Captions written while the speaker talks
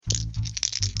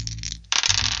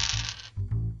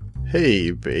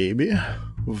Hey, baby.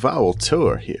 Vowel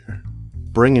Tour here,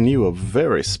 bringing you a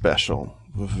very special,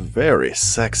 very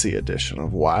sexy edition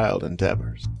of Wild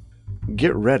Endeavors.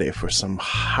 Get ready for some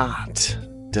hot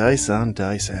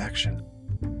dice-on-dice action,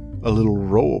 a little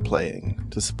role-playing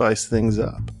to spice things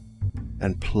up,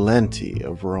 and plenty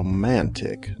of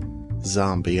romantic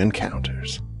zombie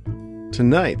encounters.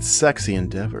 Tonight's sexy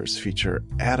endeavors feature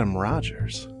Adam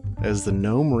Rogers as the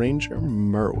Gnome Ranger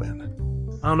Merwin.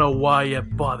 I don't know why you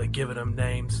bother giving them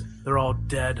names. They're all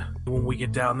dead. When we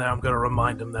get down there, I'm going to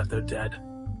remind them that they're dead.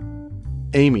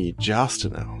 Amy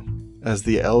Jostino as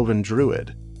the Elven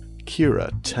Druid,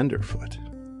 Kira Tenderfoot.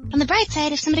 On the bright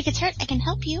side, if somebody gets hurt, I can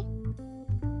help you.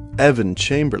 Evan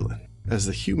Chamberlain as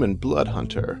the Human Blood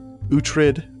Hunter,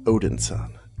 Uhtred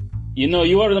Odinson. You know,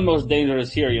 you are the most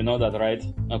dangerous here, you know that, right?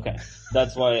 Okay.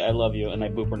 That's why I love you and I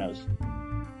boop her nose.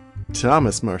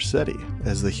 Thomas Marsetti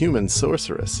as the Human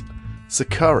Sorceress,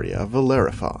 Sicaria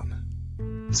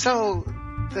Valeriphon. So,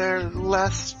 they're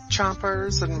less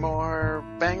chompers and more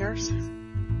bangers?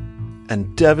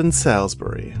 And Devin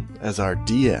Salisbury as our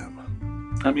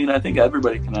DM. I mean, I think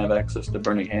everybody can have access to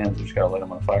burning hands. You just gotta light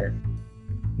them on fire.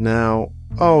 Now,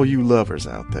 all you lovers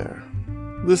out there,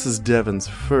 this is Devin's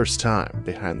first time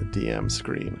behind the DM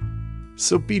screen.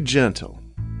 So be gentle,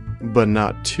 but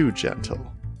not too gentle.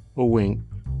 A wink.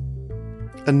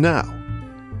 And now,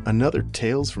 another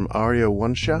Tales from Aria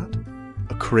one-shot,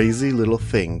 A Crazy Little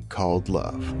Thing Called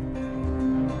Love.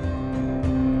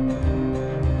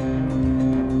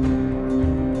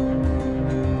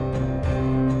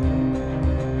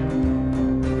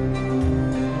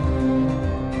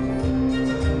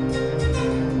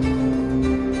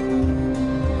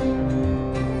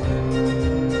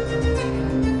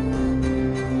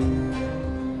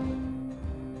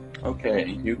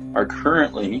 Okay, you are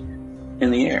currently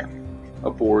in the air,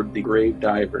 aboard the Grave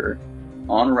Diver,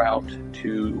 en route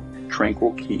to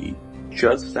Tranquil Key,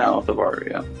 just south of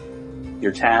Aria.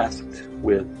 You're tasked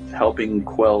with helping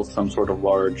quell some sort of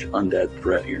large undead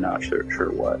threat. You're not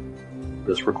sure what.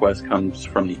 This request comes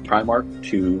from the Primarch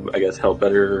to, I guess, help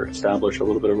better establish a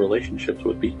little bit of relationships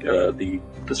with the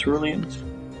Ceruleans.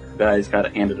 Guys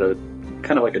got handed a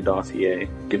kind of like a dossier,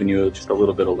 giving you just a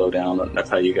little bit of lowdown. That's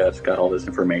how you guys got all this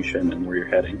information and where you're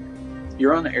heading.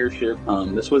 You're on the airship.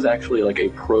 This was actually like a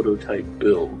prototype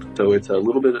build, so it's a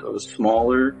little bit of a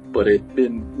smaller, but it's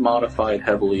been modified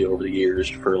heavily over the years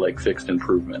for like fixed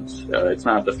improvements. It's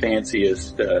not the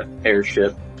fanciest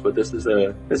airship, but this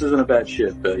isn't a bad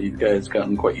ship. You guys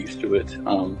gotten quite used to it.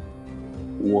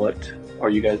 What are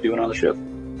you guys doing on the ship?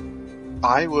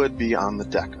 I would be on the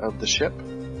deck of the ship,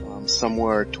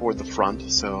 somewhere toward the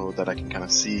front, so that I can kind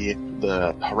of see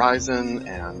the horizon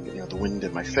and the wind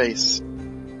in my face,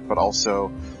 but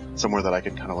also somewhere that I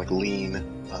can kind of like lean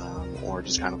or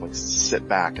just kind of like sit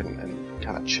back and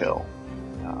kind of chill.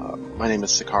 My name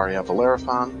is Sicaria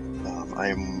Valeriphon.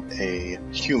 I'm a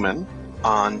human.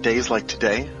 On days like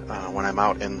today, when I'm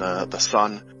out in the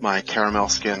sun, my caramel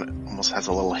skin almost has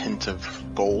a little hint of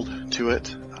gold to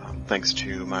it, thanks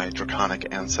to my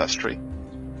draconic ancestry.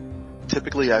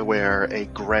 Typically I wear a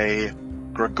gray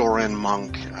Gregorian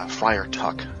monk friar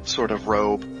tuck sort of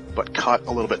robe, but cut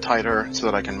a little bit tighter so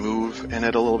that I can move in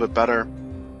it a little bit better.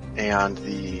 And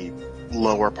the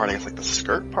lower part, I guess like the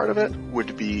skirt part of it,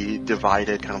 would be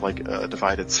divided, kind of like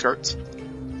divided skirts.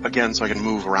 Again, so I can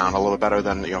move around a little bit better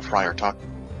than, friar tuck,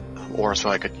 or so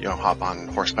I could, hop on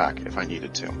horseback if I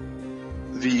needed to.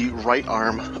 The right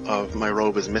arm of my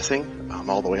robe is missing,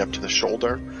 all the way up to the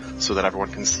shoulder, so that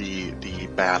everyone can see the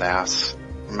badass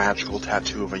magical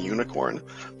tattoo of a unicorn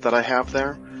that I have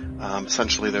there.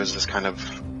 Essentially there's this kind of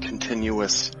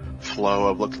continuous flow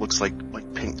of what looks like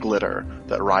pink glitter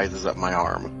that rises up my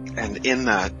arm. And in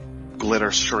that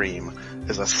glitter stream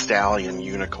is a stallion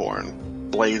unicorn,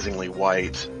 blazingly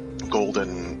white,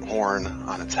 golden horn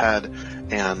on its head,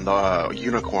 and the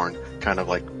unicorn kind of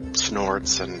like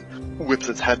snorts and whips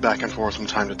its head back and forth from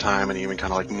time to time and even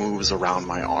kind of like moves around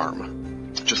my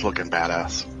arm. Just looking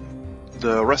badass.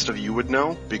 The rest of you would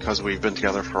know, because we've been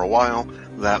together for a while,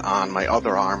 that on my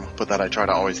other arm, but that I try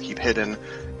to always keep hidden,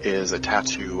 is a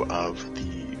tattoo of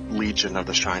the Legion of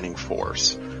the Shining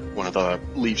Force, one of the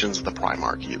legions of the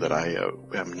Primarchy that I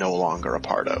am no longer a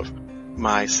part of.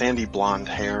 My sandy blonde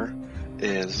hair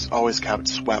is always kept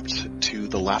swept to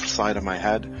the left side of my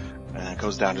head, and it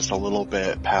goes down just a little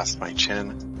bit past my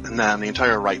chin. And then the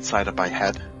entire right side of my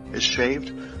head is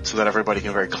shaved, so that everybody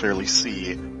can very clearly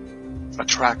see a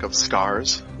track of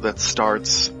scars that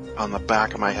starts on the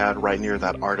back of my head right near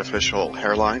that artificial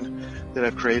hairline that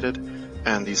I've created,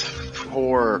 and these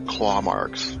 4 claw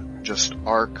marks just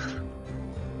arc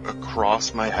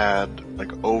across my head,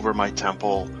 like over my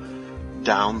temple,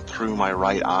 down through my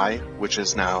right eye, which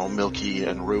is now milky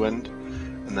and ruined,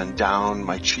 and then down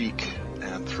my cheek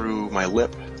and through my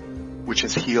lip, which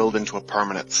is healed into a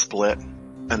permanent split,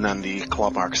 and then the claw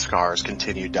mark scars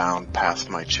continue down past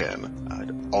my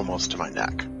chin, almost to my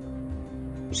neck.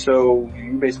 So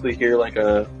you basically hear like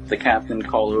the captain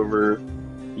call over.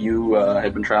 You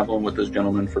had been traveling with this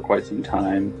gentleman for quite some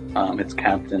time. It's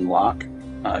Captain Locke,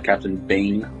 Captain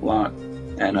Bane Locke,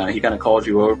 and he kind of called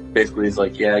you over. Basically, he's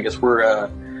like, "Yeah, I guess we're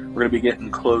gonna be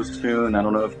getting close soon. I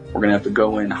don't know if we're gonna have to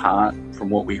go in hot. From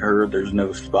what we heard, there's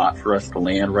no spot for us to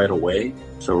land right away,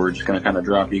 so we're just gonna kind of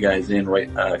drop you guys in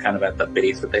right, kind of at the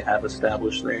base that they have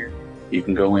established there. You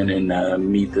can go in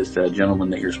and meet this gentleman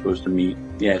that you're supposed to meet.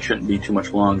 Yeah, it shouldn't be too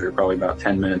much longer, probably about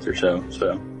 10 minutes or so.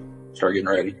 So start getting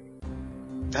ready."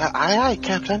 Aye,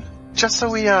 Captain. Just so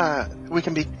we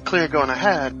can be clear going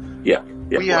ahead. Yeah.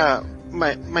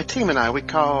 My team and I, we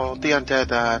call the undead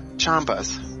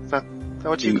Chambas. Is that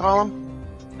what you call them?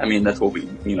 I mean, that's what we,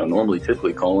 normally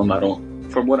typically call them.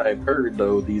 From what I've heard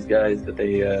though, these guys that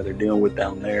they're dealing with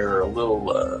down there are a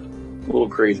little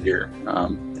crazier, a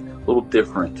little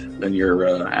different than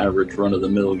your average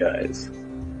run-of-the-mill guys.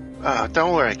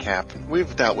 Don't worry, Captain.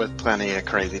 We've dealt with plenty of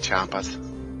crazy Champas.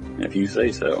 If you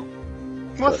say so.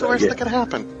 What's the worst that could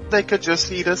happen? They could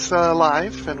just eat us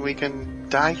alive, and we can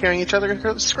die hearing each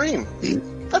other scream.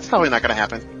 That's probably not going to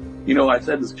happen. I've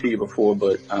said this to you before,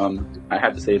 but I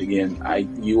have to say it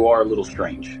again. You are a little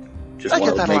strange. Just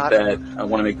want to make that. I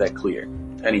want to make that clear.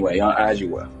 Anyway, as you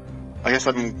were. I guess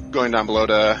I'm going down below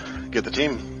to get the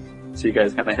team. So you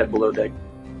guys kind of head below deck,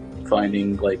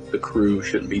 finding like the crew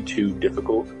shouldn't be too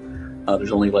difficult.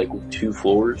 There's only like 2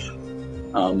 floors.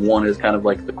 One is kind of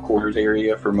like the quarters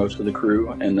area for most of the crew,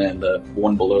 and then the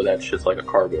one below that's just like a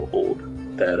cargo hold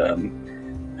that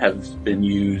has been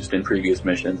used in previous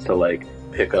missions to like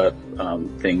pick up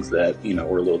things that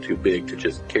were a little too big to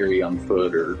just carry on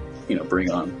foot or bring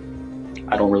on.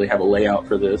 I don't really have a layout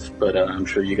for this, but I'm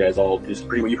sure you guys all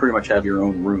you pretty much have your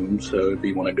own room. So if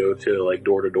you want to go to like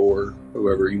door to door,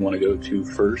 whoever you want to go to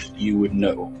first, you would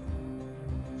know.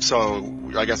 So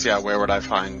I guess where would I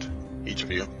find each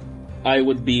of you? I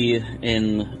would be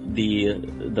in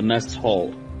the mess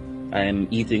hall. I am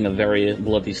eating a very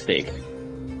bloody steak.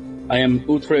 I am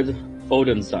Uhtred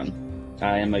Odinson.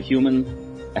 I am a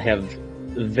human. I have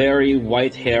very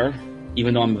white hair,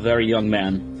 even though I'm a very young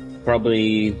man.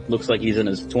 Probably looks like he's in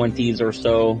his 20s or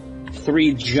so.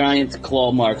 3 giant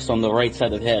claw marks on the right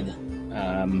side of the head.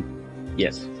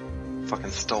 Yes. Fucking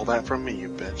stole that from me, you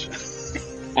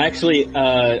bitch. Actually,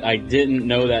 I didn't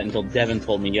know that until Devin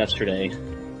told me yesterday.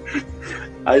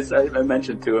 I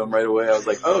mentioned to him right away. I was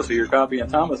like, "Oh, so you're copying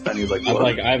Thomas?" Then he was like,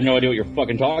 "What?" I have no idea what you're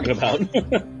fucking talking about.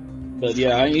 But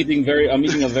yeah, I'm eating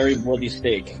a very bloody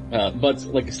steak. But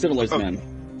like a civilized man.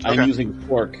 Okay. I'm using a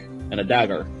fork and a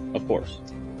dagger, of course.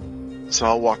 So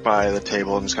I'll walk by the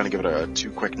table. I'm just going to give it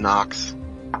 2 quick knocks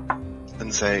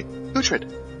and say,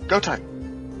 "Uhtred, go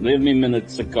time." Give me a minute,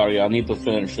 Sicaria. I need to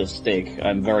finish this steak.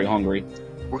 I'm very hungry.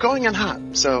 We're going in hot,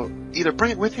 so either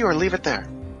bring it with you or leave it there.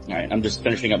 Alright, I'm just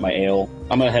finishing up my ale.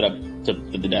 I'm gonna head up to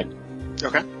the deck.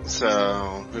 Okay,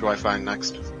 so who do I find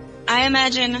next? I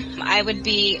imagine I would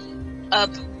be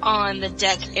up on the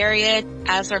deck area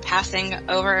as we're passing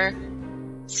over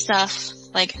stuff,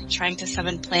 like trying to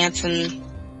summon plants and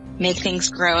make things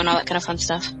grow and all that kind of fun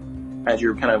stuff. As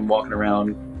you're kind of walking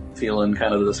around, feeling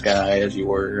kind of the sky as you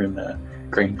were in the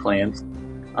green plants,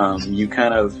 you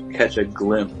kind of catch a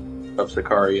glimpse of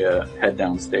Sicaria head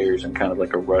downstairs in kind of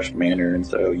like a rushed manner, and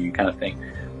so you kind of think,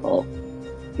 well,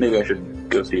 maybe I should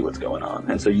go see what's going on.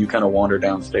 And so you kind of wander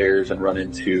downstairs and run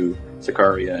into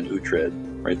Sicaria and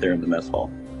Uhtred right there in the mess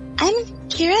hall. I'm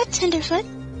Kira Tenderfoot.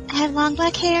 I have long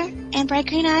black hair and bright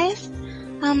green eyes.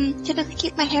 Typically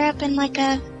keep my hair up in like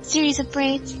a series of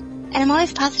braids, and I'm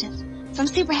always positive, so I'm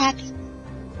super happy.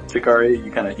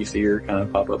 Sicaria, you see her kind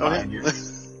of pop up behind you. I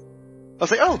was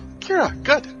like, "Oh, Kira,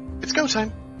 good. It's go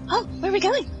time." Oh, where are we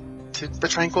going? To the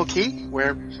Tranquil Key,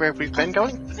 where we've been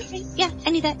going? Okay, yeah,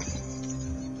 I need that.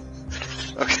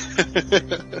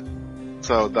 Okay.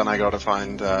 So then I go to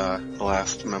find the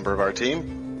last member of our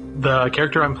team. The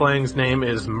character I'm playing's name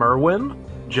is Merwin,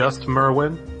 just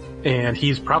Merwin, and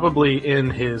he's probably in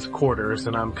his quarters,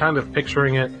 and I'm kind of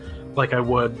picturing it like I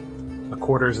would a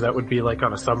quarters that would be like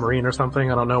on a submarine or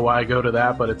something. I don't know why I go to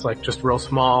that, but it's like just real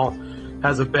small,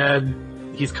 has a bed.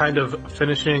 He's kind of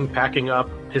finishing packing up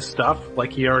his stuff,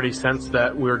 like he already sensed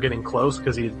that we were getting close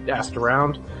because he asked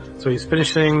around. So he's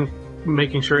finishing,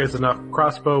 making sure he has enough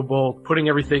crossbow bolt, putting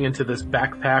everything into this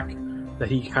backpack that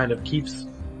he kind of keeps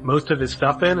most of his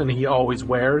stuff in, and he always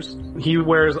wears. He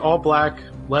wears all black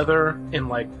leather and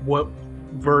like what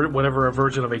whatever a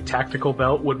version of a tactical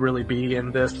belt would really be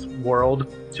in this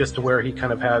world, just to where he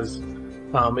kind of has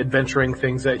adventuring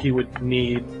things that he would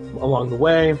need along the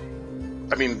way.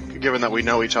 I mean, given that we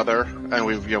know each other and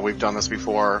we've done this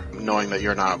before, knowing that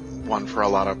you're not one for a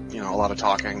lot of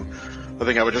talking, I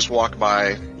think I would just walk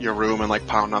by your room and like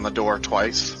pound on the door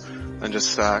twice and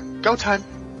just go time.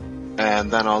 And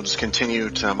then I'll just continue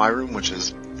to my room, which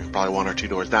is probably 1 or 2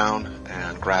 doors down,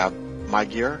 and grab my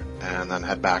gear and then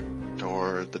head back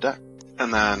toward the deck.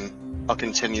 And then I'll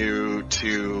continue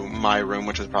to my room,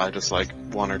 which is probably just like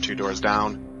 1 or 2 doors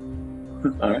down.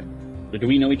 All right. Do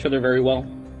we know each other very well?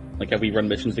 Like, have we run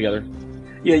missions together?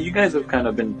 Yeah, you guys have kind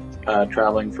of been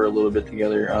traveling for a little bit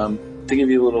together. To give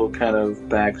you a little kind of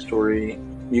backstory,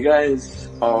 you guys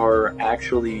are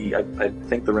actually, I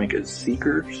think the rank is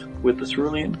Seekers with the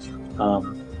Ceruleans.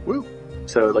 Woo.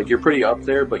 So, like, you're pretty up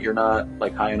there, but you're not,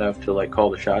 like, high enough to, like,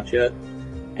 call the shots yet.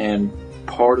 And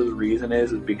part of the reason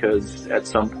is because at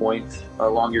some point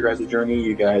along your guys' journey,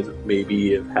 you guys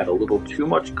maybe have had a little too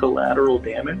much collateral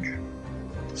damage.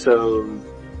 So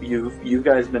you've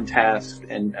guys been tasked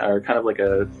and are kind of like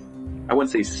I wouldn't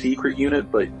say secret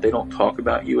unit, but they don't talk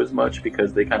about you as much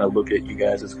because they kind of look at you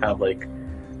guys as kind of like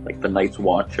the Night's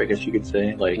Watch, I guess you could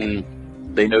say. Like,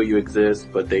 they know you exist,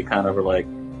 but they kind of are like...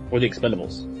 Or the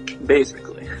Expendables.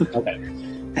 Basically. Okay.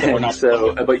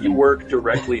 But you work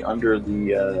directly under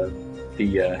the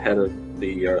head of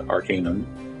the Arcanum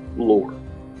lore.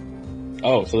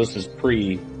 Oh, so this is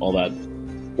pre all that.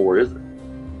 Or is it?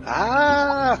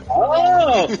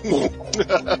 Oh!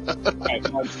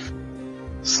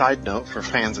 Side note for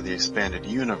fans of the expanded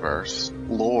universe,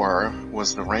 Lore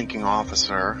was the ranking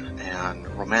officer and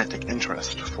romantic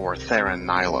interest for Theron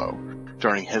Nilo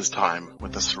during his time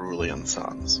with the Cerulean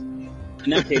Sons.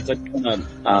 In that case, I just want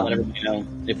to let everybody know,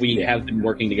 if we have been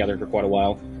working together for quite a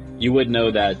while, you would know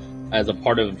that as a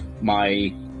part of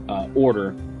my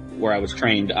order where I was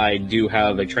trained, I do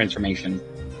have a transformation.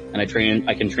 And I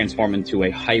can transform into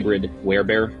a hybrid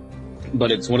werebear,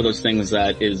 but it's one of those things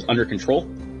that is under control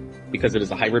because it is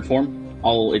a hybrid form.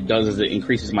 All it does is it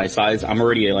increases my size. I'm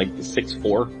already like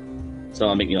 6'4", so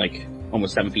it'll make me like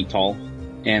almost 7 feet tall.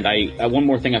 And one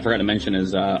more thing I forgot to mention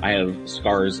is I have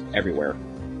scars everywhere,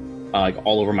 like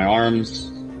all over my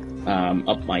arms,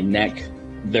 up my neck.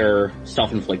 They're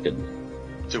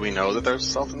self-inflicted. Do we know that they're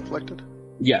self-inflicted?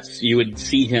 Yes, you would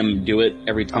see him do it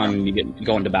every time you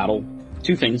go into battle.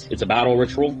 2 things. It's a battle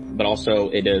ritual, but also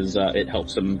it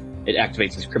helps him, it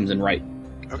activates his Crimson Right.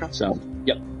 Okay. So,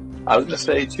 yep. I was going to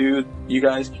say, too, you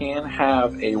guys can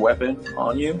have a weapon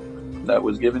on you that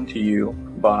was given to you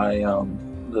by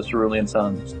the Cerulean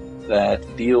Sons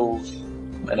that deals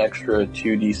an extra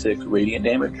 2d6 radiant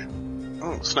damage.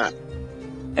 Oh, snap.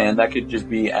 And that could just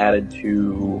be added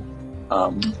to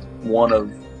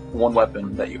one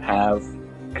weapon that you have.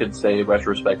 Could say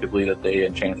retrospectively that they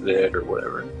enchanted it or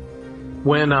whatever.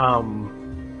 When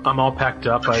I'm all packed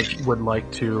up, I would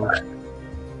like to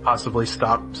possibly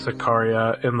stop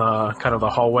Sicaria in the kind of the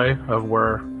hallway of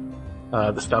where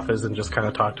the stuff is and just kind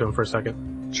of talk to him for a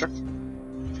second. Sure.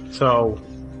 So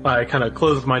I kind of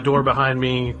close my door behind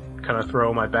me, kind of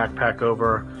throw my backpack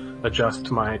over, adjust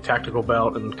my tactical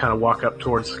belt, and kind of walk up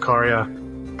towards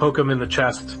Sicaria, poke him in the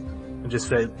chest, and just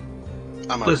say,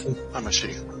 "Listen." I'm a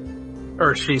she.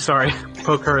 Or she, sorry.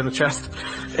 Poke her in the chest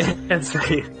and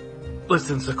say,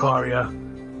 "Listen, Sicaria,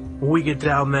 when we get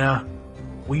down there,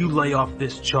 will you lay off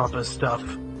this chopper stuff?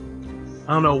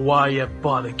 I don't know why you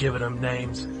bother giving them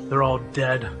names. They're all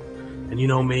dead. And you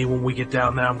know me, when we get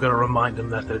down there, I'm gonna remind them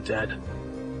that they're dead.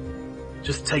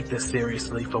 Just take this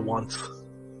seriously for once.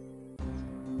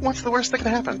 What's the worst that can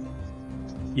happen?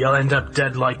 You'll end up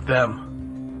dead like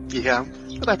them." Yeah,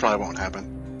 but that probably won't happen.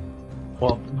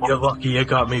 Well, you're lucky you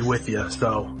got me with you,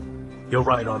 so you're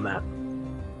right on that.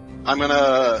 I'm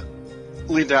gonna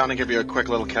lean down and give you a quick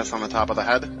little kiss on the top of the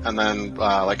head, and then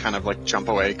kind of jump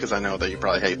away because I know that you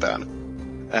probably hate that,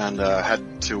 and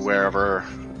head to wherever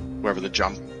the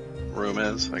jump room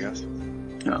is, I guess.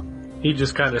 Yeah. He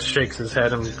just kind of shakes his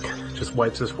head and just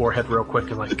wipes his forehead real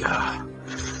quick and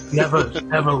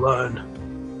never learn.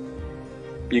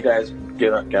 You guys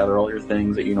gather all your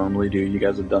things that you normally do. You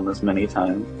guys have done this many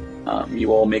times.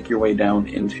 You all make your way down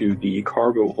into the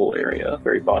cargo hold area,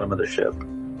 very bottom of the ship.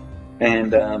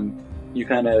 And you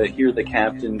kind of hear the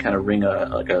captain kind of ring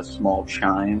a small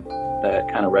chime that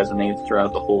kind of resonates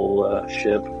throughout the whole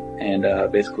ship, and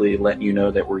basically letting you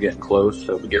know that we're getting close,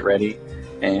 so get ready.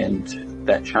 And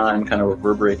that chime kind of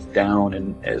reverberates down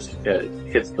and as it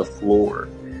hits the floor,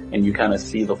 and you kind of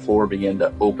see the floor begin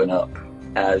to open up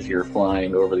as you're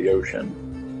flying over the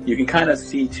ocean. You can kind of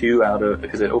see too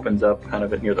because it opens up kind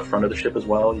of near the front of the ship as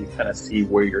well. You kind of see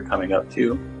where you're coming up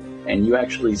to, and you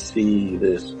actually see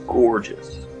this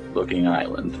gorgeous looking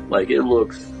island. Like, it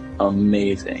looks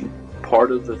amazing.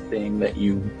 Part of the thing that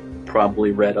you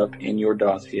probably read up in your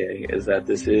dossier is that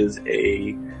this is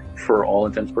for all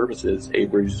intents and purposes, a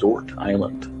resort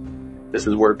island. This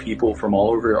is where people from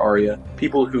all over Aria,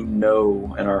 people who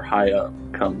know and are high up,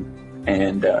 come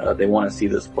and they want to see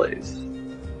this place.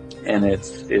 And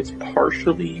it's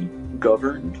partially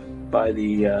governed by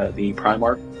the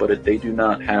Primarch, but they do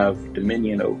not have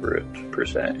dominion over it per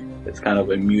se. It's kind of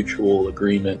a mutual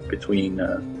agreement between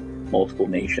multiple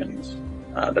nations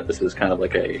that this is kind of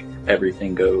like a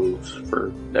everything goes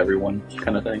for everyone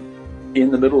kind of thing.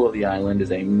 In the middle of the island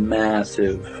is a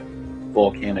massive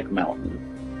volcanic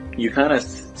mountain. You kind of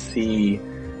see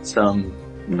some,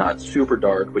 not super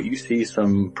dark, but you see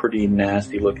some pretty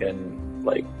nasty looking,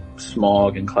 like,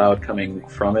 smog and cloud coming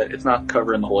from it. It's not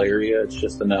covering the whole area, it's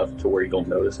just enough to where you don't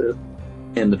notice it.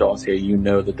 In the dossier, you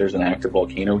know that there's an active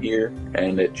volcano here,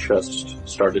 and it just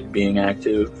started being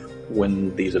active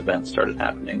when these events started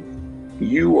happening.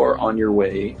 You are on your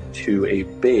way to a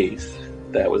base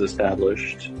that was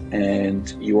established, and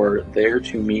you are there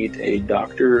to meet a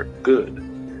Dr. Good,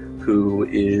 who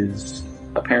is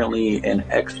apparently an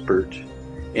expert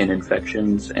in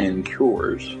infections and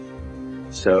cures.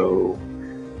 So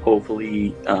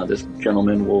hopefully this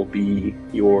gentleman will be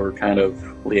your kind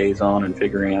of liaison in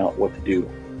figuring out what to do.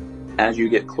 As you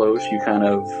get close, you kind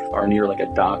of are near like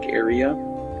a dock area,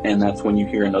 and that's when you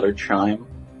hear another chime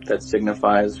that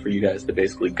signifies for you guys to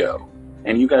basically go.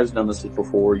 And you guys have done this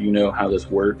before, you know how this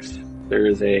works. There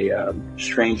is a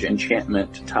strange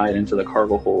enchantment tied into the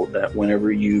cargo hold that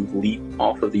whenever you leap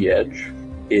off of the edge,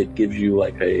 it gives you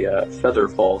like a feather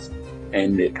fall,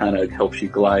 and it kind of helps you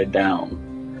glide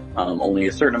down. Only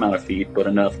a certain amount of feet, but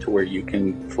enough to where you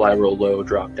can fly real low,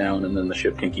 drop down, and then the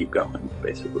ship can keep going,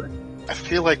 basically. I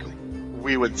feel like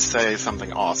we would say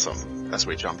something awesome as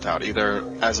we jumped out, either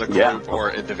as a group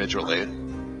or individually.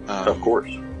 Of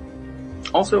course.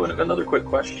 Also, another quick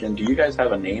question. Do you guys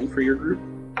have a name for your group?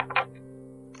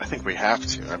 I think we have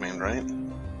to, right?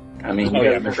 I mean, you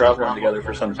guys have been traveling together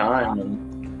for some time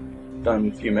and done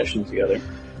a few missions together.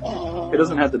 It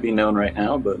doesn't have to be known right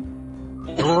now, but...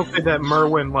 I will say that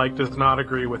Merwin, does not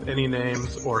agree with any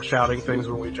names or shouting things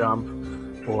when we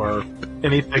jump or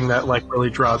anything that,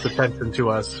 really draws attention to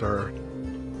us or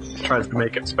tries to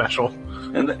make it special.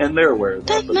 And they're aware of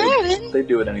that, but they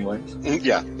do it anyways.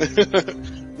 Yeah.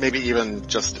 Maybe even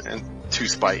just to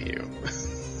spite you.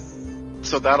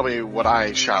 So that'll be what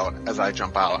I shout as I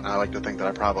jump out, and I like to think that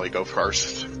I probably go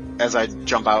first. As I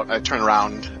jump out, I turn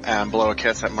around and blow a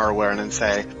kiss at Merwin and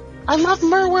say, I love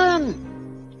Merwin!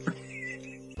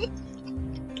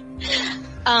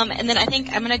 And then I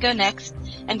think I'm gonna go next,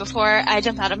 and before I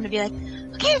jump out, I'm gonna be like,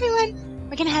 okay everyone,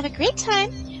 we're gonna have a great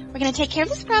time, we're gonna take care of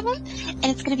this problem, and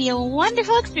it's gonna be a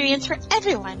wonderful experience for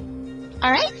everyone.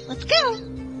 Alright, let's go!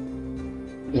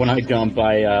 When I jump,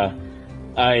 I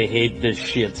hate this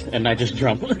shit, and I just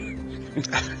jump.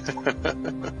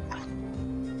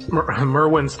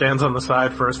 Merwin stands on the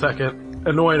side for a second,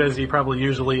 annoyed as he probably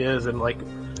usually is, and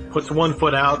puts one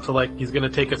foot out to he's gonna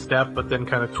take a step, but then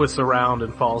kind of twists around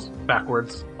and falls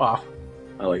backwards off.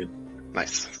 I like it.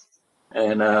 Nice.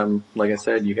 And like I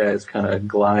said, you guys kind of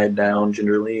glide down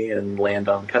gingerly and land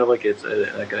on kind of it's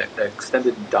an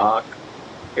extended dock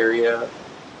area,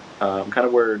 kind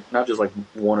of where not just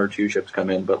one or two ships come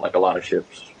in, but a lot of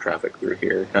ships traffic through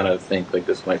here. Kind of think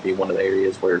this might be one of the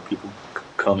areas where people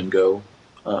come and go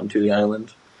to the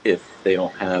island if they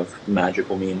don't have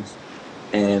magical means.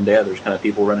 And there's kind of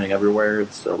people running everywhere.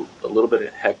 It's a little bit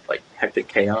of hectic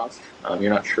chaos. You're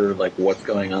not sure what's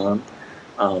going on.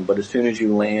 But as soon as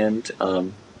you land,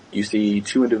 you see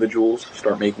two individuals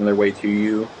start making their way to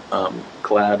you,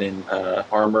 clad in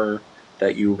armor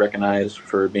that you recognize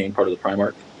for being part of the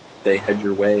Primarch. They head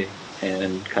your way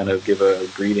and kind of give a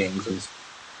greetings. And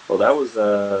well, that was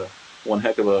one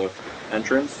heck of a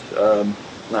entrance. I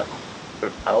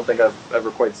don't think I've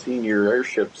ever quite seen your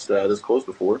airships this close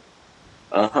before.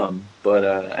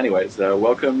 Anyways,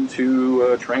 welcome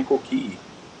to Tranquil Key.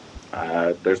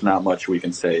 There's not much we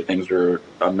can say. Things are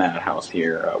a madhouse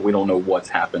here. We don't know what's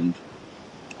happened.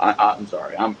 I'm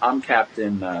sorry. I'm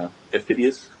Captain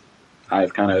Ephidius.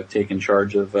 I've kind of taken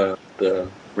charge of the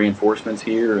reinforcements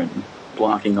here and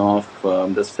blocking off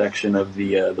this section of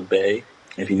the bay.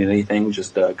 If you need anything,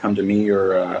 just come to me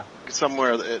or...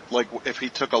 Somewhere, if he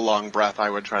took a long breath, I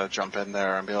would try to jump in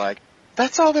there and be like,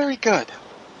 that's all very good.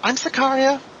 I'm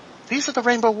Sicaria. These are the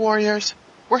Rainbow Warriors.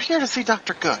 We're here to see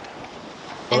Dr. Good.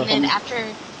 And then after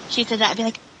she said that, I'd be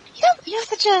like, you have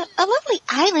such a lovely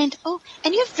island. Oh,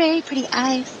 and you have very pretty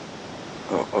eyes.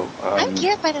 I'm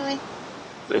Kira, by the way.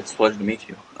 It's a pleasure to meet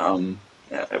you.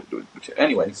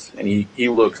 Anyways, and he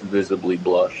looks visibly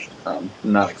blushed.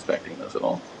 Not expecting this at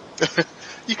all.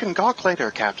 You can gawk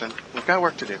later, Captain. We've got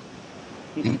work to do.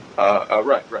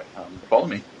 Right. Follow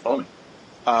me.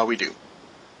 We do.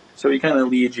 So he kind of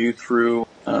leads you through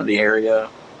the area.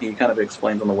 He kind of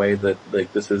explains on the way that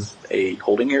like this is a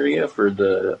holding area for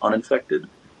the uninfected,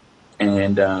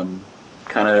 and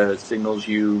kind of signals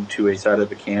you to a side of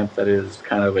the camp that is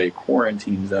kind of a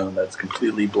quarantine zone that's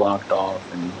completely blocked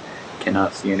off and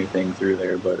cannot see anything through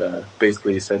there. But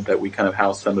basically, he said that we kind of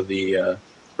house some of the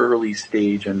early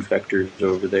stage infectors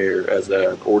over there as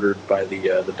ordered by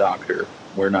the doctor.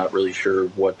 We're not really sure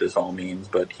what this all means,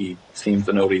 but he seems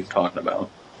to know what he's talking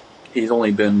about. He's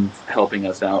only been helping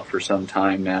us out for some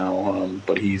time now,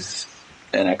 but he's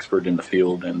an expert in the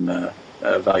field and a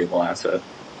valuable asset.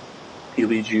 He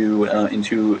leads you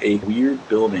into a weird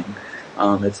building.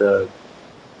 It's a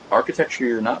architecture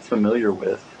you're not familiar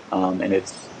with, and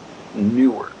it's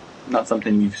newer, not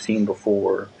something you've seen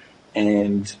before.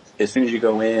 And as soon as you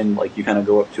go in, like you kind of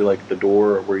go up to like the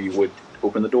door where you would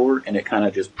open the door, and it kind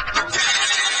of just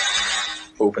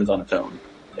opens on its own.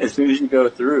 As soon as you go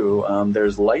through,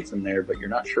 there's lights in there, but you're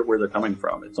not sure where they're coming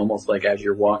from. It's almost like as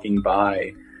you're walking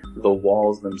by, the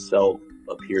walls themselves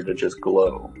appear to just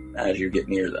glow as you get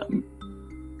near them.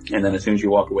 And then as soon as you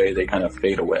walk away, they kind of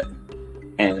fade away.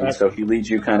 And so he leads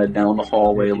you kind of down the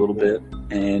hallway a little bit,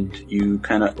 and you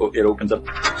kind of, it opens up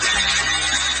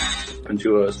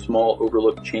into a small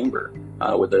overlooked chamber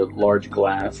with a large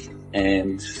glass,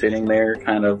 and sitting there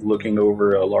kind of looking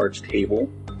over a large table,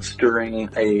 stirring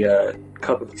a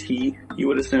cup of tea, you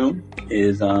would assume,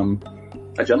 is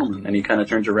a gentleman. And he kind of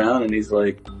turns around and he's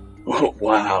like, oh,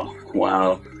 wow,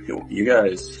 you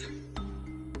guys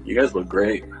look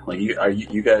great. Like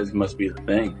you guys must be the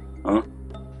thing, huh?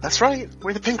 That's right,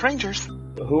 we're the Pink Rangers.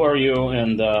 Who are you,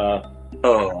 and I'm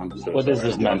so what sorry. is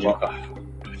this magic?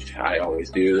 I always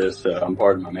do this. I'm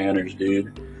part of my manners,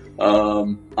 dude.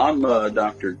 I'm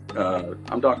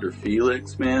Dr.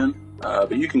 Felix, man.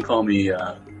 But you can call me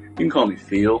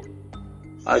Feel.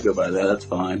 I go by that. That's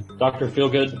fine. Dr.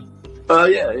 Feelgood?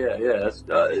 Yeah. It's,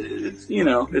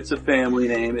 it's a family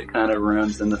name. It kind of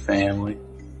runs in the family.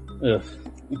 Ugh.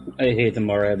 I hate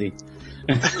him already.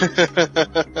 I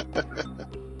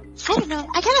don't know.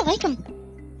 I kind of like him.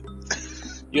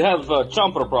 You have a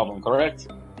chomper problem, correct?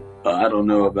 I don't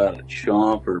know about a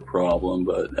chomper problem,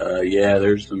 but yeah,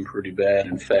 there's some pretty bad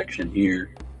infection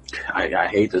here. I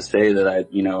hate to say that I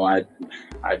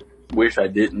wish I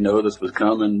didn't know this was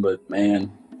coming, but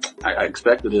man, I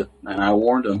expected it and I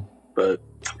warned him, but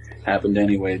happened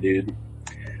anyway, dude.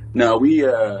 No, we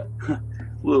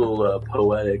little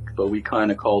poetic, but we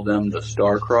kind of call them the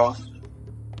Star-Crossed.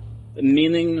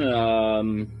 Meaning,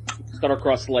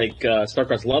 Star-Crossed like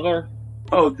Star-Crossed lover?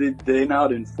 Oh, did they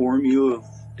not inform you of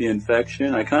the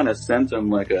infection? I kind of sent them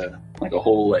like a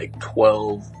whole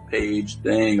 12-page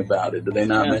thing about it. Did they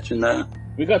not mention that?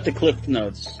 We got the Cliff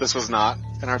Notes. This was not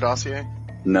in our dossier?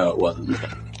 No, it wasn't.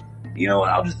 You know what?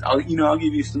 I'll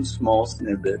give you some small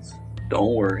snippets.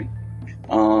 Don't worry.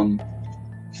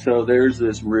 So there's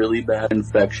this really bad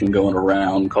infection going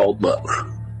around called love.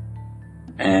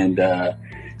 And,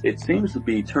 it seems to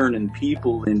be turning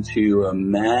people into a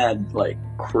mad,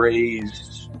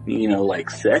 crazed,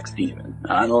 sex demon.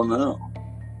 I don't know.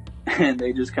 And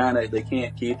they just they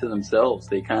can't keep to themselves.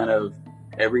 They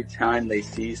every time they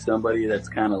see somebody that's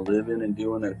living and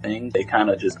doing their thing, they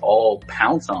just all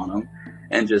pounce on them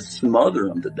and just smother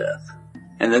them to death.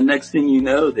 And then next thing you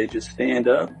know, they just stand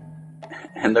up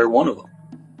and they're one of them.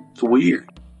 It's weird.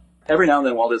 Every now and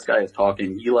then while this guy is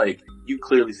talking, you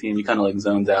clearly see him, he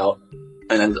zones out.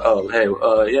 And then,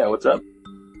 yeah, what's up?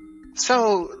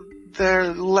 So,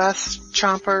 they're less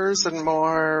chompers and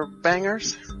more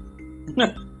bangers?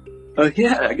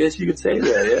 Yeah, I guess you could say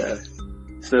that, yeah.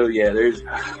 So, yeah,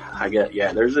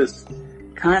 there's this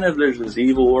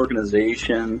evil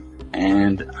organization,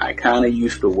 and I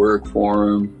used to work for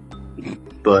them,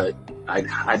 but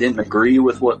I didn't agree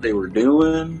with what they were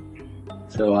doing,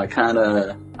 so I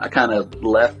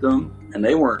left them. And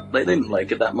they didn't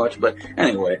like it that much, but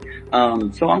anyway,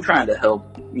 so I'm trying to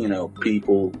help,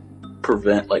 people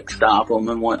prevent, stop them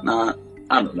and whatnot.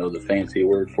 I don't know the fancy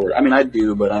word for it. I mean, I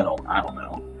do, but I don't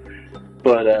know.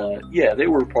 But, yeah, they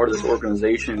were part of this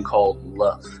organization called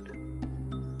Lust.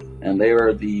 And they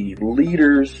are the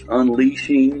leaders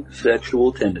unleashing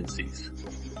sexual tendencies.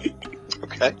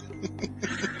 Okay.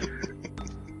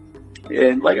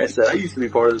 And like I said, I used to be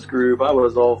part of this group. I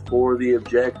was all for the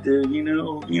objective,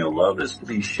 love is to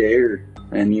be shared.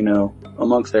 and, you know,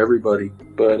 amongst everybody.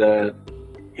 But,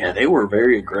 yeah, they were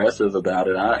very aggressive about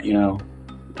it.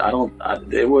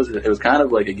 It was kind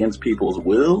of like against people's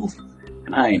wills,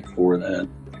 and I ain't for that.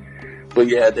 But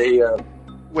yeah,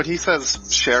 when he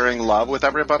says sharing love with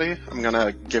everybody, I'm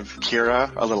gonna give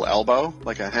Kira a little elbow,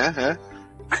 like a heh.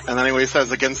 And then when he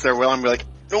says against their will, I'm gonna be like,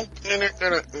 nope, no.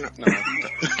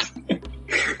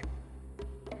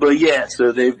 But yeah,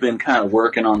 so they've been kind of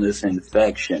working on this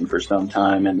infection for some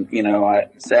time, and, you know,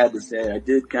 sad to say, I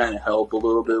did kind of help a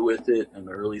little bit with it in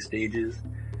the early stages,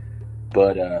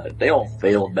 but, they all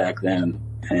failed back then,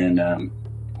 and,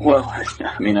 well, I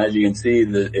mean, as you can see,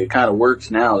 it kind of works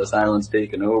now. This island's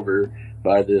taken over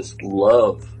by this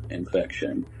love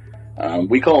infection.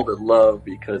 We called it love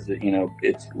because,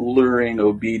 it's luring,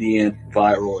 obedient,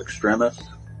 viral extremists.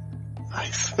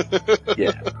 Nice.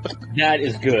 Yeah. That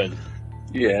is good.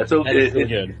 Yeah, so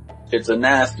good. It's a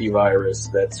nasty virus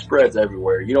that spreads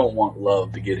everywhere. You don't want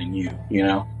love to get in you, you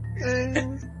know?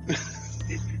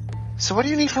 So what do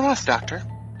you need from us, Doctor?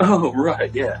 Oh,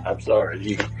 right, yeah, I'm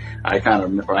sorry.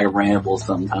 I ramble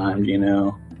sometimes, you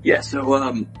know? Yeah,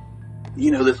 so,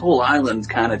 this whole island's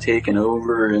kind of taken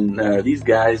over, and these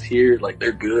guys here, like,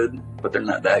 they're good, but they're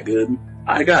not that good.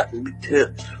 I got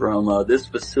tips from this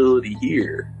facility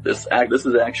here. This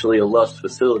is actually a Lust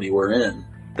facility we're in.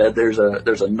 That there's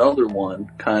another one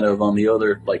kind of on the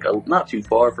other, like, not too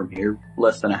far from here,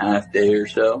 less than a half day or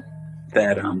so,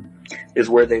 that is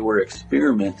where they were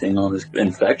experimenting on this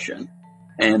infection,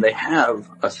 and they have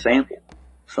a sample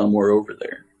somewhere over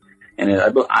there. And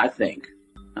I think,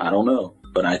 I don't know,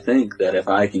 but I think that if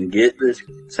I can get this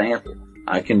sample,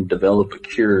 I can develop a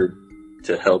cure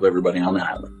to help everybody on the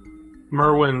island.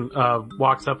 Merwin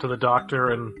walks up to the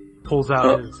doctor and pulls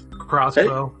out his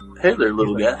crossbow. Hey there,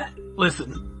 little guy.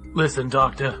 Listen,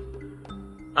 doctor.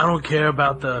 I don't care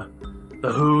about the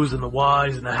who's and the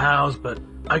whys and the hows, but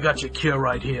I got your cure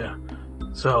right here.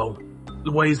 So,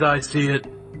 the ways I see it,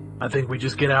 I think we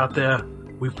just get out there,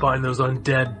 we find those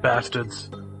undead bastards,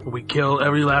 we kill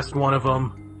every last one of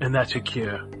them, and that's your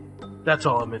cure. That's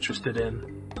all I'm interested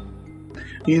in.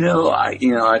 I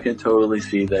can totally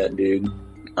see that, dude.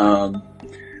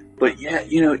 But yeah,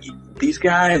 these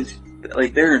guys,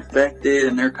 like, they're infected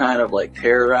and they're kind of like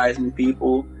terrorizing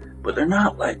people, but they're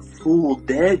not like full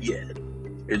dead yet.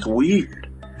 It's weird.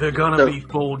 They're gonna be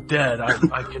full dead,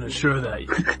 I can assure that.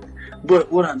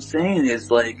 But what I'm saying is,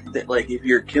 like, if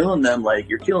you're killing them, like,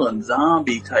 you're killing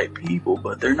zombie type people,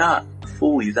 but they're not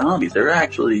fully zombies. They're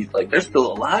actually, like, they're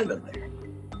still alive in there.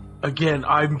 Again,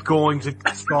 I'm going to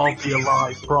solve the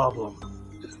alive problem.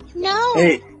 No.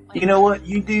 Hey, you know what?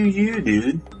 You do you,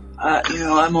 dude.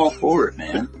 I'm all for it,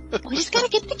 man. We just gotta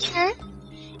get the cure,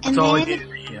 and That's all I then need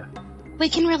to hear. we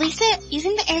can release it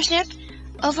using the airship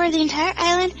over the entire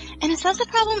island, and it solves the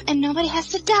problem, and nobody has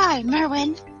to die,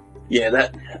 Merwin. Yeah,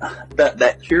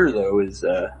 that cure though is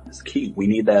key. We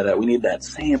need that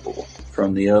sample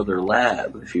from the other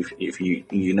lab. If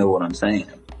you know what I'm saying.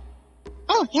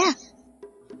 Oh yeah.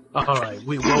 Alright,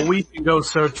 we can go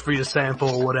search for your sample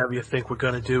or whatever you think we're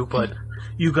gonna do, but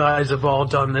you guys have all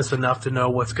done this enough to know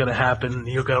what's gonna happen.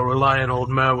 You're gonna rely on old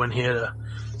Merwin here to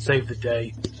save the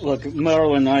day. Look,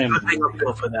 Merwin, I am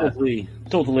for that.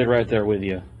 totally right there with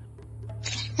you.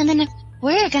 And then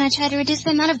we're gonna try to reduce the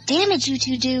amount of damage you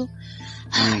two do.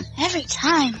 Every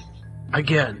time.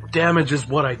 Again, damage is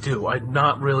what I do. I'm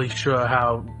not really sure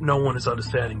how no one is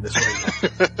understanding this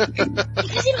right now.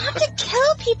 Because you don't have to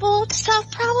kill people to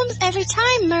solve problems every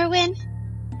time, Merwin.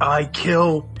 I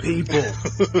kill people.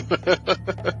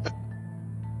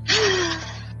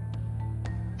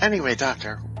 Anyway,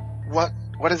 Doctor, what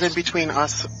is in between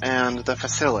us and the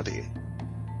facility?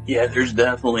 Yeah, there's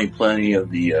definitely plenty of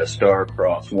the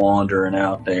star-crossed wandering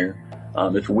out there.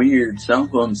 It's weird. Some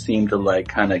of them seem to, like,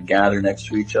 kind of gather next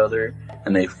to each other,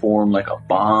 and they form like a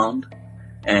bond.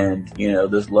 And,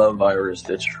 this love virus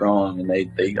is strong, and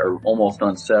they are almost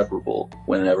inseparable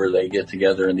whenever they get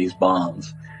together in these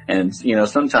bonds. And,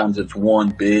 sometimes it's one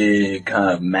big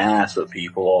kind of mass of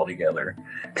people all together,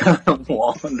 kind of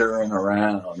wandering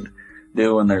around,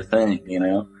 doing their thing, You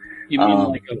mean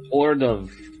like a horde of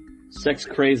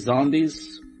sex-crazed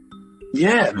zombies?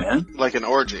 Yeah, man. Like an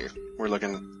orgy. We're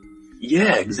looking...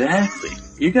 Yeah, exactly.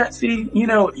 You guys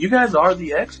are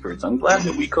the experts. I'm glad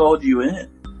that we called you in.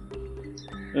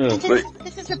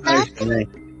 This is a bad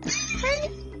thing.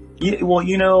 Yeah, well,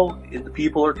 the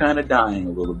people are kind of dying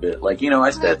a little bit. Like, I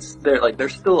said, they're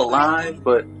still alive,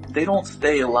 but they don't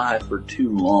stay alive for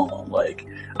too long. Like,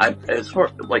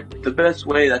 the best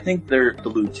way, I think the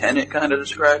lieutenant kind of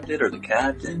described it, or the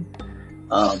captain.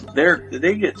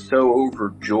 They get so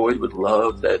overjoyed with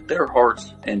love that their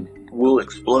hearts will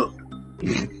explode.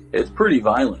 It's pretty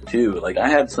violent too. Like I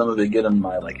had some of it get in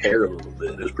my like hair a little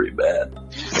bit. It was pretty bad.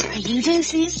 Are you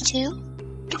diseased too?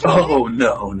 Oh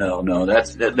no.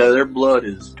 Their blood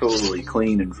is totally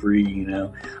clean and free. You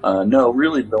know. No,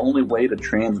 really, the only way to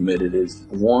transmit it is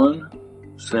one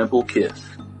simple kiss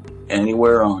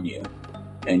anywhere on you,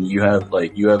 and you have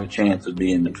a chance of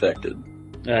being infected.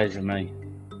 That's me.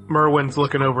 Merwin's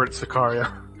looking over at Sicaria.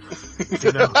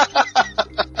 You know.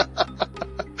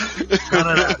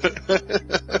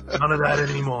 None of that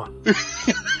anymore.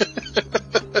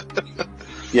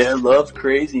 Yeah, love's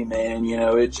crazy, man. You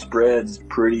know, it spreads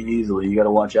pretty easily. You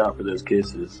gotta watch out for those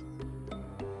kisses.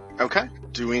 Okay.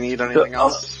 Do we need anything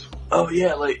else? Oh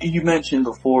yeah, like you mentioned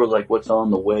before, like what's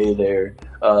on the way there.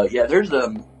 Yeah,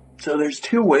 there's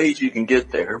two ways you can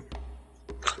get there.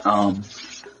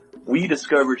 We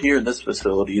discovered here in this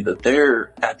facility that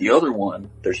at the other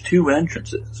one, there's two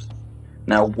entrances.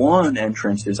 Now one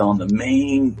entrance is on the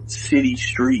main city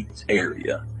streets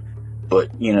area.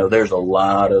 But, you know, there's a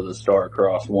lot of the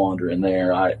Star-Crossed wandering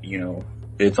there.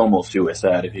 It's almost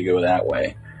suicide if you go that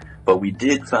way. But we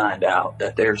did find out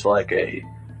that there's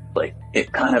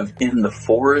it kind of in the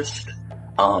forest,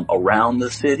 around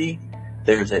the city,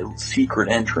 there's a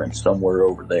secret entrance somewhere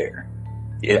over there.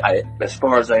 As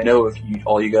far as I know,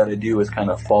 all you gotta do is kind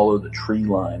of follow the tree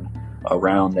line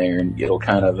around there and it'll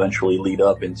kind of eventually lead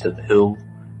up into the hill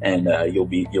and,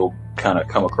 you'll kind of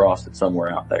come across it somewhere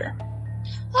out there.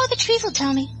 Oh, the trees will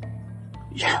tell me.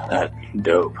 Yeah, that's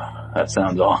dope. That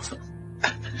sounds awesome.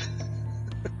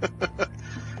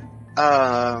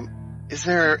 Is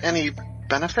there any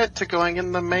benefit to going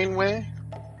in the main way?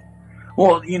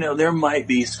 Well, you know, there might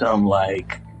be some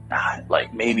like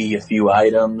maybe a few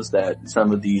items that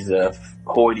some of these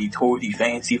hoity-toity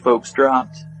fancy folks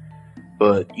dropped.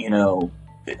 But, you know,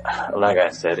 like I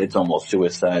said, it's almost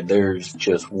suicide. There's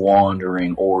just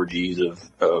wandering orgies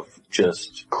of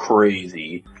just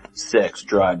crazy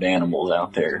sex-driven animals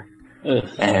out there. Ugh.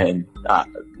 And I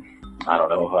don't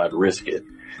know if I'd risk it.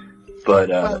 But,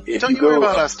 if don't you worry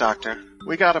about us, Doctor.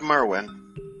 We got a Merwin.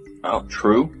 Oh,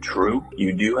 true.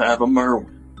 You do have a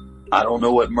Merwin. I don't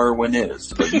know what Merwin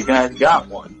is, but you guys got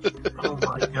one. Oh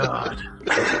my god.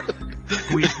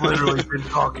 We've literally been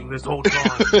talking this whole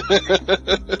time.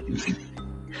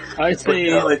 I say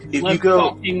if you less go,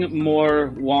 talking, more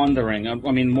wandering.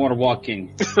 More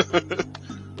walking.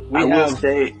 I will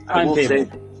say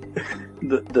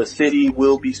the city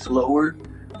will be slower,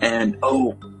 and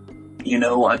you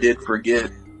know, I did forget,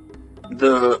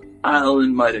 the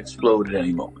island might explode at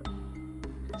any moment.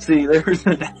 See, there's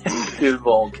an active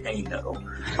volcano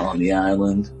on the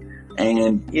island,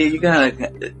 and yeah, you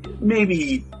gotta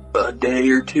maybe a day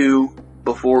or two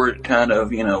before it kind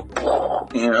of, you know.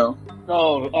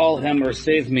 Oh, Allhammer,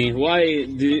 save me. Why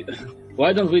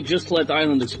don't we just let the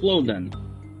island explode then?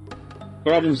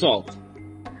 Problem solved.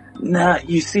 Nah,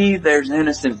 you see, there's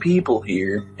innocent people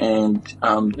here, and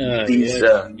these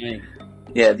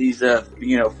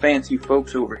fancy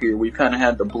folks over here, we've kind of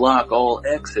had to block all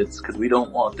exits because we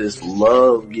don't want this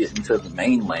love getting to the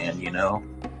mainland, you know.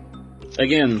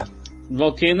 Again,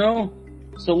 volcano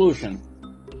solution.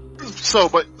 So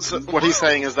what he's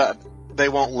saying is that they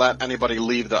won't let anybody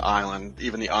leave the island,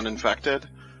 even the uninfected?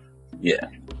 Yeah.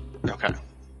 Okay.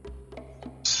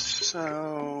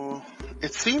 So,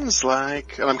 it seems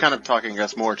like, and I'm kind of talking, I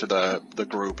guess, more to the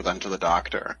group than to the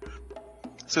doctor.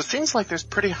 So it seems like there's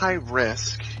pretty high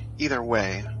risk either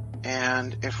way,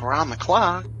 and if we're on the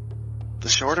clock, the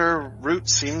shorter route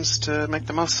seems to make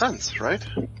the most sense, right?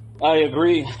 I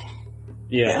agree.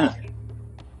 Yeah.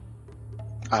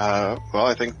 Well,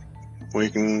 I think we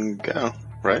can go,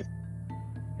 right?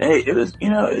 Hey, it was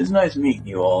nice meeting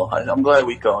you all. I'm glad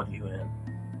we called you in.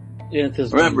 Yeah, it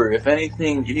is. Remember, if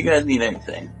you guys need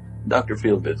anything, Dr.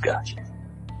 Feelgood's got you.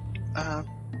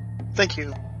 Thank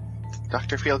you,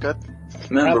 Dr. Feelgood.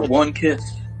 Remember, one kiss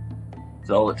is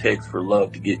all it takes for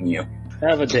love to get in you.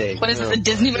 Have a day. What is this, a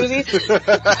Disney movie?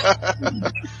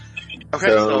 Okay,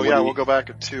 so we'll go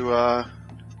back to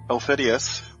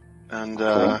Ophidius and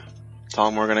tell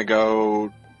him we're gonna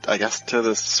go, I guess, to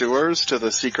the sewers, to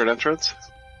the secret entrance.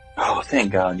 Oh,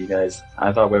 thank God, you guys.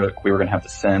 I thought we were gonna have to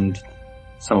send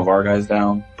some of our guys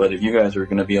down, but if you guys are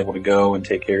gonna be able to go and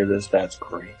take care of this, that's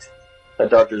great. That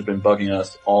doctor's been bugging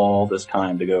us all this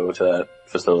time to go to that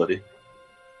facility.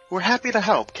 We're happy to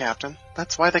help, Captain.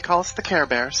 That's why they call us the Care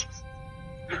Bears.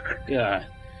 Yeah.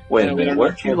 Wait a minute,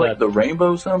 weren't you like the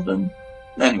Rainbow something?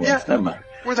 Anyways, never mind.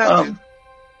 We're that dude.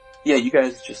 Yeah, you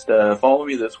guys just follow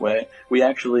me this way. We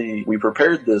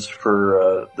prepared this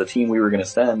for the team we were going to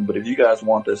send, but if you guys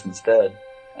want this instead,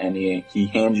 and he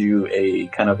hands you a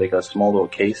kind of like a small little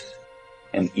case,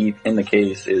 and in the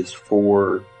case is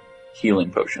 4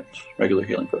 healing potions, regular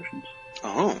healing potions.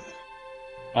 Oh.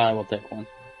 I will take one.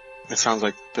 It sounds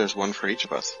like there's one for each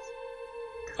of us.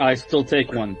 I still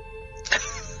take one.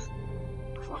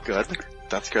 Good.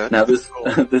 That's good. Now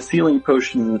this healing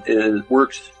potion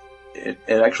works. It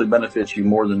actually benefits you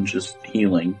more than just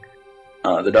healing.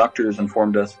 The doctors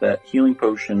informed us that healing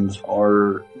potions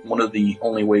are one of the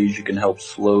only ways you can help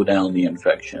slow down the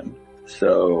infection.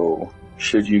 So,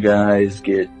 should you guys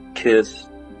get kissed,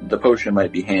 the potion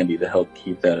might be handy to help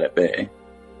keep that at bay.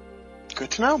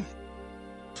 Good to know.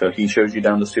 So he shows you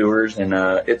down the sewers, and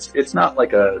it's not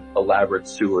like a elaborate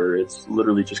sewer. It's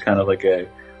literally just kind of like a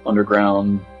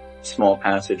underground small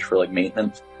passage for like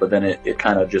maintenance. But then it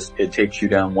kind of just takes you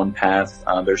down one path.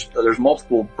 There's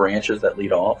multiple branches that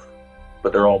lead off,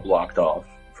 but they're all blocked off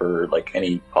for like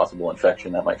any possible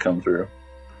infection that might come through.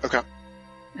 Okay.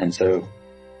 And so,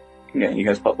 yeah, you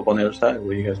guys pop up on the other side.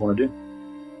 What do you guys want to do?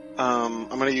 I'm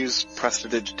gonna use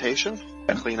prestidigitation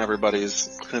and clean all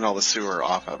the sewer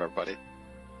off of everybody.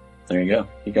 There you go.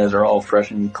 You guys are all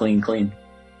fresh and clean.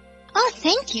 Oh,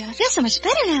 thank you. I feel so much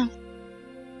better now.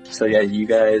 So yeah, you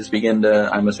guys begin to,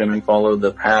 I'm assuming, follow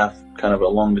the path kind of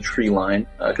along the tree line,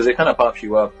 because it kind of pops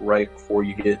you up right before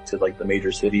you get to like the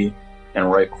major city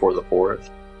and right before the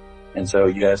forest. And so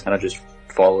you guys kind of just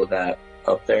follow that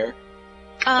up there.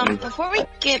 Before we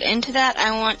get into that,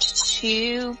 I want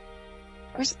to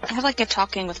I have like a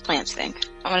talking with plants thing.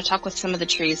 I want to talk with some of the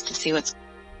trees to see what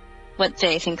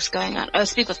they think's going on. Oh,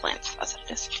 speak with plants. That's what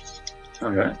it is.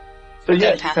 Okay. So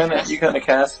yeah, you kind of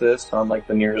cast this on like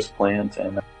the nearest plant,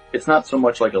 and it's not so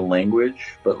much like a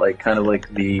language, but like kind of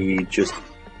like the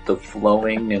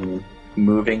flowing and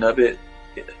moving of it.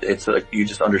 It's like you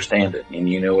just understand it and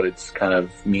you know what it's kind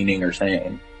of meaning or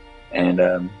saying.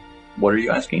 And what are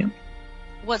you asking him?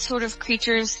 What sort of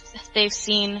creatures they've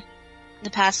seen the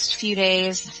past few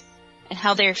days and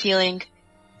how they're feeling.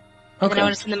 Okay. And I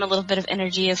want to send them a little bit of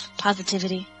energy of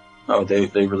positivity. Oh, they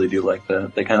really do like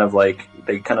that. They kind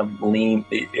of lean,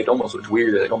 it's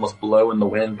weird, they almost blow in the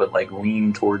wind, but like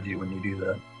lean toward you when you do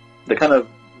that. The kind of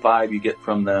vibe you get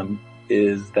from them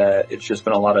is that it's just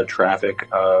been a lot of traffic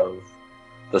of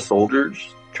the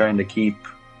soldiers trying to keep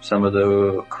some of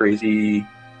the crazy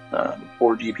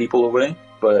orgy people away,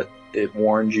 but it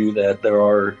warns you that there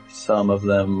are some of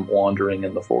them wandering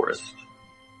in the forest.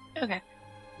 Okay.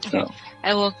 So.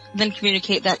 I will then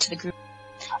communicate that to the group.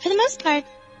 For the most part,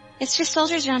 it's just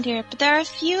soldiers around here, but there are a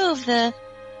few of the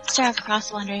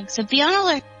star-crossed wandering, so be on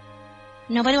alert.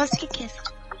 Nobody wants to get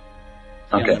kissed.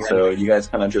 Okay, so you guys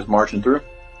kind of just marching through?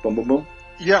 Boom, boom, boom?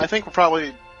 Yeah, I think we're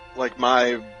probably, like,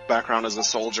 my background as a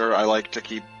soldier, I like to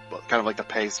keep kind of like the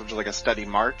pace of just like a steady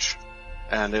march.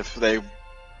 And if they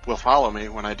will follow me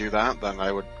when I do that, then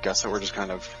I would guess that we're just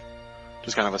kind of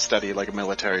a steady, like a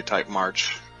military type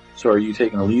march. So are you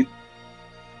taking the lead?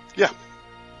 Yeah.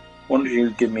 Why don't you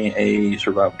give me a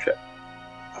survival check?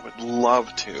 I would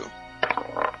love to.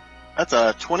 That's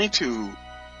a 22.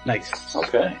 Nice.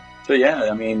 Okay. So yeah,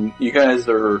 I mean, you guys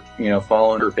are,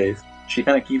 following her pace. She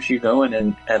kind of keeps you going,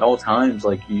 and at all times,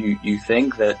 like, you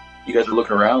think that you guys are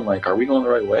looking around like, are we going the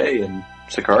right way? And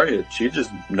Sicaria, she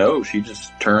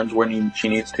just turns when she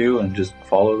needs to and just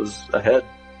follows ahead.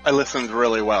 I listened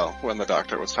really well when the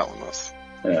doctor was telling us.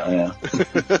 Yeah.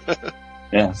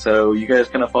 Yeah, so you guys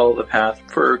kind of follow the path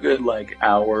for a good, like,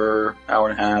 hour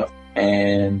and a half,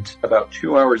 and about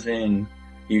 2 hours in,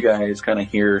 you guys kind of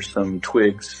hear some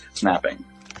twigs snapping.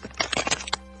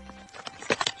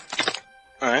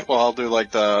 Alright, well, I'll do,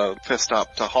 like, the fist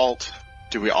up to halt.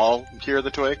 Do we all hear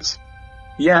the twigs?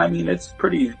 Yeah, I mean, it's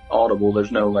pretty audible.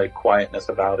 There's no, like, quietness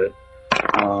about it.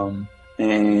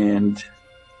 And,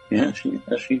 yeah, she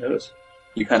knows.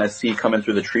 You kind of see coming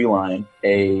through the tree line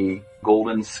a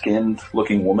golden-skinned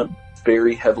looking woman,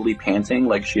 very heavily panting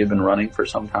like she had been running for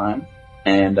some time.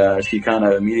 And she kind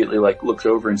of immediately like looks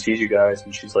over and sees you guys,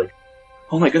 and she's like,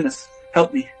 "Oh my goodness,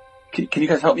 help me. Can you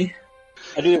guys help me?"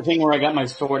 I do the thing where I got my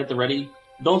sword at the ready.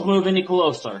 Don't move any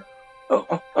closer.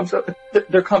 Oh, I'm sorry.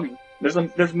 They're coming. There's a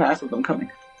mass of them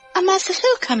coming. A mass of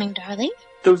who coming, darling?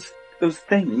 Those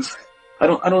things. I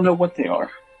don't know what they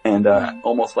are. And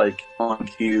almost like on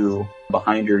cue,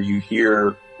 behind her, you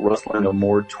hear rustling of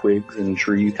more twigs and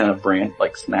trees kind of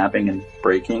like snapping and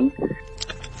breaking.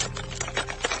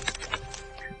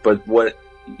 But what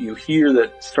you hear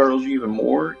that startles you even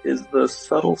more is the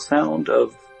subtle sound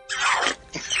of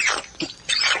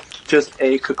just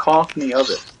a cacophony of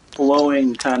it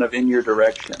flowing kind of in your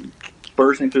direction.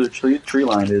 Bursting through the tree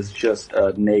line is just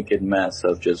a naked mess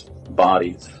of just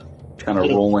bodies kind of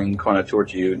rolling kind of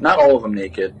towards you. Not all of them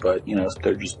naked, but,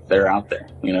 they're out there,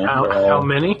 How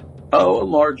many? Oh, a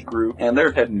large group, and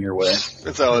they're heading your way.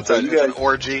 So it's an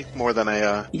orgy more than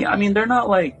a. Yeah, I mean they're not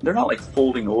like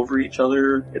folding over each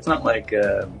other. It's not like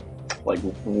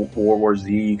World War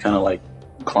Z kind of like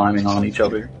climbing on each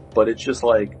other, but it's just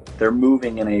like they're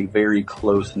moving in a very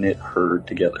close knit herd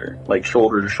together, like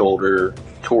shoulder to shoulder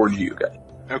towards you guys.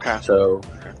 Okay. So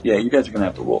yeah, you guys are gonna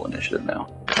have to roll initiative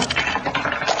now.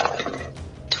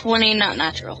 20, not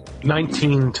natural.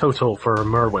 19 total for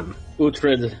Merwin.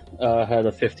 Uhtred had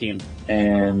a 15.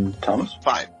 And Thomas?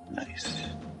 5. Nice.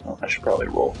 Well, I should probably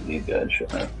roll for these guys,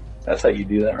 shouldn't I? That's how you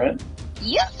do that, right?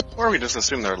 Yep. Or we just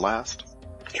assume they're last.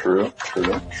 True.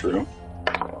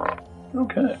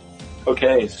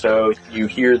 Okay, so you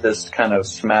hear this kind of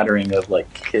smattering of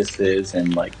like kisses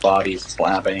and like bodies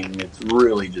slapping. It's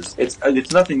really just,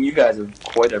 it's nothing you guys have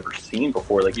quite ever seen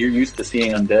before. Like you're used to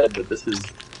seeing undead, but this is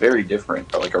very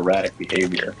different, like erratic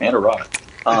behavior and erotic.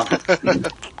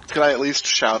 Could I at least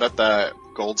shout at the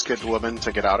gold-skinned woman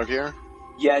to get out of here?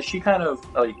 Yeah, she kind of,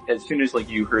 like, as soon as, like,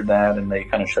 you heard that and they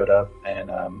kind of showed up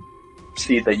and,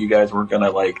 see that you guys weren't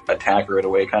gonna, like, attack her right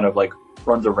away, kind of, like,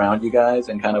 runs around you guys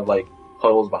and kind of, like,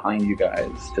 huddles behind you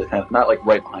guys to kind of, not, like,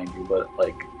 right behind you, but,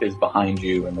 like, is behind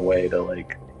you in the way to,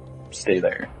 like, stay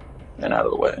there and out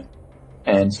of the way.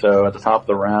 And so at the top of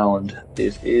the round,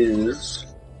 this is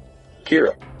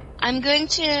Kira. I'm going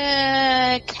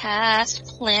to cast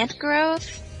Plant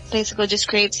Growth. Basically just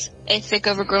creates a thick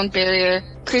overgrown barrier.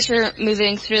 Creature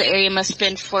moving through the area must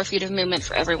spend 4 feet of movement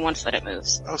for every 1 foot it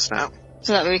moves. Oh, snap.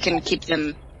 So that way we can keep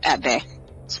them at bay.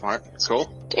 Smart. It's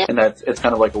cool. Yeah. And it's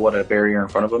kind of like a barrier in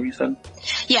front of them, you said?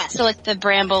 Yeah, so like the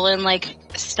bramble and like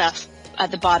stuff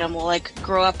at the bottom will like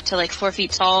grow up to like 4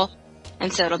 feet tall.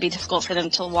 And so it'll be difficult for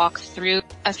them to walk through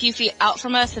a few feet out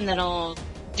from us and then it'll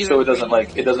do So it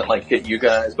doesn't hit you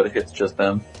guys, but it hits just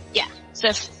them? Yeah. So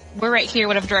if we're right here,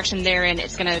 whatever direction they're in, I'm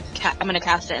gonna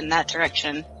cast it in that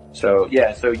direction. So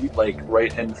yeah, so you like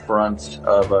right in front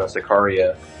of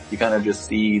Sicaria, you kind of just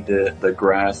see the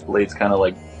grass blades kind of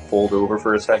like fold over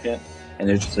for a second, and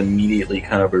they just immediately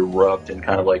kind of erupt and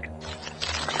kind of like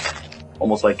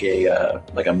almost like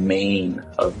a mane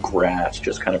of grass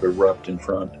just kind of erupt in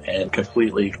front and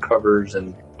completely covers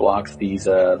and blocks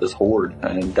this horde,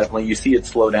 and definitely you see it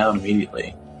slow down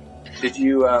immediately. Did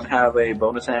you have a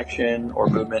bonus action or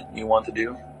movement you want to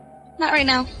do? Not right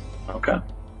now. Okay.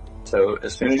 So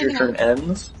as soon as your turn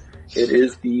ends, it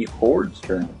is the horde's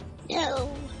turn.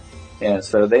 No. Yeah,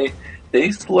 so they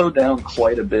slow down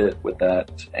quite a bit with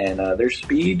that, and their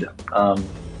speed,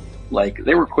 like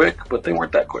they were quick, but they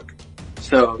weren't that quick.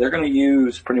 So they're going to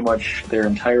use pretty much their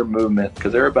entire movement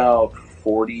because they're about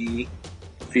 40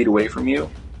 feet away from you,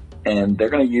 and they're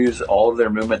going to use all of their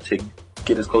movement to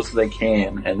get as close as they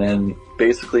can, and then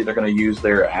basically they're going to use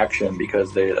their action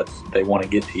because they want to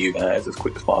get to you guys as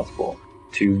quick as possible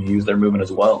to use their movement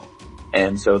as well.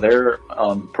 And so they're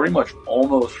pretty much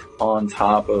almost on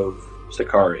top of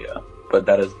Sicaria, but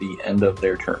that is the end of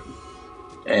their turn.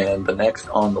 And the next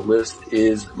on the list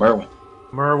is Merwin.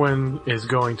 Merwin is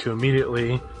going to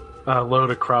immediately load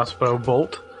a crossbow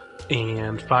bolt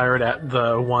and fire it at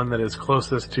the one that is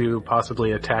closest to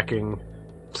possibly attacking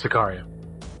Sicaria.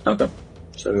 Okay.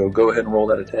 So go ahead and roll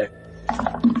that attack.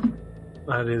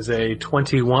 That is a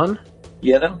 21.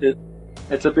 Yeah, that'll hit.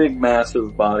 It's a big,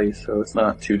 massive body, so it's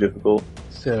not too difficult.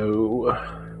 So...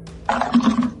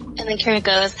 And then Kira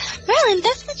goes, Merlin,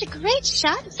 that's such a great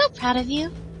shot. I'm so proud of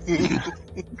you.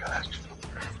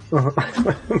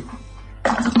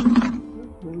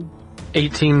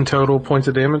 18 total points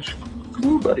of damage.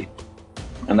 Ooh, buddy.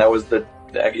 And that was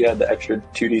you had the extra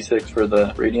 2d6 for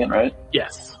the radiant, right?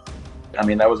 Yes. I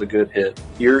mean, that was a good hit.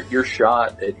 Your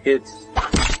shot, it hits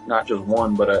not just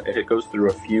one, but it goes through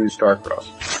a few Starcross.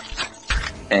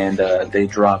 And they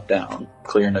drop down,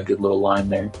 clearing a good little line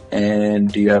there. And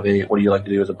what do you like to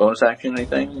do as a bonus action,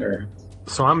 anything? Or?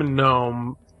 So I'm a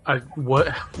gnome.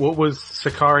 What was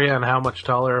Sicaria and how much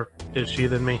taller is she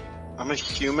than me? I'm a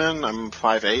human, I'm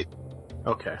 5'8".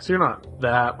 Okay, so you're not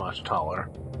that much taller.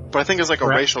 But I think as like a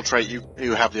racial trait,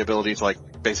 you have the ability to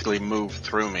like basically move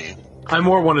through me. I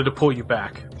more wanted to pull you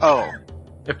back. Oh.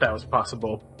 If that was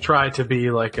possible. Try to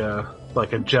be like a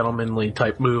gentlemanly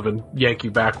type move and yank you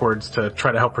backwards to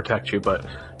try to help protect you, but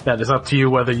that is up to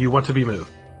you whether you want to be moved.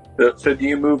 So do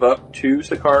you move up to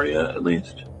Sicaria at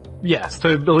least? Yes,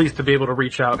 at least to be able to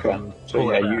reach out. Okay. And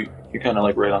so yeah, you're kind of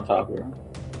like right on top of her.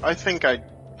 I think I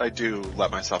do let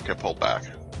myself get pulled back.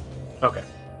 Okay.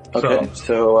 Okay,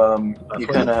 so you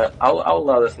kind of, I'll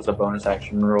allow this as a bonus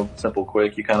action, real simple,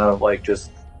 quick. You kind of like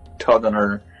just tug on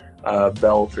her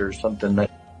belt or something. That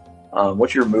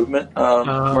what's your movement,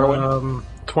 Merwin?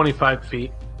 25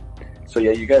 feet. So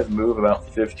yeah, you guys move about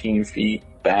 15 feet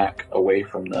back away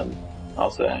from them,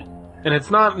 I'll say. And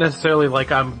it's not necessarily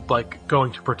like I'm like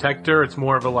going to protect her. It's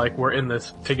more of a like we're in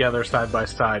this together side by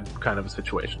side kind of a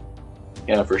situation.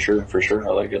 Yeah, for sure.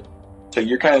 I like it. So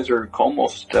you guys are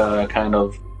almost kind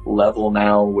of level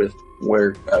now with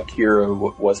where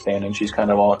Kira was standing. She's kind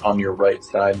of on your right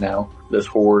side now. This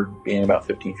horde being about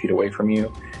 15 feet away from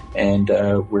you. And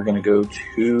we're going to go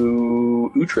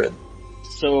to Uhtred.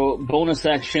 So, bonus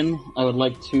action, I would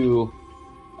like to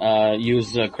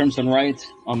use Crimson Rite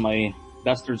on my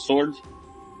Bastard Sword.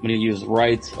 I'm going to use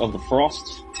Rite of the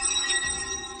Frost.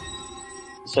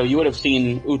 So you would have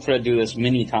seen Uhtred do this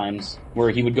many times, where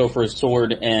he would go for his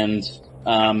sword and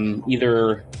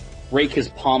either rake his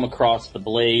palm across the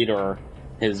blade or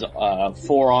his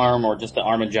forearm or just the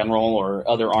arm in general or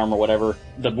other arm or whatever.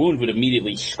 The wound would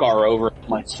immediately scar over.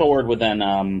 My sword would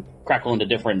then crackle into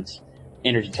different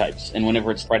energy types, and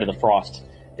whenever it's Rite of the Frost,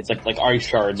 it's like ice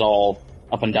shards all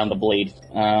up and down the blade.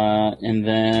 And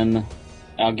then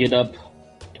I'll get up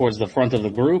towards the front of the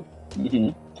group.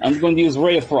 Mm-hmm. I'm going to use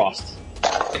Ray of Frost.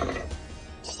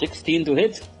 16 to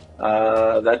hit.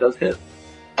 That does hit.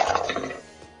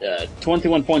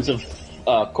 21 points of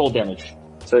cold damage.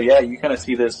 So yeah, you kind of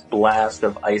see this blast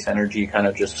of ice energy kind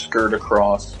of just skirt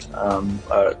across,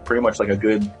 pretty much like a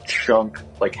good chunk,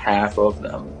 like half of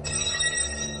them.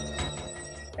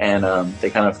 And they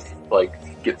kind of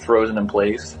like get frozen in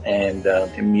place, and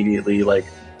immediately, like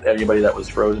everybody that was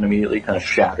frozen immediately kind of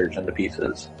shatters into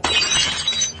pieces.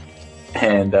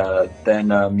 And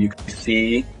then you can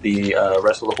see the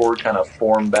rest of the horde kind of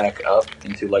form back up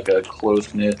into like a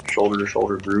close-knit,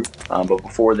 shoulder-to-shoulder group. But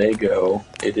before they go,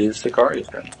 it is Sicaria's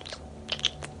turn.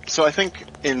 So I think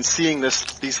in seeing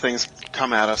these things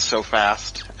come at us so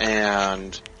fast,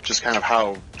 and just kind of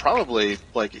how probably,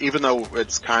 like, even though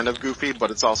it's kind of goofy, but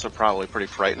it's also probably pretty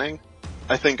frightening,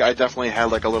 I think I definitely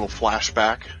had like a little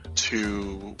flashback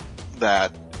to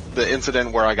the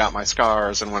incident where I got my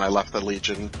scars and when I left the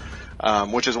Legion.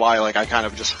 Which is why, like, I kind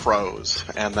of just froze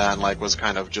and then, like, was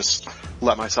kind of just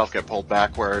let myself get pulled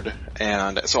backward.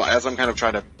 And so as I'm kind of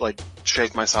trying to, like,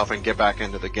 shake myself and get back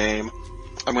into the game,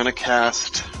 I'm gonna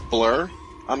cast Blur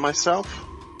on myself.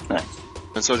 Nice.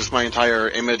 And so just my entire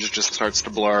image just starts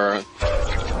to blur.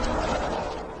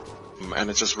 And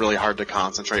it's just really hard to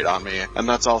concentrate on me. And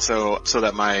that's also so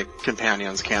that my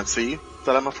companions can't see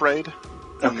that I'm afraid.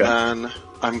 And then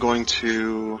I'm going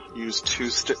to use 2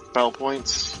 spell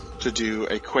points to do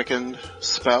a quickened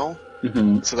spell.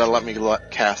 Mm-hmm. So that'll let me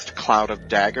cast Cloud of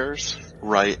Daggers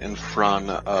right in front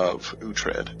of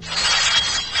Uhtred.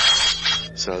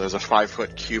 So there's a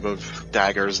 5-foot cube of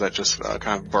daggers that just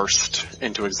kind of burst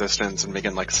into existence and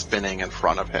begin like spinning in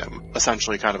front of him.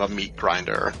 Essentially kind of a meat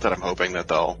grinder that I'm hoping that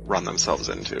they'll run themselves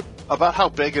into. About how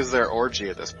big is their orgy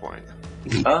at this point?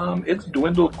 It's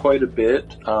dwindled quite a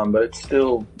bit, but it's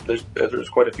still, there's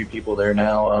quite a few people there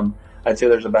now. I'd say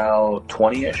there's about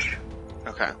 20-ish.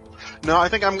 Okay. No, I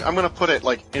think I'm gonna put it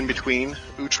like in between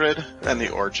Uhtred and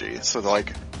the orgy. So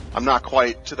like, I'm not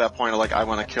quite to that point of like, I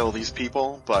want to kill these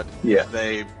people, but yeah,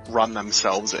 they run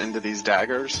themselves into these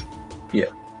daggers. Yeah.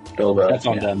 That's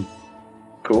on them.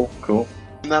 Cool.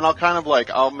 And then I'll kind of like,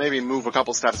 I'll maybe move a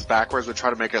couple steps backwards to try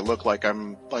to make it look like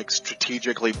I'm like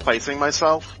strategically placing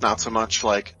myself. Not so much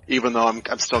like, even though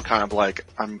I'm still kind of like,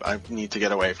 I need to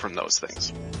get away from those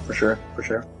things. For sure.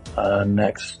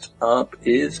 Next up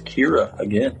is Kira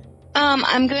again.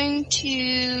 I'm going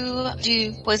to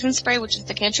do poison spray, which is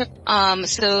the cantrip.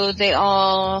 So they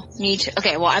all need to,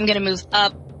 okay, well, I'm going to move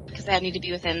up because they need to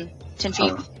be within 10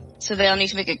 feet. So they all need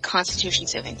to make a constitution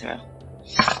saving throw.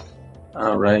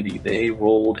 Alrighty, they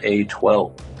rolled a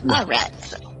 12. Alright,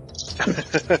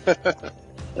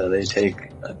 so they take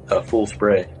a full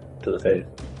spray to the face.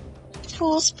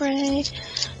 Full spray.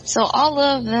 So all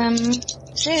of them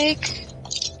take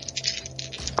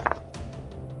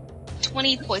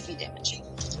 20 poison damage.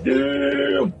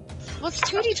 Damn! Well, it's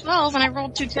 2d12 and I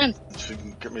rolled 2 10s. You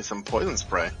can give me some poison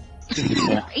spray.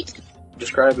 Right?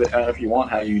 Describe it if you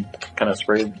want how you kind of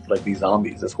sprayed like these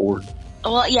zombies, this horde.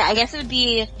 Well, yeah, I guess it would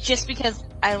be just because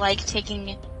I like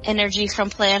taking energy from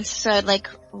plants, so I'd like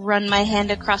run my hand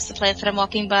across the plants that I'm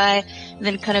walking by, and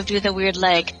then kind of do the weird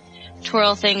like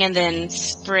twirl thing and then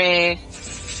spray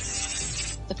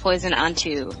the poison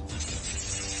onto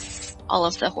all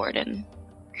of the horde. And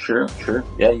Sure.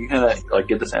 Yeah, you kind of like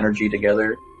get this energy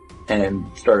together and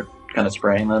start kind of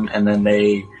spraying them, and then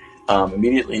they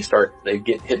immediately they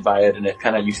get hit by it, and it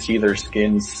kind of, you see their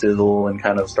skin sizzle and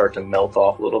kind of start to melt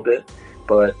off a little bit.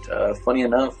 But funny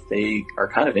enough, they are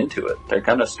kind of into it. They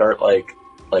kind of start like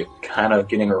kind of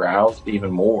getting aroused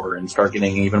even more and start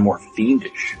getting even more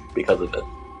fiendish because of it.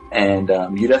 And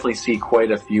you definitely see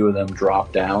quite a few of them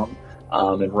drop down.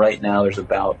 And right now there's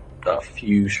about a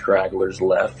few stragglers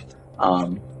left.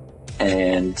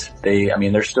 And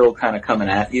they're still kind of coming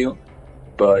at you,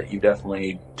 but you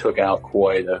definitely took out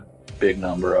quite a big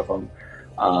number of them.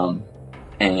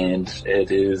 And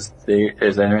is there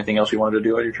anything else you wanted to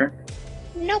do on your turn?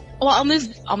 Nope. Well,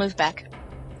 I'll move back.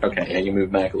 Okay, yeah, you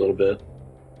move back a little bit.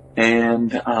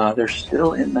 And, they're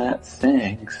still in that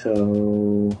thing,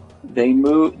 so they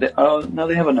move, they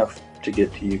have enough to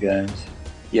get to you guys.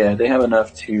 Yeah, they have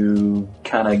enough to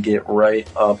kind of get right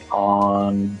up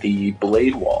on the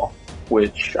blade wall,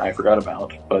 which I forgot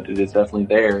about, but it is definitely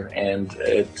there, and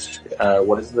it's,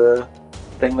 what is the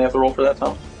thing they have to roll for that,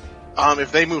 Tom?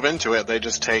 If they move into it, they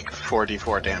just take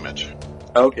 4d4 damage.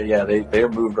 Okay, yeah, they are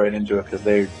moved right into it because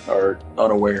they are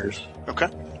unawares. Okay.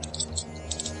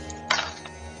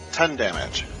 10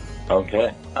 damage.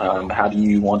 Okay. How do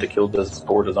you want to kill this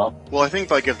poor zombie? Well, I think,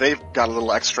 like, if they've got a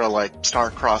little extra, like,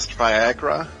 star-crossed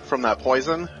Viagra from that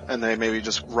poison, and they maybe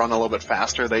just run a little bit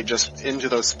faster, they just into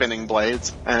those spinning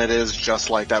blades, and it is just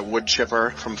like that wood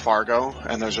chipper from Fargo,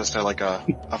 and there's just a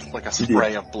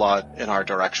spray of blood in our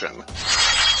direction.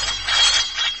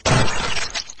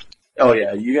 Oh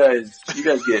yeah, you guys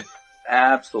get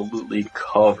absolutely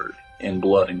covered in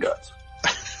blood and guts.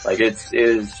 Like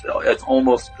it's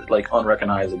almost like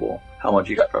unrecognizable how much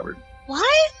you got covered.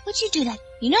 Why would you do that?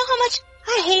 You know how much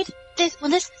I hate this when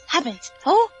this happens.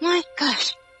 Oh my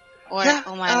gosh. Or, Yeah,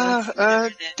 oh my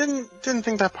didn't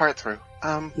think that part through.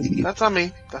 That's on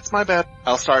me. That's my bad.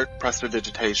 I'll start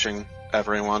prestidigitation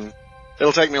everyone.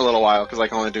 It'll take me a little while because I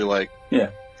can only do like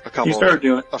Yeah. a couple You start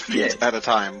doing of feet at a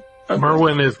time. Okay.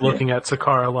 Merwin is looking at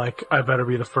Sakara like, I better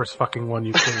be the first fucking one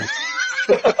you clean.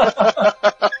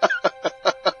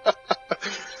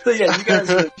 So yeah, you guys,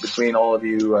 between all of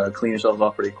you, clean yourselves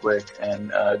off pretty quick,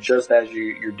 and just as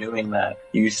you're doing that,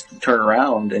 you turn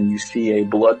around and you see a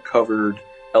blood-covered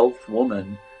elf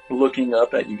woman looking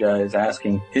up at you guys,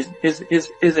 asking, "Is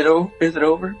it over? Is it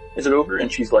over? Is it over?"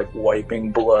 And she's like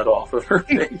wiping blood off of her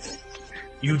face.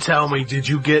 You tell me, did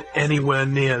you get anywhere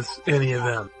near any of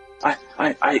them?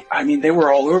 I mean, they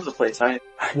were all over the place.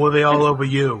 Were they all over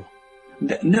you?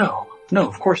 No,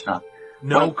 of course not.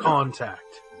 No Well, contact.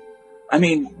 I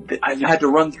mean, I've had to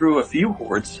run through a few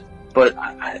hordes, but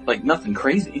I like nothing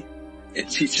crazy.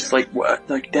 She's just like, what?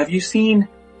 Like, have you seen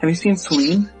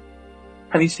Celine?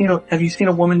 Have you seen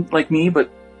a woman like me,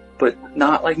 but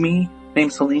not like me,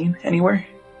 named Celine anywhere?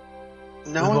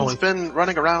 No one's been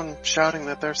running around shouting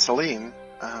that they're Celine.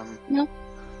 No.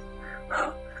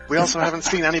 We also haven't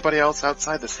seen anybody else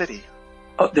outside the city.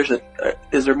 Oh,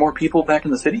 is there more people back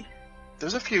in the city?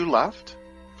 There's a few left.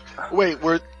 Wait,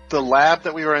 the lab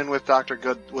that we were in with Dr.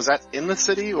 Good, was that in the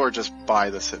city or just by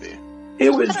the city? It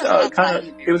was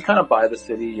kind of by the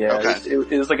city, yeah. Okay.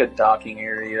 It was like a docking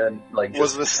area, and like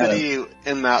Was the city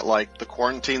in that, like, the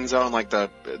quarantine zone, like the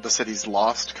city's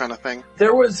lost kind of thing?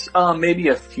 There was maybe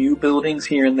a few buildings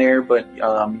here and there, but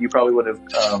you probably would have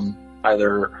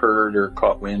either heard or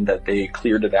caught wind that they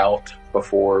cleared it out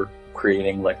before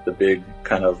creating like the big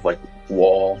kind of like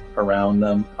wall around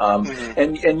them.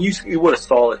 And you would have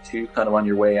saw it too, kind of on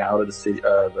your way out of the city,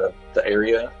 the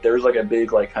area. There was like a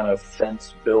big like kind of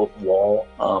fence built wall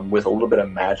with a little bit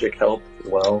of magic help as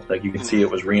well. Like you can see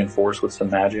it was reinforced with some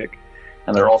magic.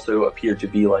 And there also appeared to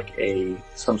be like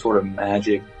some sort of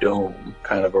magic dome,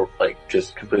 kind of like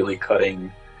just completely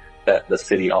cutting the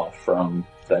city off from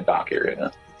that dock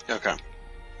area. Okay.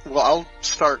 Well, I'll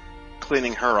start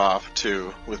cleaning her off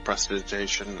too with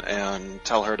prestidigitation and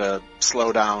tell her to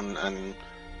slow down and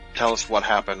tell us what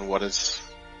happened. What is?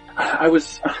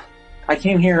 I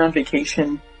came here on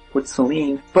vacation with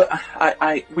Celine, but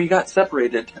we got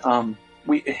separated.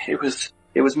 It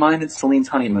was mine and Celine's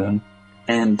honeymoon,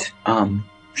 and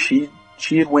she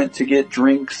had went to get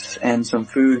drinks and some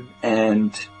food,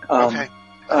 and okay.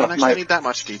 I don't actually need that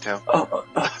much detail.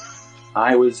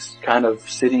 I was kind of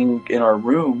sitting in our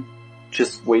room,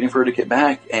 just waiting for her to get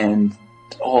back, and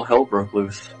all hell broke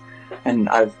loose. And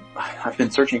I've been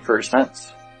searching for her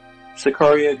since.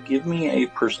 Sicaria, give me a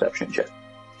perception check.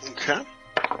 Okay.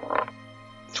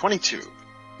 22.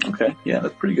 Okay, yeah,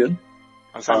 that's pretty good.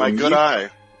 I'm saying my good eye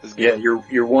is good. Yeah,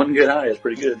 your one good eye is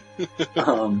pretty good.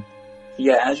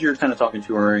 Yeah, as you're kind of talking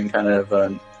to her and kind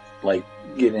of like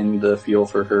getting the feel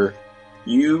for her,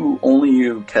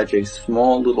 you catch a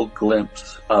small little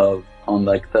glimpse of, on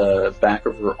like the back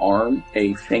of her arm,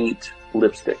 a faint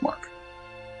lipstick mark.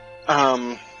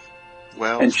 Well,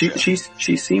 and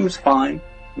she seems fine.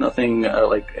 Nothing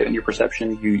like in your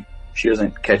perception. She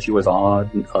doesn't catch you as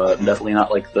odd. Definitely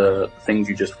not like the things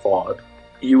you just fought.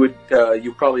 You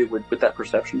probably would, with that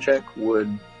perception check,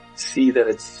 would see that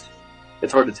it's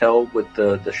hard to tell with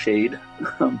the shade,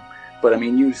 But I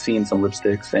mean, you've seen some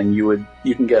lipsticks, and you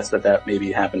can guess that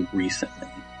maybe happened recently.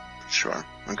 Sure.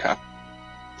 Okay.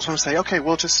 So I'm saying, okay,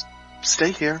 we'll just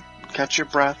stay here, catch your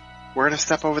breath. We're gonna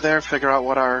step over there, figure out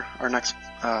what our next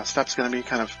step's gonna be,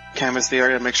 kind of canvass the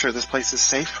area, make sure this place is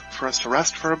safe for us to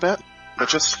rest for a bit. But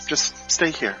just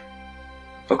stay here.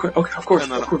 Okay, of course,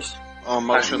 And then of course. I'll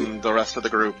motion the rest of the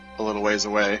group a little ways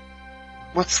away.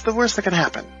 What's the worst that can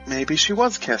happen? Maybe she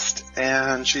was kissed,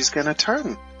 and she's gonna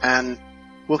turn, and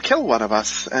we'll kill one of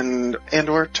us, and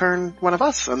or turn one of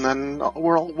us, and then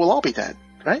we'll all be dead,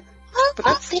 right? But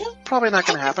that's probably not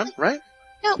gonna happen, right?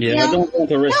 No, Yeah, I don't want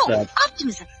to risk no, that.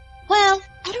 optimism. Well,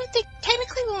 I don't think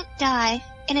technically we won't die,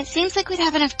 and it seems like we'd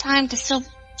have enough time to still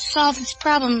solve this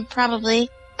problem, probably.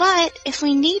 But if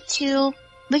we need to,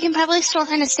 we can probably store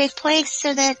her in a safe place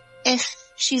so that if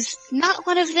she's not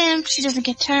one of them, she doesn't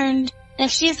get turned. And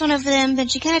if she is one of them, then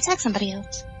she can attack somebody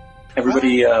else.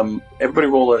 Everybody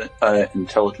roll an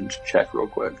intelligence check real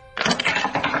quick.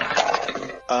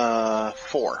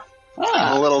 4.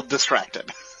 I'm a little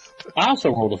distracted. I also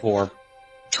rolled a 4.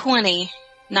 20.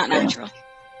 Not natural.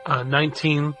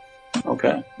 19.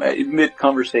 Okay.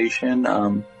 Mid-conversation,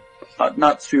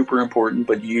 not super important,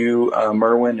 but you,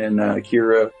 Merwin and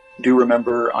Kira, do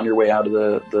remember on your way out of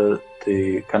the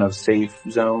kind of safe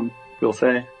zone, we'll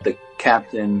say, the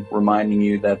captain reminding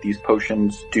you that these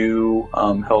potions do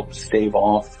help stave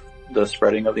off the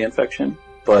spreading of the infection,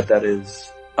 but that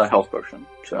is a health potion,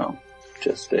 so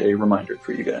just a reminder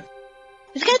for you guys.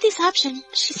 We've got these options.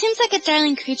 She seems like a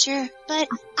darling creature, but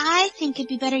I think it'd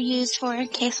be better used for in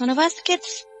case one of us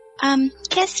gets,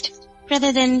 kissed,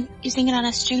 rather than using it on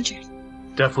a stranger.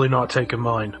 Definitely not taking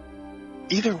mine.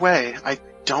 Either way, I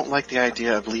don't like the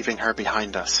idea of leaving her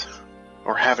behind us,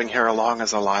 or having her along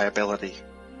as a liability.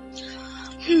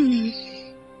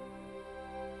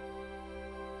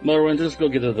 Merwin, just go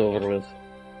get it over with.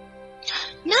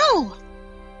 No!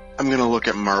 I'm gonna look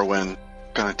at Merwin,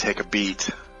 gonna take a beat,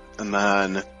 and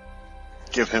then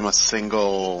give him a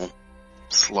single,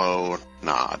 slow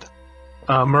nod.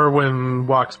 Merwin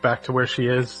walks back to where she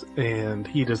is, and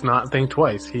he does not think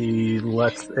twice. He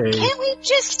lets a Can't we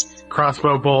just...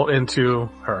 crossbow bolt into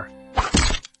her.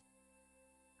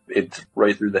 It's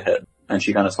right through the head, and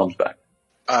she kind of slumps back.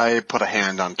 I put a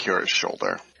hand on Kira's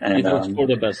shoulder. And It looks for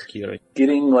the best, Kira.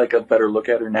 getting like a better look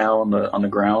at her now on the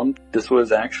ground, this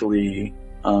was actually,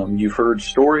 you've heard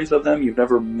stories of them, you've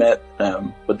never met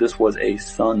them, but this was a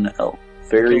sun elf.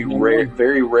 Very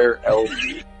rare elf.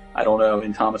 I don't know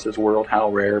in Thomas's world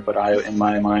how rare, but I, in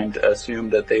my mind,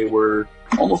 assumed that they were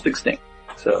almost extinct.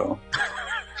 So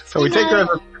we take her as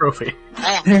a trophy.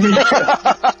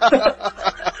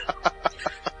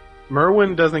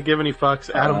 Merwin doesn't give any fucks.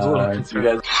 Adam's a little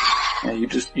concerned.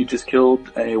 you just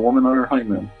killed a woman on her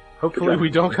honeymoon. Hopefully we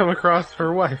don't come across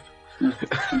her wife.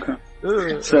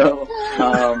 Okay. So,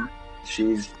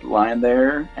 she's lying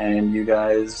there, and you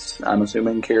guys, I'm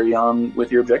assuming, carry on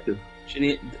with your objective.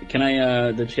 Did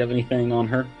she have anything on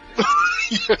her?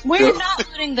 We're not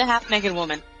looting the half-naked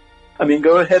woman. I mean,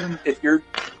 go ahead and if you're...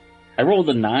 I rolled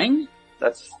a 9?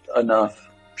 That's enough.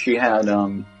 She had,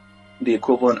 the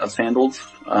equivalent of sandals,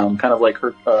 kind of like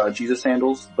her, Jesus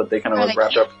sandals, but they kind of like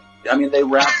wrapped up. I mean, they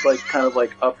wrapped like, kind of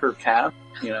like up her calf,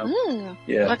 you know? Ooh.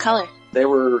 Yeah. What color? They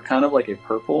were kind of like a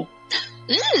purple.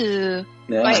 Ooh.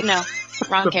 Yeah. Wait, no.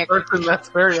 Wrong The character. person that's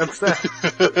very upset.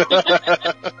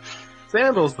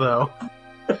 Sandals, though.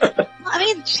 I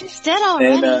mean, she's dead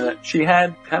already. And, she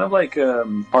had kind of like,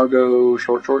 cargo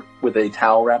short with a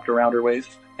towel wrapped around her waist.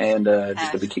 And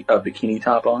just a bikini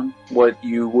top on. What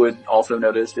you would also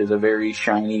notice is a very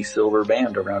shiny silver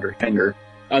band around her finger.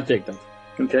 I'll take that.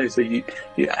 Okay, so you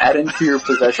add into your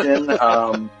possession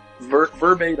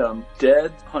verbatim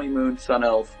dead honeymoon sun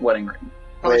elf wedding ring.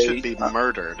 Probably should be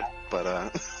murdered,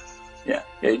 but yeah,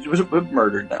 it was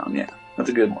murdered down. Yeah, that's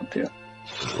a good one too.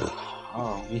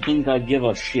 Oh, you think I'd give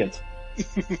a shit?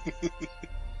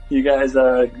 You guys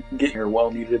get your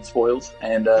well-needed spoils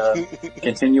and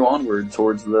continue onward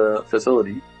towards the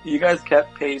facility. You guys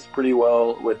kept pace pretty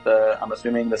well with, I'm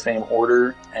assuming, the same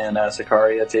order, and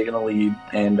Sicaria taking the lead.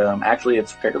 And actually,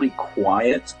 it's fairly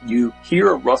quiet. You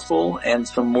hear a rustle and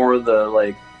some more of the,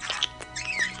 like,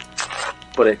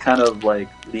 but it kind of, like,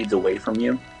 leads away from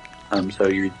you. So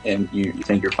you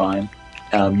think you're fine.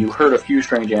 You heard a few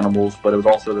strange animals, but it was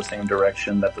also the same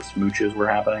direction that the smooches were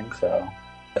happening, so...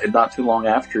 Not too long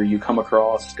after, you come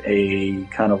across a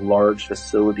kind of large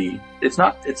facility. It's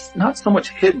not so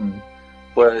much hidden,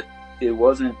 but it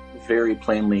wasn't very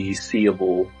plainly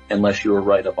seeable unless you were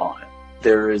right up on it.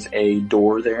 There is a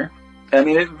door there. I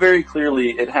mean, it very clearly,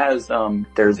 it has,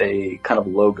 there's a kind of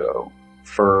logo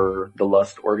for the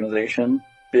Lust organization,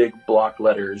 big block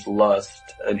letters, Lust,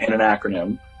 in an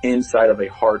acronym, inside of a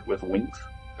heart with wings.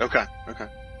 Okay.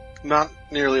 Not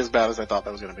nearly as bad as I thought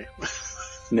that was going to be.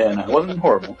 No, it wasn't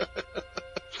horrible.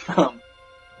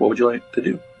 What would you like to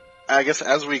do? I guess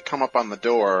as we come up on the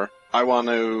door, I want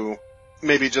to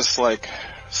maybe just like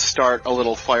start a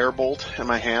little firebolt in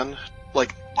my hand,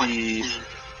 like the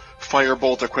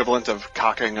firebolt equivalent of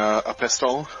cocking a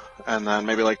pistol, and then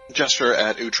maybe like gesture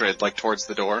at Uhtred like towards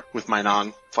the door with my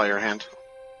non-fire hand.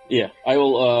 Yeah, I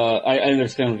will, I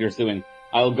understand what you're doing.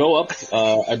 I'll go up,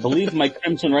 I believe my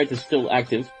Crimson Right is still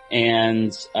active,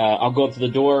 and, I'll go up to the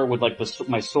door with like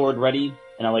my sword ready,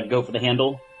 and I'll like go for the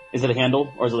handle. Is it a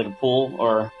handle, or is it like a pull,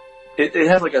 or? It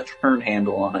has like a turn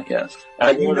handle on it, yes.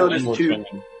 You notice too,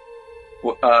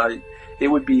 it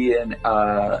would be an,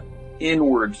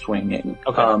 inward swinging.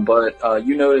 Okay. But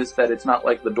you notice that it's not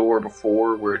like the door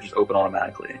before where it just opened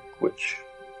automatically, which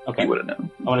you would have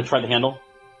known. I want to try the handle.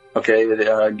 Okay,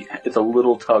 it's a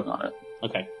little tug on it.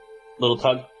 Okay. Little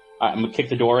tug. Alright, I'm gonna kick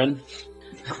the door in.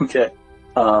 Okay.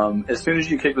 As soon as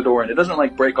you kick the door in, it doesn't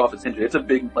like break off its hinges. It's a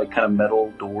big like kind of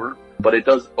metal door, but it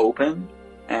does open.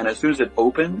 And as soon as it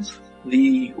opens,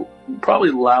 the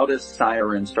probably loudest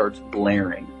siren starts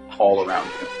blaring all around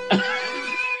you.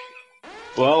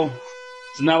 Well,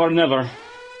 it's now or never.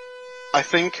 I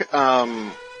think,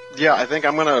 I think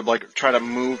I'm gonna like try to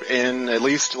move in at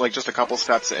least like just a couple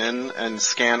steps in and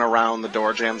scan around the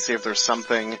door jam, see if there's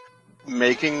something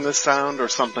making this sound or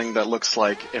something that looks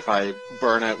like if I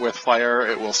burn it with fire,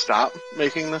 it will stop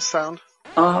making this sound.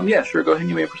 Yeah, sure. Go ahead and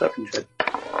give me a perception check.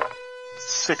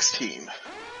 16.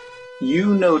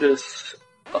 You notice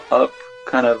up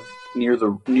kind of near the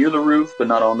roof, but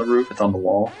not on the roof. It's on the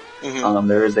wall. Mm-hmm.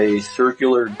 There is a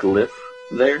circular glyph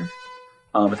there.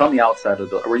 It's on the outside of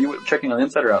the door. Were you checking on the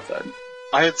inside or outside?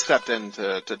 I had stepped in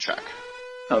to check.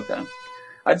 Okay.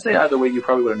 I'd say either way you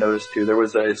probably would have noticed too. There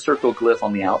was a circle glyph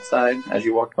on the outside as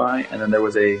you walked by, and then there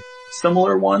was a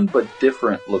similar one but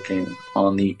different looking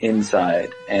on the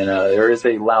inside, and there is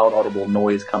a loud audible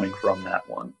noise coming from that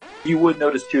one. You would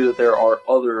notice too that there are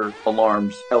other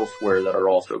alarms elsewhere that are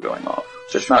also going off.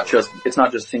 So it's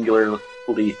not just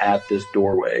singularly at this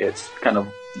doorway. It's kind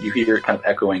of, you hear it kind of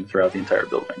echoing throughout the entire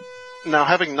building. Now,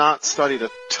 having not studied a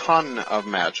ton of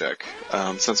magic,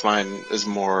 since mine is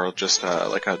more just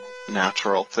like a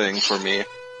natural thing for me,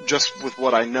 just with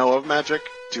what I know of magic,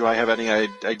 do I have any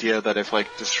idea that if like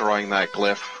destroying that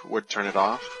glyph would turn it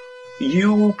off?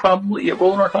 You probably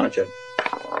roll an Arcana check.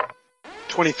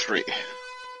 23.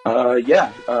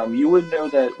 You would know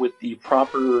that with the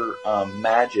proper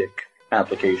magic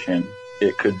application,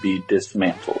 it could be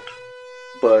dismantled.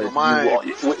 But well, my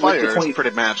with fire the 20, is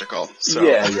pretty magical, so...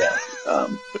 Yeah.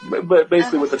 But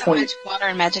basically with the 20... Magic water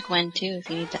and magic wind too, if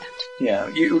you need that.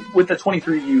 Yeah, with the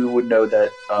 23 you would know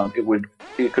that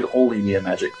it could only be a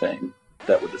magic thing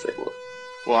that would disable it.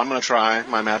 Well, I'm gonna try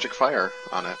my magic fire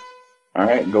on it.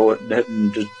 Alright, go ahead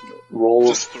and just roll.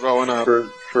 Just throwing a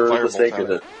for the sake of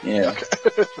it. Yeah.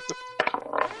 Okay.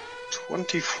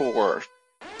 24.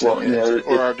 Well, or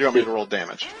do you want me to roll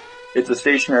damage? It's a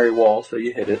stationary wall, so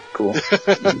you hit it. Cool.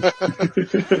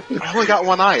 I only got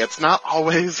one eye. It's not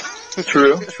always...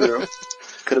 True.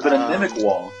 Could have been a mimic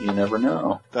wall. You never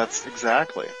know. That's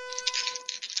exactly.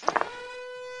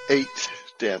 8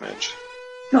 damage.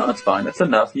 No, that's fine. That's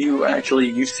enough.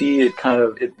 You see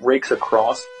it rakes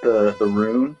across the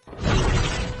rune,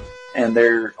 and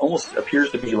there almost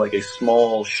appears to be like a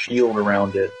small shield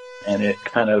around it, and it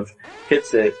kind of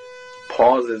hits it,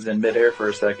 pauses in midair for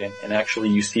a second, and actually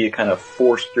you see it kind of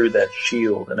force through that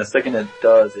shield. And the second it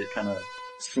does, it kind of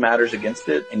smatters against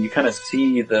it, and you kind of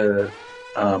see the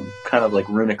kind of like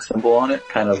runic symbol on it,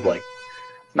 kind of like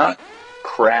not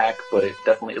crack, but it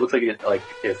looks like it, like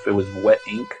if it was wet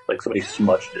ink, like somebody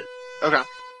smudged it. Okay.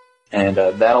 And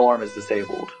that alarm is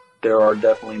disabled. There are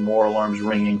definitely more alarms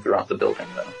ringing throughout the building,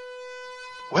 though.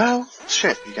 Well,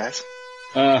 shit, you guys.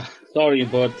 Sorry,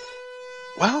 but...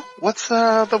 Well, what's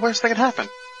the worst that can happen?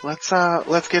 Let's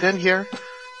get in here,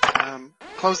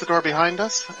 close the door behind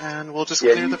us, and we'll just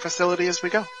clear the facility as we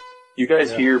go. You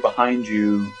guys hear behind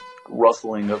you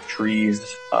rustling of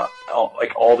trees,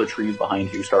 like all the trees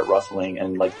behind you start rustling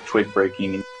and like twig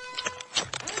breaking.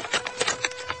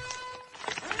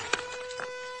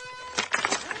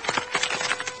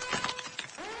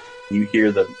 You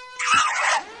hear the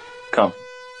come.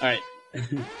 Alright.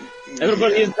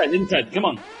 Everybody inside, come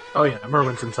on. Oh yeah,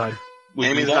 Merwin's inside.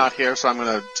 Amy's not here, so I'm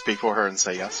gonna speak for her and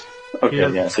say yes.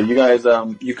 Okay, yeah. So you guys,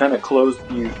 you kind of close,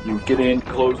 you get in,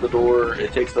 close the door.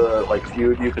 It takes a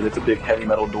few of you because it's a big heavy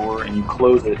metal door, and you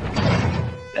close it.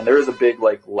 And there is a big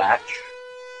latch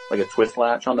like a twist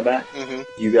latch on the back.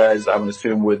 Mm-hmm. You guys, I would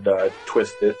assume, would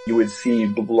twist it. You would see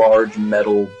large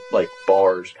metal, like,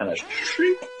 bars kind of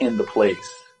shrink into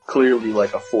place, clearly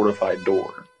like a fortified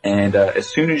door. And as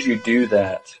soon as you do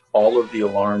that, all of the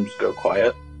alarms go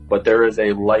quiet, but there is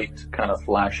a light kind of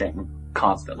flashing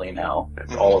constantly now.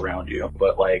 It's all around you,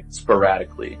 but like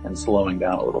sporadically and slowing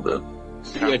down a little bit.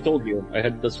 See, I told you, I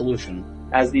had the solution.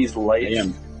 As these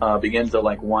lights begin to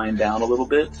like wind down a little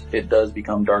bit, it does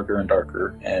become darker and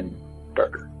darker and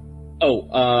darker. Oh,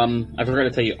 I forgot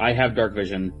to tell you, I have dark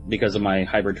vision because of my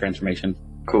hybrid transformation.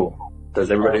 Cool. Does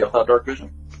everybody else have dark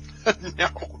vision? No.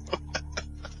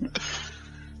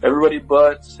 Everybody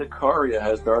but Sicaria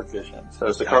has dark vision. So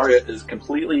Sicaria is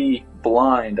completely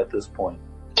blind at this point.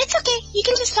 It's okay. You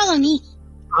can just follow me.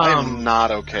 I'm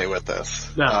not okay with this.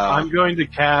 No, I'm going to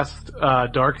cast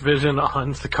Dark Vision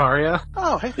on Sicaria,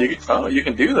 Oh, hey. You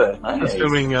can do that. Nice.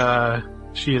 assuming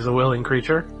she is a willing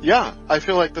creature. Yeah, I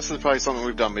feel like this is probably something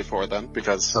we've done before then,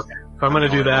 because... Okay. So I'm going to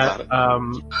do about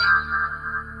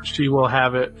that. She will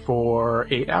have it for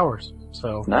 8 hours.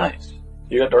 So Nice.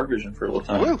 You got dark vision for a little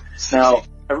time. Woo. Now,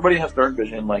 everybody has dark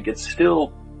vision. Like, it's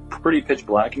still pretty pitch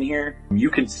black in here. You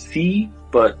can see,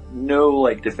 but no,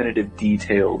 like, definitive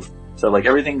details. So, like,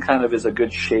 everything kind of is a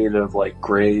good shade of, like,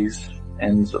 grays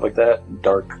and stuff like that.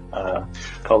 Dark,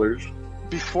 colors.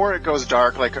 Before it goes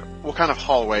dark, like, what kind of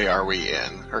hallway are we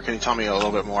in? Or can you tell me a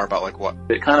little bit more about, like, what?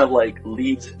 It kind of, like,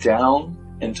 leads down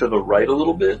and to the right a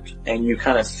little bit, and you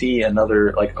kind of see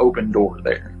another, like, open door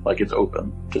there. Like, it's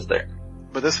open, just there.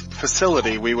 But this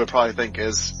facility, we would probably think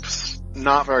is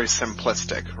not very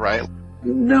simplistic, right?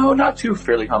 No, not too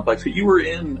fairly complex. You were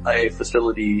in a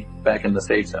facility back in the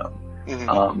safe zone.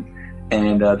 Mm-hmm.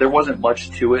 And there wasn't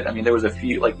much to it. I mean, there was a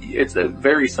few, like, it's a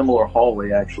very similar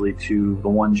hallway, actually, to the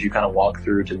ones you kind of walk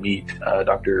through to meet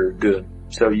Dr. Good.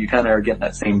 So you kind of are getting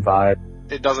that same vibe.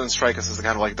 It doesn't strike us as the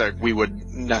kind of like that we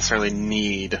would necessarily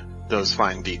need those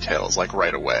fine details, like,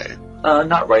 right away.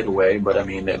 Not right away, but I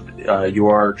mean, you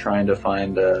are trying to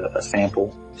find a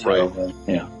sample. So, Right.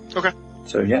 Yeah. Okay.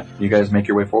 So yeah, you guys make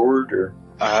your way forward, or?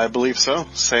 I believe so.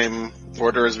 Same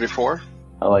order as before.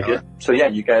 I like it. So yeah,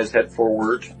 you guys head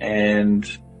forward and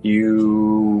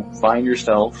you find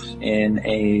yourselves in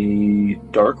a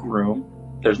dark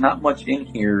room. There's not much in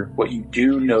here. What you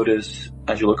do notice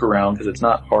as you look around, because it's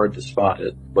not hard to spot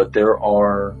it, but there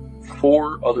are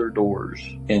 4 other doors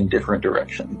in different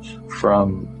directions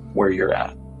from where you're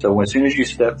at. So as soon as you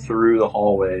step through the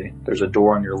hallway, there's a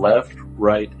door on your left,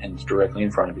 right, and it's directly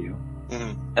in front of you.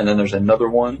 Mm-hmm. And then there's another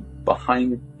one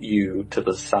behind you to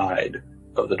the side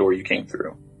of the door you came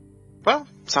through. Well,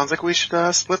 sounds like we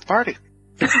should split the party.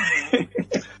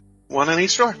 One in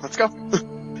each door. Let's go.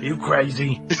 you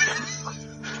crazy.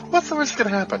 What's the worst gonna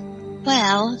happen?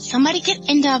 Well, somebody could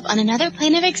end up on another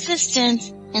plane of existence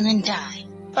and then die.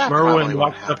 That probably Merwin won't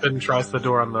walks happen. up and tries the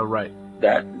door on the right.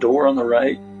 That door on the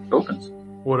right opens.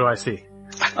 What do I see?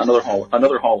 Another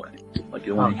hallway, like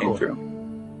the one you came cool.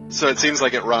 through. So it seems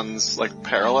like it runs like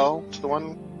parallel to the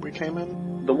one we came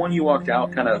in? The one you walked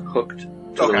out kind of hooked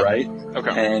to Okay. the right,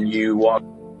 Okay. and you walked,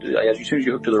 as soon as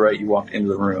you hooked to the right, you walked into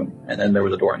the room, and then there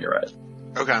was a door on your right.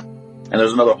 Okay. And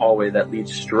there's another hallway that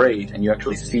leads straight, and you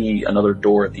actually see another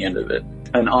door at the end of it.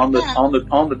 And on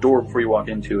the door before you walk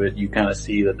into it, you kind of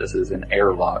see that this is an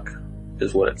airlock,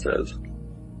 is what it says.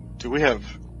 Do we have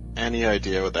any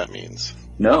idea what that means?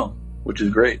 No, which is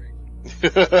great.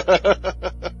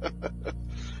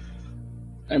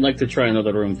 I'd like to try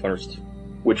another room first.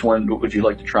 Which one would you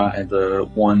like to try? The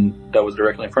one that was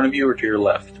directly in front of you, or to your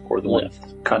left, or the Left.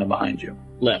 one kind of behind you?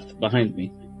 Left, behind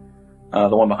me.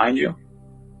 The one behind you?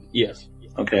 Yes.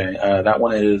 Okay, that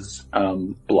one is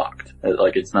blocked.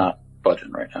 Like, it's not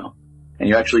budging right now. And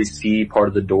you actually see part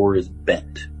of the door is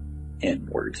bent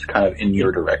inwards, kind of in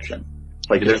your direction.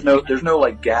 Like, there's no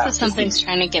like gap. So something's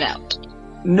trying to get out.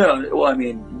 No, well, I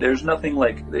mean, there's nothing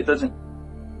like, it doesn't,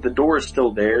 the door is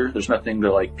still there. There's nothing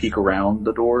to like peek around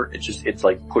the door. It's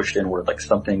like pushed inward, like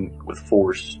something with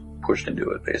force pushed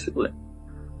into it, basically.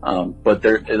 But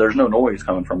there's no noise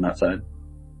coming from that side.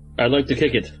 I'd like to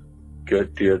kick it.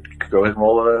 Good. Go ahead and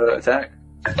roll an attack.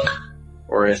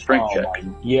 Or a strength check.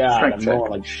 Yeah, Strength I'm check.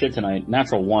 rolling like shit tonight.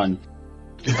 Natural 1.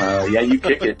 Yeah, you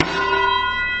kick it.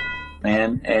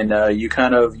 Man, and you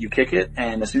kick it,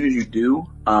 and as soon as you do,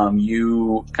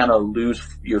 you kind of lose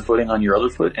your footing on your other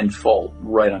foot and fall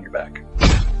right on your back.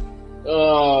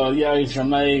 Oh, yeah, it's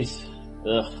nice.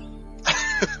 Ugh.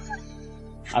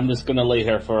 I'm just gonna lay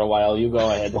here for a while. You go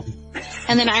ahead.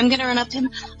 And then I'm gonna run up to him.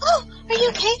 Oh, are you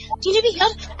okay? Do you need to be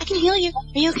helped? I can heal you.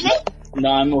 Are you okay? No,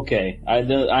 I'm okay.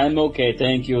 I'm okay.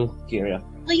 Thank you, Kira.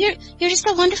 Well, you're just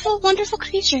a wonderful, wonderful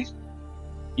creature.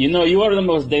 You know, you are the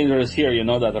most dangerous here, you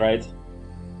know that, right?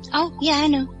 Oh, yeah, I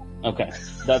know. Okay.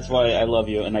 That's why I love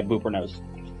you, and I boop her nose.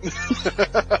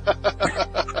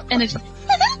 And it's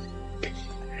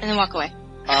and then walk away.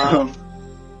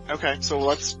 Okay, so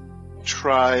let's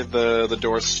try the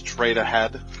door straight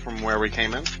ahead from where we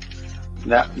came in.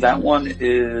 That one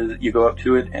is, you go up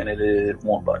to it and it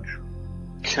won't budge.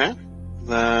 Okay.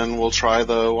 Then we'll try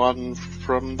the one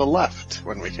from the left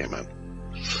when we came in.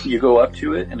 You go up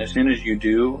to it, and as soon as you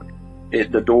do,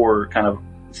 the door kind of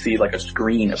see like a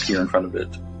screen appear in front of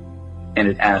it, and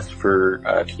it asks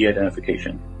for key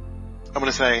identification. I'm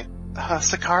gonna say,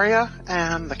 Sicaria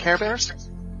and the Care Bears?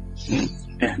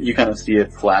 You kind of see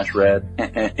it flash red,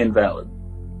 invalid.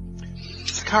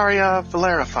 Sicaria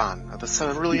Valerifon of the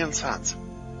Cerulean Sons.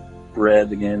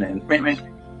 Red again, and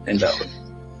invalid.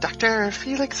 Dr.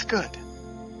 Felix Good.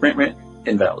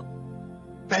 Invalid.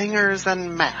 Bangers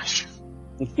and Mash.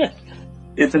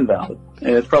 It's invalid.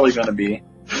 And it's probably going to be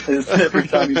every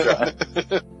time you try.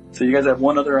 So you guys have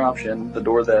one other option, the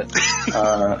door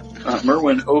that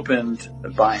Merwin opened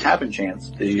by happen chance,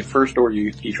 the first door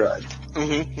he tried.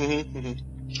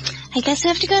 I guess we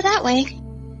have to go that way.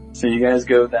 So you guys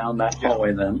go down that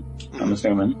hallway then, I'm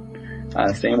assuming.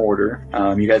 Same order.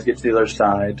 You guys get to the other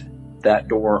side. That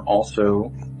door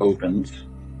also opens.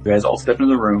 You guys all step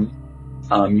into the room.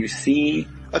 You see...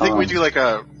 I think we do like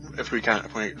a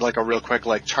real quick,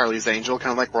 like Charlie's Angel,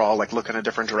 kind of like we're all like looking a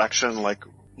different direction, like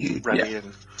ready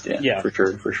and... Yeah, for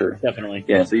sure. Definitely.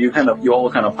 Yeah, so you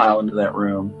all kind of pile into that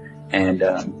room, and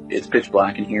it's pitch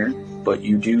black in here, but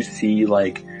you do see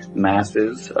like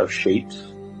masses of shapes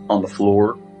on the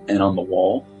floor and on the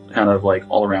wall, kind of like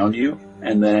all around you.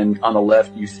 And then on the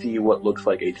left, you see what looks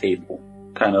like a table,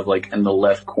 kind of like in the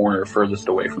left corner furthest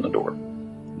away from the door.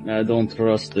 I don't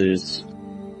trust this.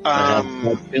 I have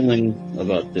no feeling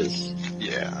about this.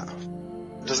 Yeah.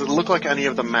 Does it look like any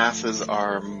of the masses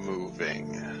are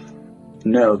moving?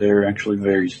 No, they're actually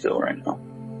very still right now.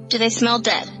 Do they smell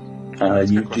dead?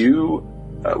 You do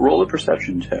roll a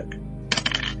perception check.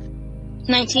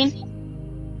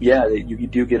 19? Yeah, you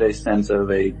do get a sense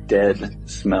of a dead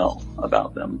smell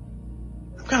about them.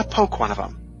 I'm gonna poke one of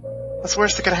them. What's the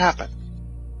worst that could happen?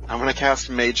 I'm gonna cast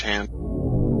Mage Hand.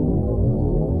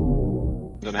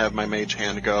 And have my Mage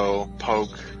Hand go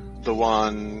poke the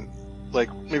one,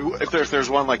 like, maybe if there's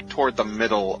one, like, toward the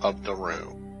middle of the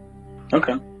room.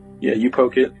 Okay. Yeah, you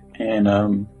poke it,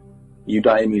 and, you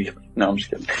die immediately. No, I'm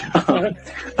just kidding.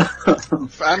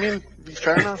 I mean,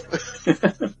 fair enough.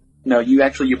 No,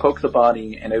 you poke the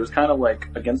body, and it was kind of like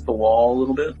against the wall a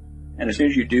little bit. And as soon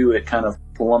as you do, it kind of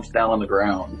plumps down on the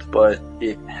ground. But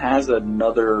it has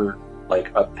another,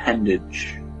 like,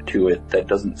 appendage to it that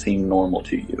doesn't seem normal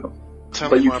to you. Tell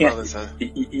but me you more can't, about this.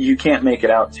 You can't make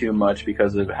it out too much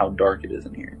because of how dark it is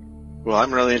in here. Well,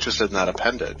 I'm really interested in that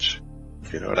appendage,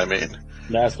 if you know what I mean.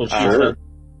 That's what she said.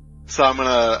 So I'm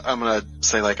gonna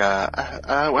say like,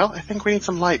 well, I think we need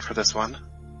some light for this one.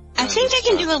 I think I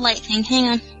can do a light thing. Hang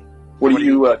on. What do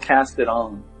you cast it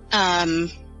on? I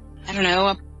don't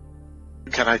know.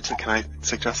 Can I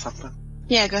suggest something?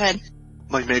 Yeah, go ahead.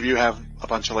 Like maybe you have a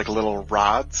bunch of like little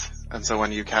rods, and so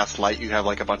when you cast light, you have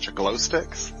like a bunch of glow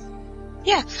sticks.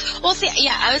 Yeah. Well, see,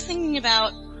 yeah, I was thinking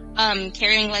about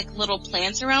carrying like little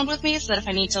plants around with me so that if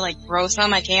I need to like grow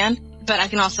some, I can. But I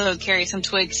can also carry some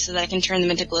twigs so that I can turn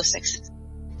them into glow sticks.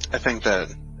 I think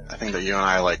that you and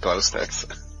I like glow sticks.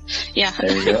 Yeah.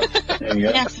 There you go.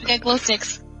 Yeah, I got glow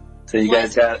sticks. So you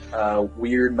guys got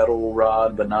weird metal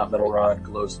rod, but not metal rod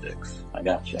glow sticks. I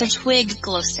gotcha. They're twig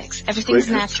glow sticks. Everything's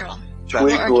Twig? natural.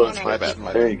 Twig glow organic. sticks.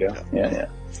 My bad. There you go.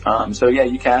 Yeah. So yeah,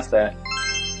 you cast that.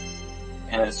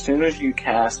 And as soon as you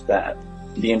cast that,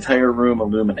 the entire room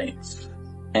illuminates.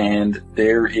 And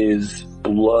there is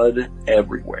blood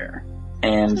everywhere.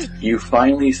 And you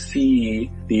finally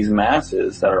see these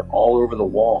masses that are all over the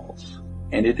walls.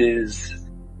 And it is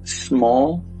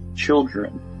small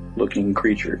children-looking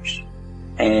creatures.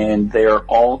 And they are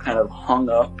all kind of hung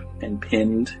up and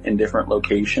pinned in different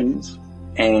locations.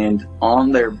 And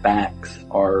on their backs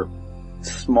are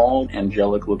small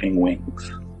angelic-looking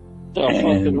wings. So what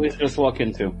fuck did we just walk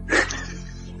into?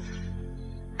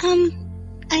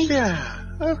 Yeah.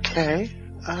 Okay.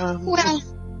 Well,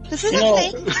 this is No.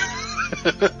 okay.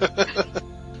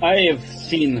 I have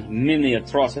seen many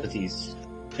atrocities.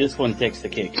 This one takes the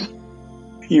cake.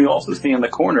 You also see in the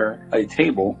corner a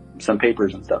table, some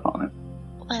papers and stuff on it.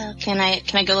 Well, can I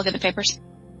go look at the papers?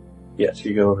 Yes,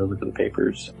 you go over and look at the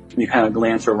papers. You kind of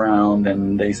glance around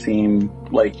and they seem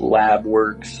like lab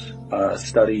works,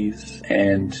 studies,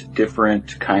 and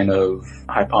different kind of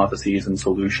hypotheses and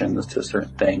solutions to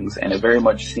certain things. And it very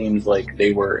much seems like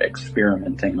they were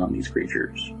experimenting on these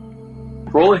creatures.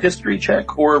 Roll a history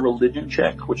check or a religion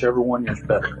check, whichever one you're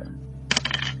better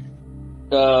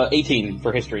at. 18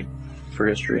 for history. For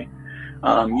history.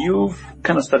 You've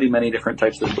kind of studied many different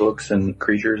types of books and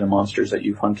creatures and monsters that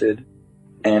you've hunted.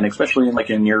 And especially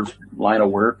in your line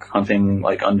of work, hunting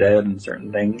like undead and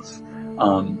certain things,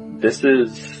 this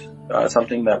is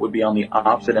something that would be on the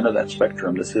opposite end of that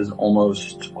spectrum. This is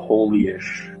almost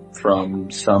holy-ish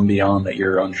from some beyond that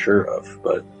you're unsure of,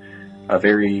 but a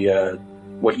very,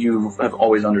 what you have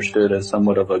always understood as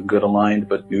somewhat of a good aligned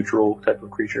but neutral type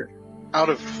of creature. Out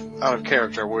of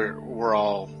character, we're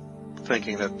all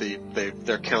thinking that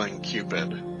they're killing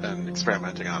Cupid and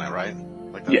experimenting on it, right?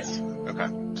 Like that's, yes. Okay.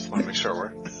 Just want to make sure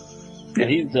we're... Yeah,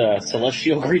 he's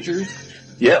celestial creatures?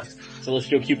 Yes.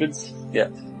 Celestial cupids?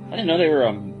 Yes. I didn't know they were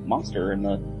a monster in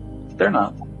the... They're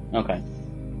not. Okay.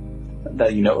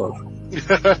 That you know of.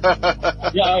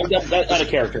 Yeah, that's out of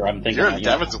character, I'm thinking. You're in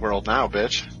Devin's world now,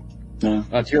 bitch. No.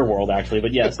 That's your world, actually,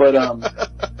 but yes. But,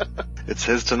 It's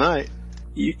his tonight.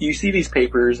 You see these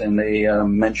papers and they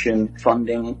mention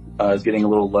funding is getting a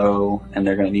little low and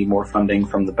they're going to need more funding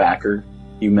from the backer.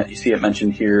 You see it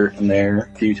mentioned here and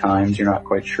there a few times. You're not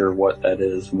quite sure what that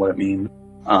is and what it means.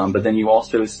 But then you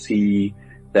also see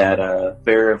that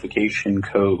verification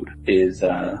code is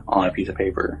on a piece of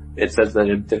paper. It says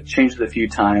that they've changed it a few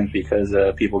times because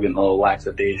people getting a little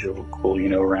lackadaisical,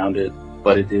 around it.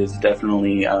 But it is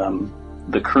definitely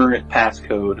the current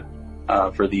passcode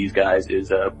for these guys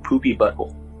is a poopy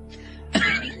butthole.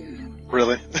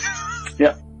 Really?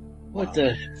 Yeah. What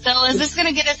the... So is this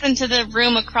gonna get us into the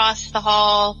room across the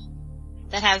hall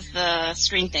that has the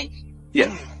screen thing?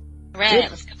 Yeah. Right,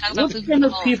 let's go talk about What poopy kind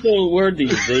of butthole. people were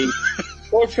these? They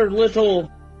torture little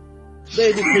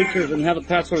baby creatures and have a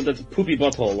password that's a poopy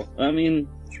butthole. I mean...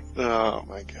 Oh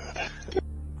my god.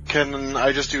 Can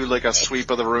I just do like a sweep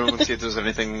of the room and see if there's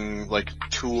anything like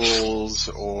tools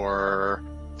or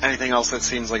anything else that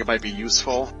seems like it might be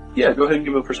useful? Yeah, go ahead and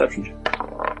give a perception check.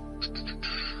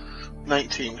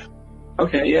 19.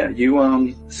 Okay, yeah,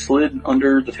 you slid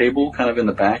under the table, kind of in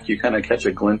the back. You kind of catch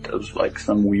a glint of like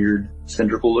some weird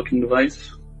cylindrical looking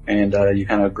device, and you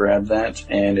kind of grab that,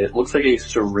 and it looks like a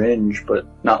syringe, but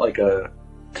not like a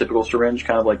typical syringe,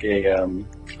 kind of like an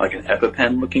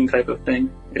EpiPen looking type of thing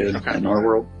in our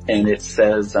world. And it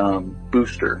says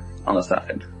booster on the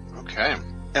side. Okay.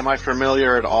 Am I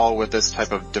familiar at all with this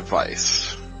type of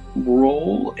device?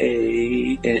 Roll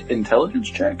a intelligence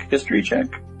check, history check.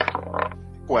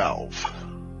 12.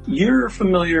 You're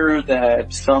familiar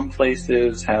that some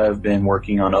places have been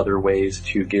working on other ways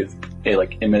to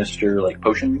administer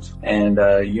potions, and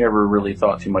you never really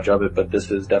thought too much of it, but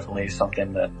this is definitely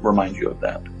something that reminds you of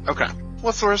that. Okay.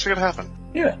 What's the worst that could happen?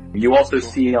 Yeah. You also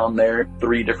see on there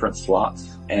 3 different slots,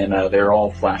 and they're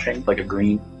all flashing like a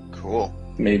green. Cool.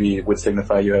 Maybe it would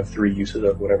signify you have 3 uses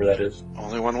of whatever that is.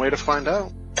 Only one way to find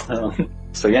out.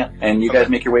 So yeah, and you guys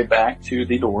make your way back to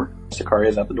the door.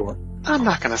 Sicaria's at the door. I'm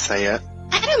not gonna say it.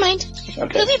 I don't mind.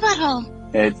 Okay. Poopy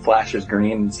butthole. It flashes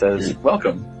green and says,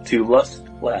 "Welcome to Lust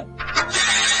Lab."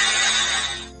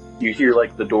 You hear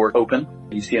the door open.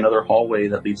 You see another hallway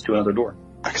that leads to another door.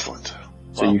 Excellent.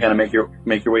 So you kind of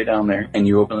make your way down there, and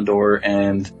you open the door,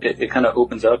 and it kind of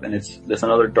opens up, and it's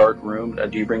another dark room.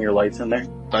 Do you bring your lights in there?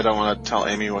 I don't want to tell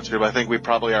Amy what to do, but I think we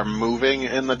probably are moving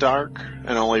in the dark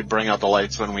and only bring out the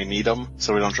lights when we need them,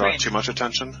 so we don't draw too much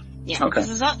attention. Yeah, Okay. this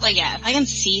is not if I can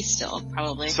see still,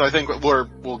 probably. So I think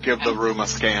we'll give the room a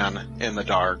scan in the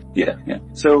dark. Yeah.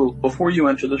 So before you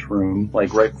enter this room,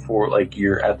 right before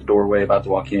you're at the doorway about to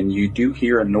walk in, you do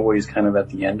hear a noise kind of at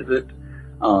the end of it.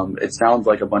 It sounds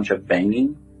like a bunch of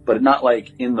banging, but not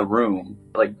in the room,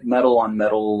 metal on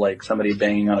metal, somebody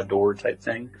banging on a door type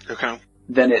thing. Okay.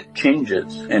 Then it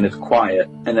changes and it's quiet,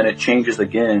 and then it changes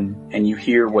again and you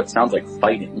hear what sounds like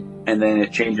fighting, and then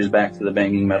it changes back to the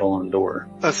banging metal on the door.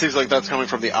 That seems like that's coming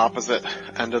from the opposite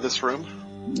end of this room.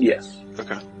 Yes.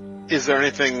 Okay. Is there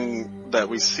anything that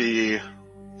we see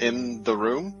in the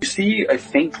room? You see a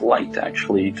faint light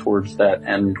actually towards that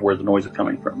end where the noise is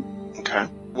coming from. Okay.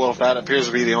 Well, if that appears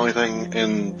to be the only thing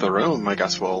in the room, I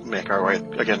guess we'll make our way,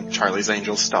 again, Charlie's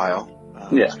Angels style.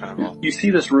 Yeah. You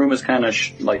see this room is kind of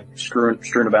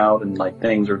strewn about, and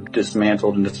things are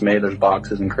dismantled and dismayed. There's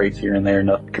boxes and crates here and there,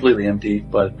 not completely empty,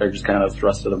 but they're just kind of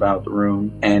thrusted about the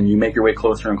room. And you make your way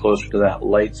closer and closer to that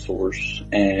light source,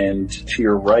 and to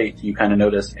your right, you kind of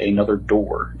notice another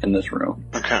door in this room.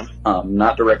 Okay.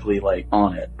 Not directly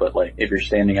on it, but if you're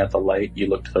standing at the light, you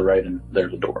look to the right and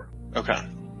there's a door. Okay.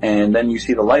 And then you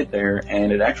see the light there,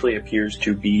 and it actually appears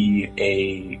to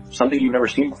be something you've never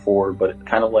seen before, but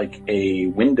kind of like a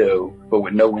window, but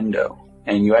with no window.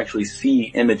 And you actually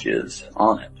see images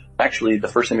on it. Actually, the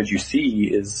first image you see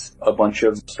is a bunch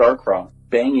of star-crossed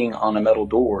banging on a metal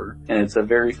door, and it's a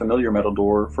very familiar metal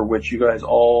door for which you guys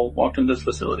all walked into this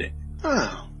facility.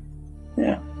 Oh.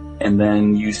 Yeah. And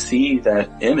then you see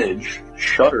that image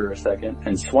shudder a second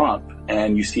and swap,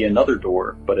 and you see another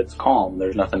door, but it's calm.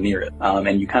 There's nothing near it.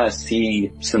 And you kind of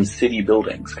see some city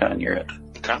buildings kind of near it.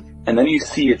 Okay. And then you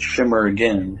see it shimmer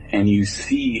again, and you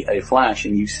see a flash,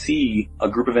 and you see a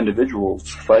group of individuals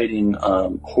fighting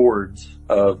hordes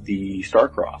of the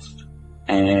Star-Crossed.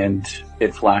 And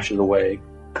it flashes away,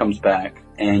 comes back,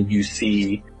 and you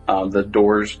see the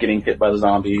doors getting hit by the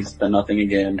zombies, then nothing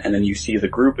again, and then you see the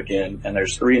group again, and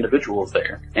there's 3 individuals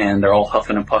there, and they're all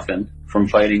huffing and puffing from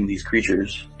fighting these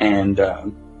creatures. And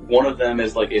one of them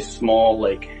is like a small,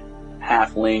 like,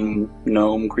 halfling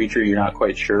gnome creature, you're not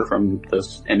quite sure from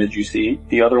this image you see.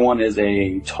 The other one is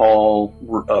a tall,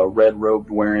 red-robed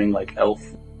wearing, like, elf,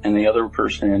 and the other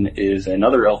person is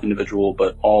another elf individual,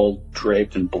 but all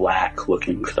draped in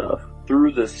black-looking stuff.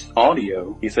 Through this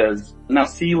audio, he says, "Now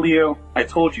see, Leo, I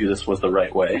told you this was the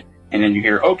right way." And then you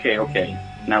hear, okay,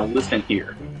 now listen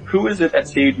here. Who is it that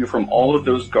saved you from all of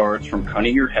those guards from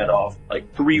cutting your head off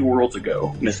like 3 worlds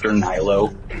ago, Mr. Nilo?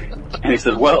 And he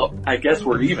says, well, I guess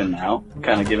we're even now,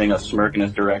 kind of giving a smirk in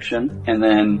his direction. And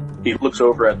then he looks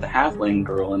over at the halfling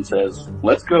girl and says,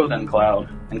 let's go then, Cloud,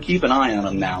 and keep an eye on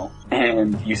him now.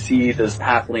 And you see this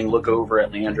halfling look over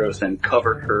at Leandros and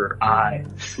cover her eye,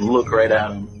 look right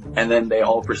at him. And then they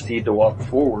all proceed to walk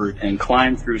forward and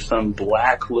climb through some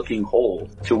black-looking hole,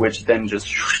 to which then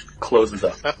just closes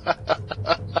up.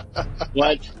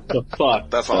 What the fuck?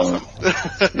 That's awesome.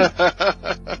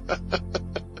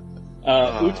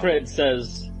 Uhtred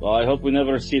says, well, I hope we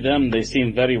never see them. They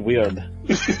seem very weird.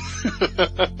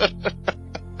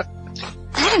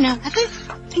 I don't know. I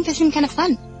think they seem kind of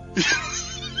fun.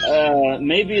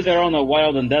 Maybe they're on a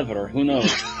wild endeavor. Who knows?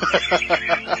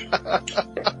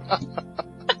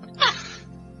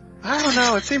 I don't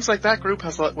know. It seems like that group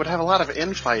would have a lot of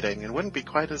infighting and wouldn't be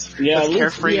quite as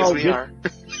carefree as we are.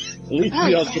 At least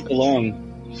we all get along.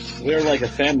 We're like a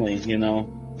family, you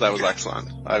know. That was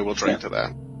excellent. I will drink to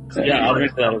that. Yeah, I'll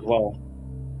drink to that as well.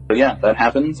 So yeah, that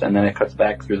happens, and then it cuts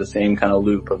back through the same kind of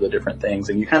loop of the different things.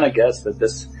 And you kind of guess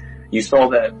that you saw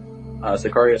that,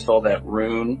 Sicaria saw that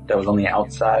rune that was on the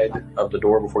outside of the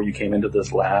door before you came into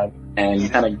this lab, and you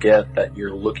kind of get that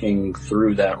you're looking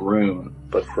through that rune,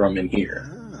 but from in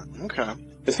here. Okay.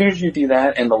 As soon as you do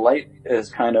that, and the light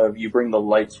is you bring the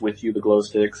lights with you, the glow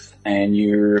sticks, and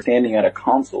you're standing at a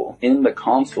console. In the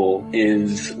console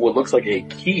is what looks like a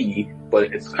key,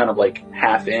 but it's kind of like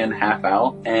half in, half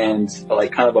out, and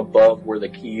like kind of above where the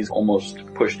key's almost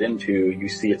pushed into, you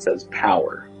see it says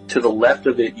power. To the left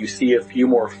of it, you see a few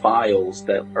more files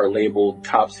that are labeled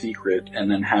top secret and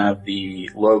then have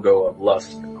the logo of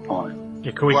Lust upon it.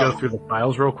 Yeah, can we go through the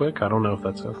files real quick? I don't know if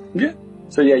that's Yeah.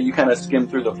 So yeah, you kind of skim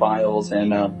through the files,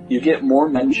 and you get more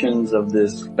mentions of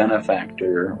this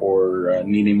benefactor or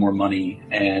needing more money,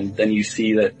 and then you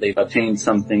see that they've obtained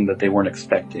something that they weren't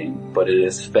expecting, but it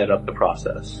has sped up the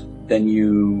process. Then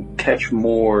you catch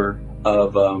more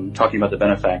of talking about the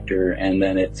benefactor, and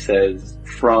then it says,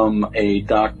 from a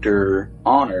Dr.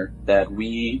 Honor, that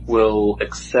we will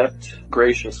accept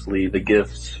graciously the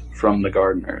gifts from the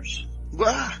gardeners.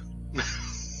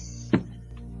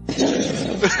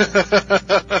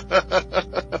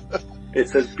 It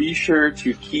says, be sure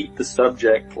to keep the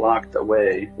subject locked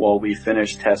away while we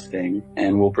finish testing,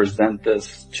 and we'll present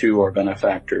this to our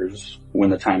benefactors when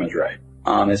the time is right.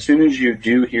 As soon as you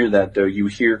do hear that, though, you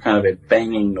hear kind of a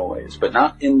banging noise, but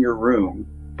not in your room,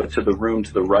 but to the room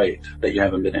to the right that you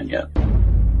haven't been in yet.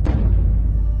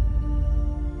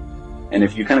 And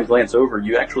if you kind of glance over,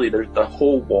 there's the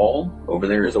whole wall over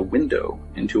there is a window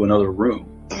into another room.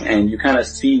 And you kind of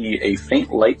see a faint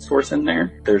light source in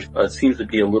there. There seems to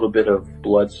be a little bit of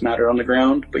blood smattered on the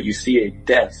ground, but you see a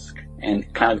desk,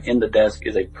 and kind of in the desk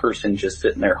is a person just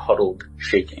sitting there huddled,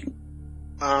 shaking.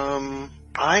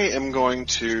 I am going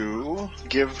to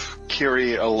give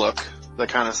Kiri a look that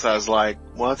kind of says, like,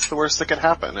 what's the worst that could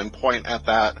happen? And point at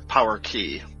that power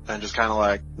key. And just kind of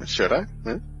like, should I?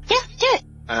 Yeah, do it.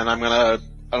 And I'm gonna,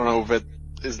 I don't know if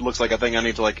it looks like a thing I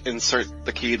need to, like, insert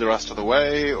the key the rest of the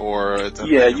way, or...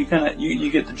 Yeah, you kind of,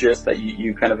 you get the gist that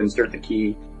you kind of insert the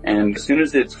key, and as soon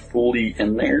as it's fully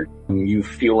in there, you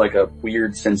feel like a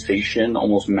weird sensation,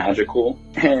 almost magical,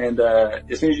 and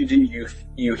as soon as you do,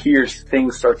 you hear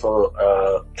things start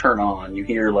to turn on. You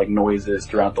hear, like, noises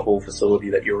throughout the whole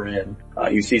facility that you're in.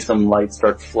 You see some lights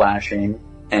start flashing,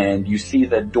 and you see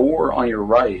the door on your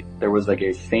right, there was, like,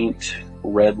 a faint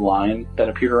red line that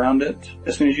appeared around it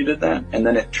as soon as you did that, and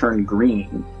then it turned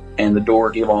green, and the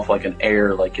door gave off like an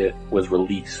air like it was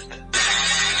released.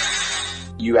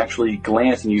 you actually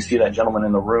glance and you see that gentleman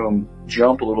in the room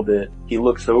jump a little bit. He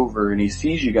looks over and he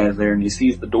sees you guys there and he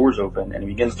sees the doors open and he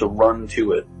begins to run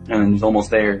to it. And he's almost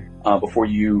there, before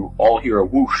you all hear a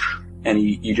whoosh, and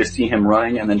you just see him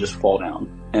running and then just fall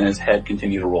down and his head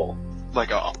continue to roll.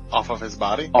 Like off of his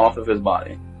body? Off of his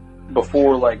body.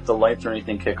 Before like the lights or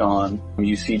anything kick on,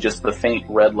 you see just the faint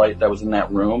red light that was in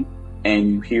that room and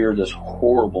you hear this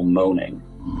horrible moaning.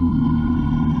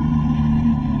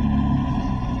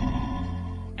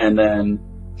 And then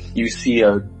you see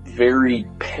a very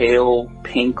pale,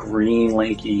 pink-green,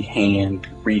 lanky hand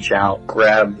reach out,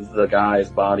 grab the guy's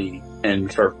body,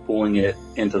 and start pulling it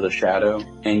into the shadow.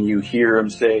 And you hear him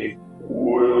say,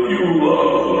 "Will you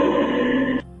love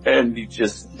me?" And he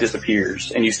just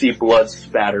disappears. And you see blood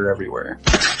spatter everywhere.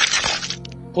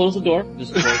 Close the door.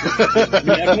 Just close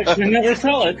it. You never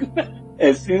tell it.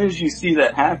 As soon as you see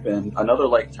that happen, another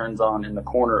light turns on in the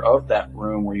corner of that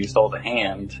room where you saw the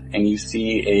hand, and you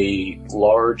see a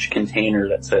large container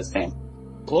that says Sam.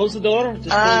 Close the door.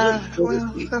 Just close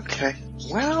it. Okay.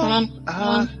 Hold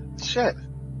on. Shit.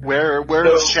 Where are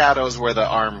the shadows where the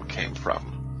arm came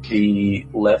from? The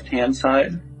left-hand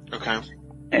side. Okay.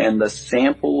 And the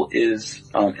sample is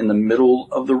in the middle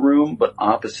of the room, but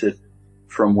opposite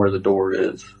from where the door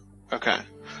is. Okay.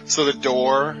 So the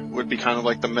door would be kind of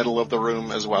like the middle of the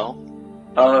room as well?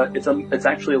 It's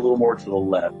actually a little more to the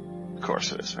left. Of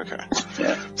course it is, okay.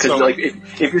 Yeah. Because like,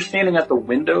 if you're standing at the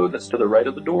window that's to the right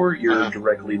of the door, you're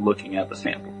directly looking at the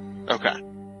sample. Okay.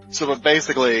 So, but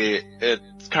basically, it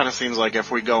kind of seems like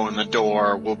if we go in the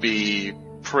door, we'll be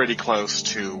pretty close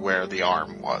to where the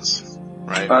arm was,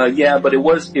 right? Yeah, but it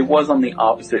was on the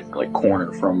opposite, like,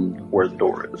 corner from where the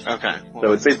door is. Okay. Well,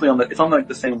 So it's basically on like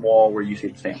the same wall where you see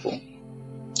the sample.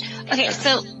 Okay,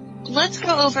 so let's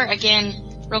go over again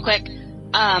real quick.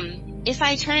 If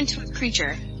I turn into a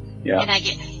creature Yeah. and I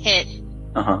get hit,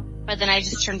 Uh-huh. but then I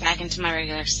just turn back into my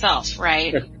regular self,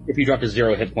 right? If you drop to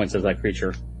 0 hit points as that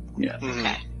creature. Yeah.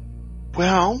 Okay.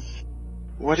 Well,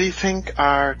 what do you think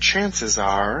our chances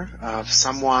are of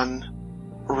someone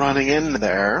running in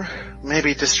there,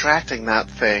 maybe distracting that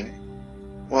thing,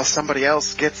 while somebody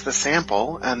else gets the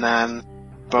sample, and then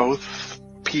both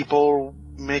people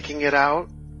making it out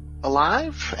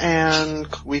alive, and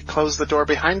we close the door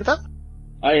behind them?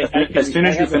 As soon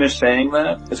as you finish saying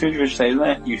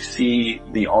that, you see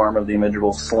the arm of the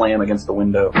individual slam against the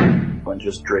window and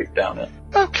just drape down it.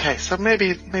 Okay, so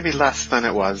maybe less than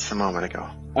it was a moment ago.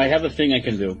 I have a thing I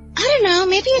can do. I don't know,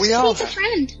 maybe it We just all needs a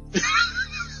friend.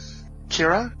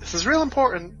 Kira, this is real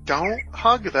important. Don't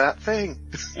hug that thing.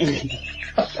 Okay,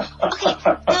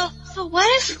 so what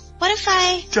if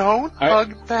I... Don't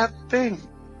hug that thing.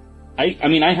 I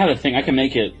mean, I have a thing. I can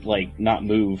make it, like, not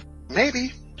move.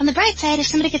 Maybe. On the bright side, if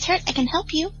somebody gets hurt, I can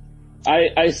help you.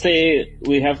 I say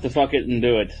we have to fuck it and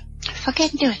do it. Fuck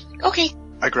it and do it. Okay.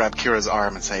 I grab Kira's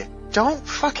arm and say, don't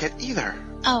fuck it either.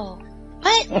 Oh.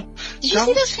 What? Did you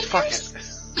see those fuck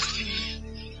fingers?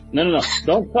 it. No.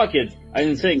 Don't fuck it. I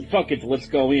didn't say fuck it, let's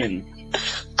go in.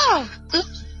 Oh.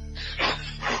 Oops.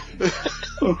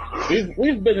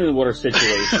 We've been in a water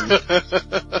situation.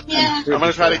 Yeah. I'm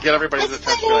gonna try to get everybody's I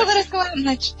attention. don't let us go out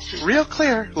much. Real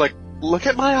clear. Like, look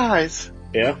at my eyes.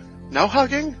 Yeah? No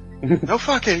hugging. No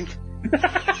fucking.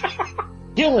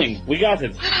 Killing! We got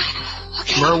it.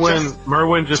 Okay.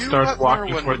 Merwin just do starts what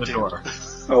walking Merwin toward the would do. door.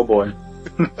 Oh boy.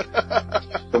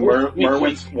 So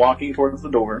Merwin's walking towards the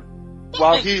door.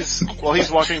 While he's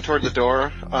walking toward the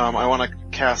door, I want to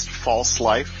cast False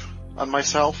Life on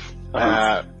myself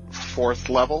at 4th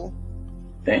level.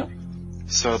 Damn.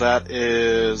 So that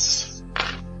is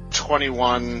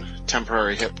 21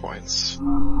 temporary hit points.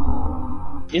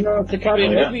 You know, Takari,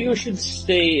 Oh, yeah. maybe you should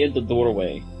stay at the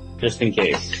doorway, just in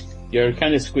case. You're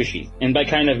kind of squishy. And by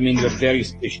kind of, I mean you're very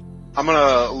squishy. I'm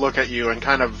gonna look at you and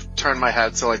kind of turn my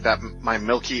head so like that my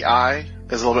milky eye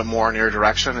is a little bit more in your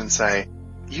direction and say,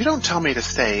 you don't tell me to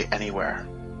stay anywhere.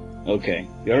 Okay,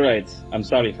 you're right. I'm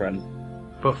sorry, friend.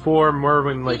 Before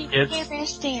Merwin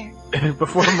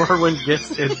before Merwin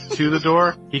gets into the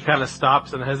door, he kind of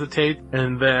stops and hesitates,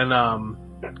 and then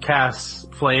casts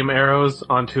flame arrows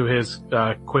onto his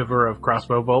quiver of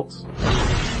crossbow bolts.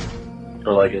 I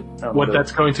like it. What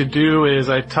that's going to do is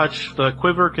I touch the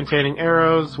quiver containing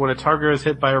arrows. When a target is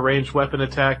hit by a ranged weapon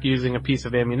attack using a piece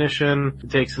of ammunition, it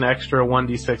takes an extra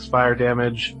 1d6 fire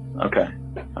damage. Okay.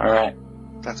 Alright.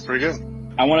 That's pretty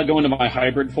good. I want to go into my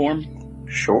hybrid form.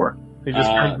 Sure. He just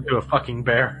turns into a fucking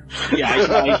bear.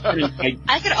 Yeah,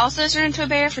 I could also turn into a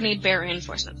bear if we need bear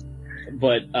reinforcements.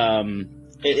 but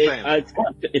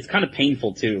it's kind of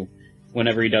painful too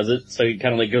whenever he does it. So he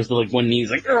kind of like goes to like one knee, he's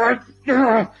like, "Argh,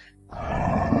 argh."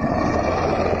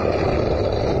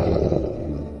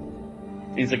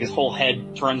 He's like, his whole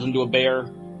head turns into a bear,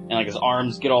 and like his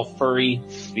arms get all furry.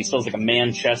 He still has like a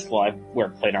man chest. Well, I wear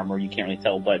plate armor, you can't really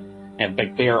tell, but I have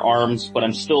like bare arms, but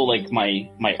I'm still like, my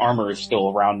armor is still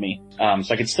around me.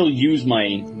 So I can still use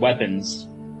my weapons.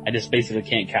 I just basically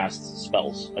can't cast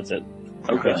spells. That's it.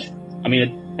 Okay. I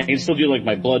mean, I can still do like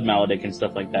my blood maledict and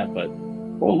stuff like that, but.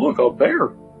 Oh, look, a bear.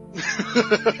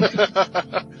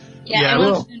 Yeah, Yeah,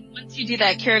 and once you do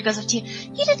that, Kira goes up to you.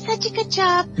 You did such a good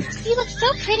job. You look so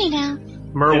pretty now.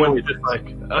 Merwin is just like,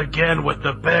 again with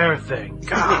the bear thing.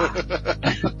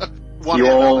 God. One You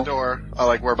hand all- on the door,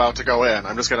 like we're about to go in.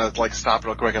 I'm just gonna like stop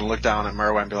real quick and look down at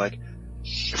Merwin and be like,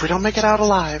 if we don't make it out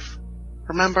alive,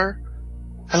 remember,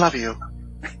 I love you.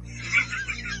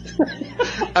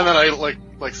 And then I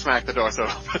like smack the door so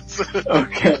it opens.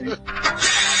 Okay.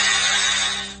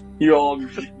 You all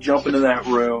jump into that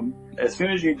room. As soon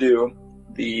as you do,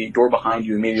 the door behind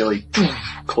you immediately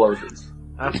closes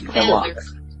That's and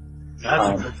locks.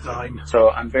 a good sign. So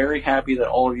I'm very happy that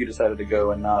all of you decided to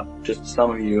go and not just some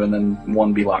of you and then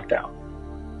one be locked out.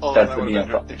 Oh, That's that the would have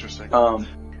DM. been interesting.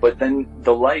 But then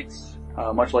the lights,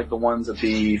 much like the ones at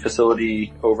the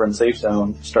facility over in Safe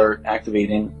Zone, start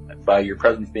activating by your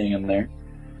presence being in there,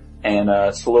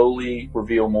 and slowly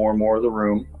reveal more and more of the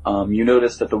room. You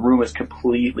notice that the room is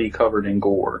completely covered in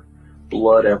gore,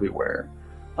 blood everywhere.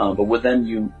 But then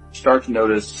you start to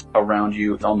notice around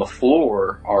you on the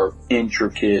floor are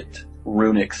intricate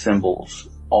runic symbols,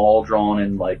 all drawn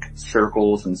in like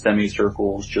circles and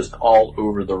semicircles, just all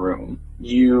over the room.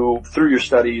 You, through your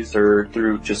studies or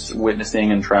through just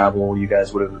witnessing and travel, you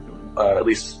guys would have, at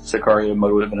least Sicaria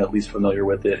would have been at least familiar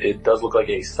with it. It does look like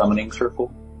a summoning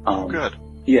circle. Good.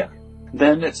 Yeah.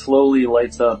 Then it slowly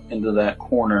lights up into that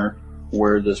corner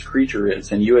where this creature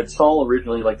is, and you had saw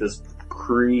originally like this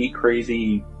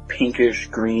crazy pinkish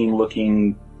green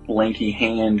looking lanky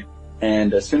hand,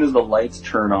 and as soon as the lights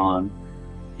turn on,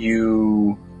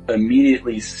 you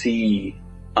immediately see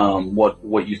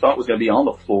what you thought was going to be on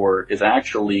the floor is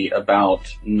actually about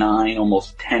 9,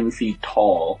 almost 10 feet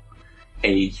tall,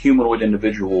 a humanoid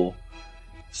individual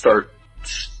start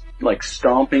like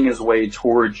stomping his way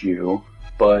towards you,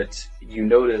 but you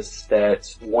notice that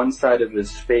one side of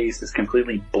his face is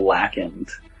completely blackened,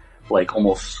 like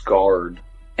almost scarred,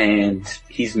 and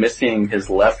he's missing his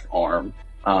left arm.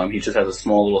 He just has a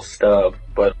small little stub,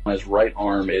 but his right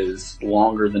arm is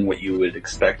longer than what you would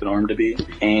expect an arm to be,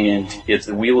 and it's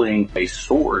wielding a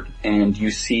sword, and you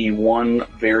see one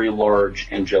very large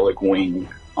angelic wing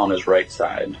on his right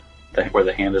side, where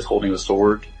the hand is holding the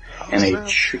sword, and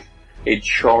a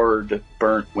charred,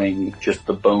 burnt wing, just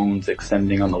the bones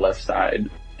extending on the left side.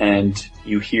 And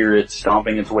you hear it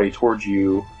stomping its way towards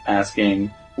you,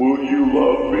 asking, "Would you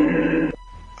love me?"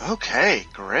 Okay,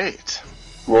 great.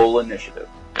 Roll initiative.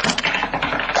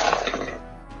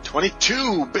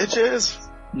 22, bitches!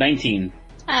 19.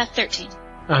 13.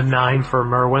 A 9 for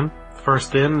Merwin.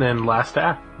 First in and last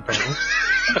out, apparently.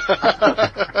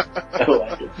 I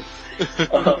like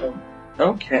it.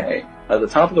 Okay. At the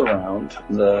top of the round,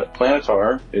 the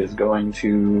Planetar is going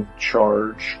to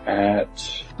charge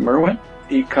at Merwin.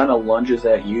 He kind of lunges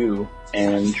at you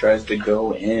and tries to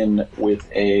go in with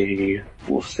a,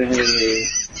 we'll say,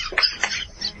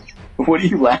 what are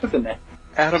you laughing at?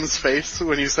 Adam's face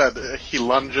when you said he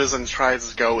lunges and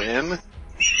tries to go in.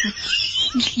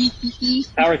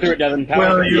 Power through it, Devin. Power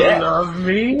Will through it. you Yeah. love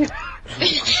me?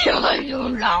 You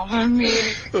love me.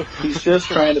 He's just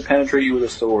trying to penetrate you with a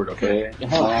sword, okay?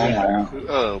 Oh, yeah.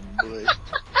 Oh boy. Oh,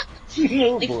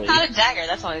 It's boy. not a dagger,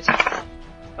 that's all it is.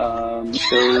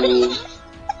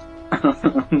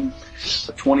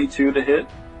 So, 22 to hit.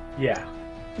 Yeah.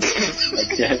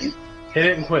 Okay. Hit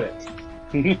it and quit it.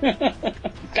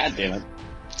 God damn it.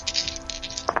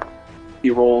 He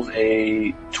rolls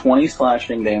a 20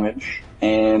 slashing damage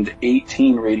and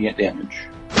 18 radiant damage.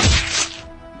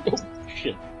 Oh,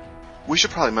 shit. We should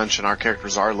probably mention our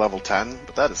characters are level 10,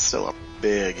 but that is still a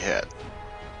big hit.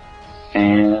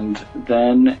 And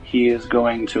then he is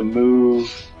going to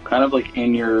move kind of like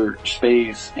in your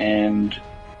space and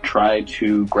try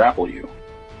to grapple you.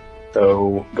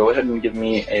 So go ahead and give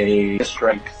me a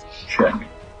strength check.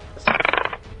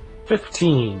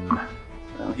 15.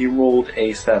 He rolled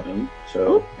a 7,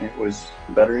 so it was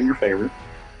better in your favor.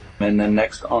 And then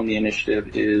next on the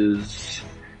initiative is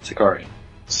Sicaria.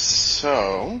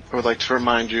 So, I would like to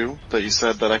remind you that you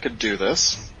said that I could do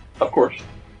this. Of course.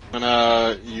 I'm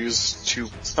gonna use 2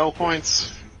 spell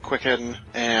points, quick hidden,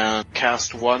 and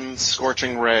cast 1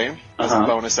 Scorching Ray as a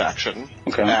bonus action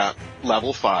Okay. at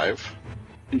level 5.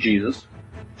 Jesus.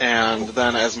 And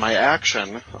then as my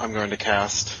action, I'm going to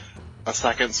cast a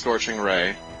second Scorching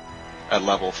Ray at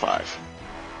level 5.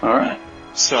 Alright.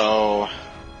 So,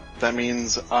 That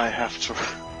means I have to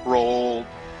roll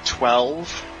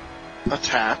 12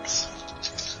 attacks.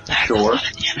 Sure.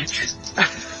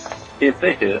 If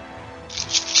they hit.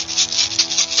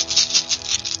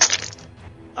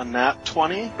 A nat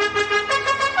 20.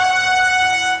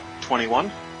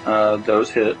 21.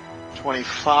 Those hit.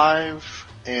 25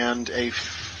 and a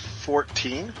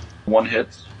 14. 1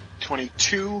 hits.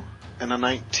 22 and a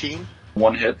 19.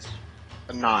 1 hits.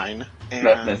 A 9 That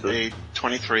and misses. a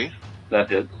 23. That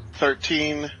hits.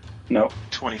 13, No.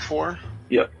 24.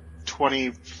 Yep.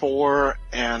 24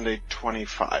 and a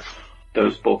 25.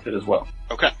 Those both hit as well.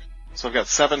 Okay. So I've got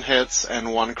 7 hits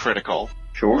and 1 critical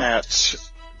Sure. at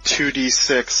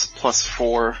 2d6 plus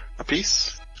 4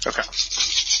 apiece. Okay.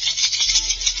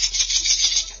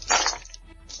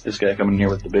 This guy coming here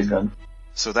with the big gun.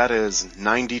 So that is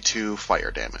 92 fire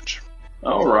damage.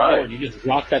 Alright. You just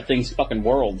rocked that thing's fucking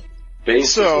world.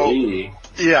 Basically.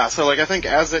 Yeah, so like I think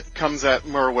as it comes at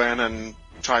Merwin and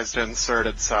tries to insert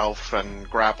itself and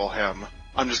grapple him,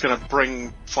 I'm just gonna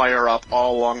bring fire up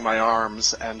all along my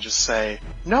arms and just say,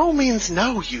 "No means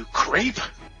no, you creep!"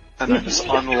 And then just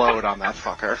unload on that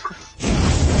fucker.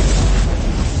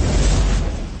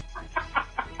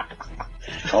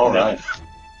 Alright.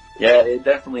 Yeah, it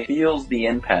definitely feels the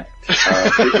impact.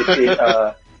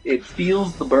 It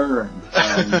feels the burn.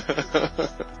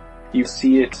 You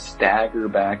see it stagger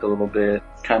back a little bit,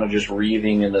 kind of just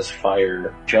wreathing in this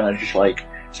fire. Jenna just like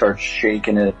starts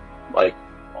shaking it like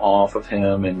off of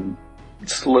him and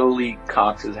slowly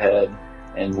cocks his head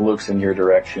and looks in your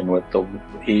direction with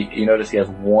you notice he has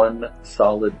one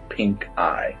solid pink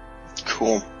eye.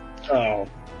 Cool. Oh.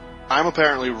 I'm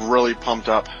apparently really pumped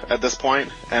up at this point,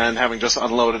 and having just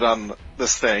unloaded on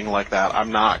this thing like that,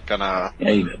 I'm not gonna Yeah,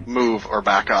 you did. move or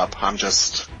back up. I'm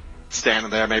just standing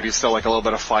there, maybe still like a little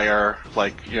bit of fire,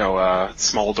 like,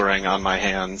 smoldering on my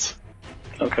hands.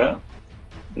 Okay.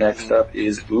 Next up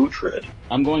is Uhtred.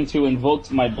 I'm going to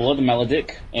invoke my Blood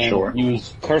Maledict and Sure.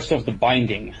 use Curse of the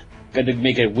Binding. Got to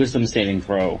make a Wisdom saving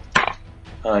throw.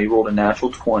 He rolled a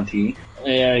natural 20.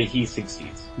 Yeah, he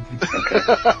succeeds.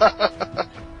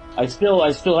 I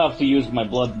still have to use my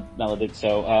Blood Maledict,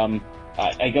 so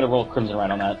I got to roll Crimson right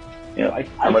on that. Yeah. I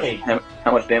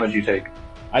How much damage you take?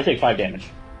 take 5 damage.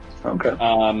 Okay.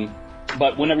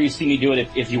 But whenever you see me do it,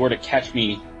 if you were to catch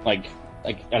me, like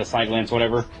at a side glance or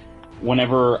whatever,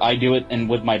 whenever I do it and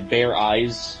with my bare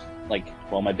eyes,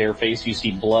 my bare face, you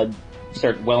see blood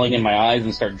start welling in my eyes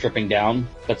and start dripping down.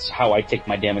 That's how I take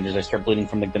my damages. I start bleeding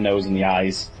from the nose and the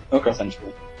eyes, Okay.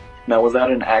 essentially. Now, was that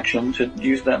an action to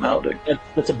use that maledict?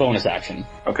 That's a bonus action.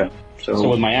 Okay. So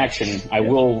with my action, I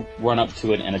will run up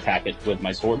to it and attack it with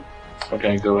my sword.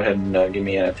 Okay, go ahead and give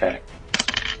me an attack.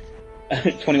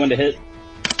 21 to hit.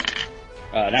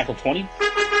 Natural 20.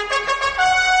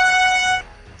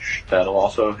 That'll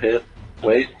also hit.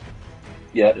 Wait.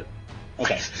 Yeah.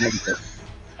 Okay.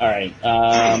 Alright,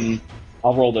 I'll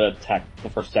roll the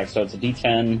first attack. So it's a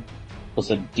D10 plus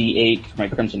a D8 for my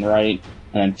Crimson Right,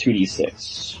 and then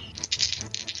 2D6.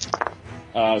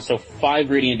 So 5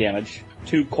 radiant damage,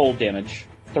 2 cold damage,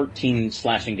 13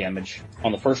 slashing damage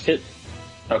on the first hit.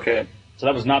 Okay. So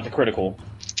that was not the critical.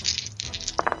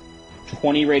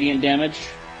 20 radiant damage,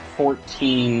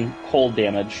 14 cold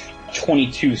damage,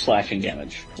 22 slashing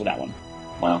damage with that one.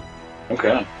 Wow.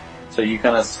 Okay. So you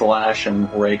kind of slash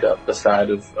and rake up the side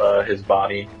of his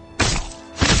body,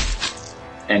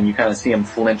 and you kind of see him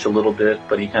flinch a little bit,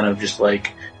 but he kind of just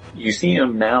like, you see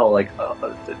him now, like,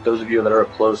 those of you that are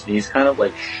up close, he's kind of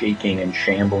like shaking and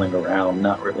shambling around,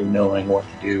 not really knowing what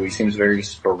to do. He seems very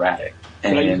sporadic.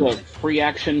 Can I use And a free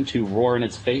action to roar in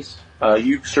its face?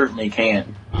 you certainly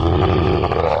can.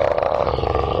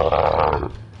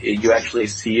 You actually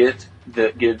see it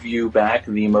that give you back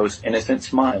the most innocent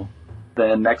smile.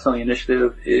 Then next on the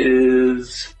initiative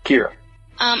is Kira.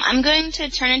 I'm going to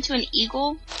turn into an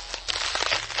eagle.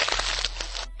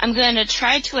 I'm going to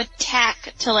try to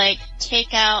attack to,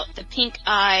 take out the pink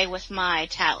eye with my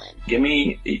talon. Give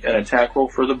me an attack roll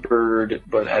for the bird,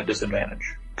 but at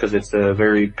disadvantage, because it's a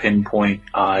very pinpoint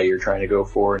eye you're trying to go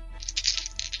for.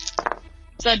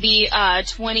 So that'd be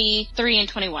 23 and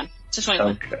 21. So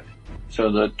 21. Okay.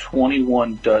 So the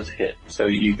 21 does hit. So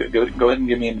you go ahead and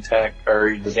give me an attack,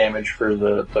 or the damage for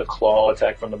the claw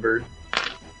attack from the bird.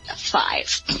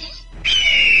 5.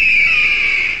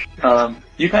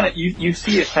 You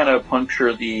see it kind of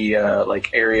puncture the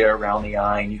area around the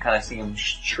eye, and you kind of see him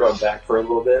shrug back for a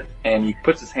little bit, and he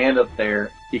puts his hand up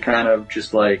there. He kind of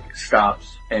just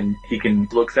stops, and he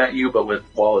looks at you, but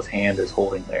while his hand is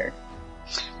holding there.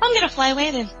 I'm gonna fly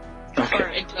away then. Okay. Or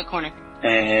into a corner.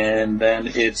 And then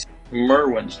it's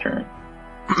Merwin's turn.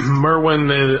 Merwin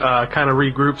kind of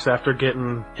regroups after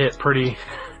getting hit pretty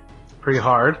pretty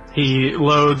hard. He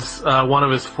loads one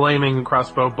of his flaming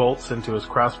crossbow bolts into his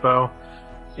crossbow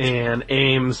and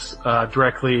aims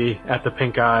directly at the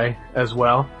pink eye as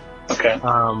well. Okay.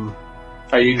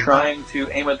 Are you trying to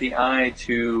aim at the eye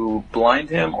to blind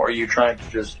him, or are you trying to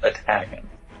just attack him?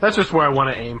 That's just where I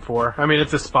want to aim for. I mean,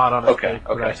 it's a spot on his Okay, face,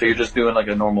 okay. So you're just doing like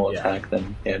a normal attack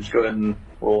then. Yeah, just go ahead and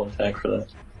roll an attack for that.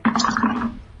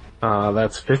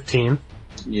 That's 15.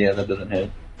 Yeah, that doesn't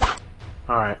hit.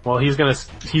 Alright, well he's gonna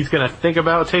think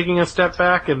about taking a step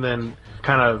back and then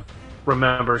kind of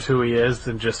remembers who he is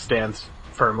and just stands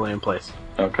firmly in place.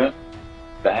 Okay.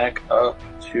 Back up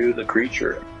to the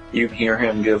creature. You can hear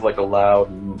him give like a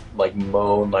loud, like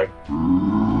moan, like...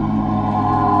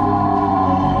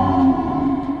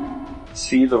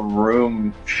 See the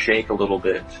room shake a little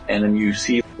bit, and then you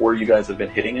see where you guys have been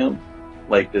hitting him,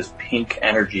 like this pink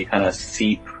energy kind of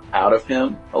seep out of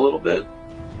him a little bit.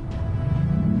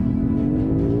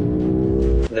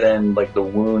 Then like the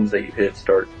wounds that you hit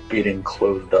start getting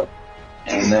closed up.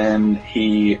 And then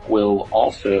he will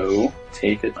also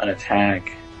take an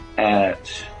attack at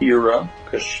Hira,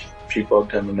 because she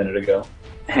bugged him a minute ago.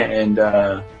 And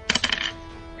a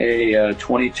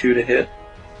 22 to hit.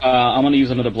 I'm gonna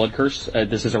use another blood curse.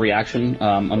 This is a reaction.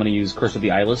 I'm gonna use Curse of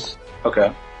the Eyeless.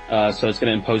 Okay. So it's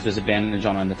gonna impose disadvantage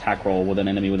on an attack roll with an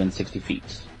enemy within 60 feet.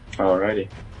 Alrighty.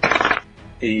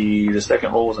 The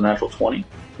second roll was a natural 20.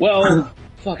 Well,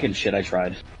 fucking shit, I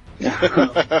tried.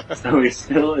 So he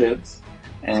still hits.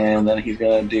 And then he's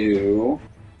gonna do...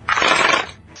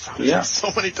 Yeah.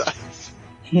 So many times.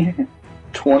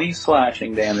 20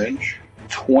 slashing damage,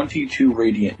 22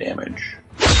 radiant damage.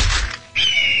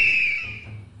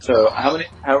 So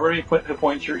however many hit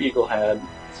points your eagle had,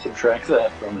 subtract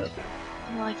that from it.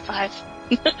 Like 5.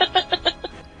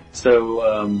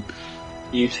 So,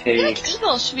 you I feel take like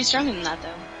eagles should be stronger than that,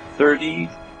 though.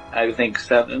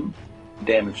 7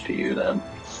 damage to you then.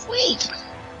 Sweet.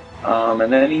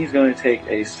 And then he's going to take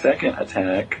a second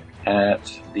attack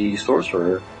at the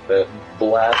sorcerer that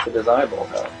blasted his eyeball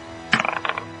out.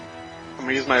 I'm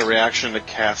gonna use my reaction to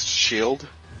cast shield.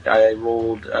 I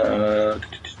rolled,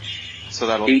 So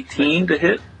that'll 18 to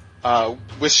hit.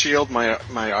 With shield,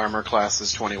 my armor class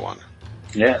is 21.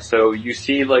 Yeah, so you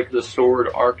see like the sword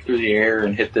arc through the air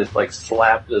and hit this, like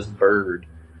slap this bird.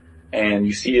 And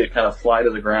you see it kind of fly to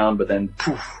the ground, but then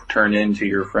poof, turn into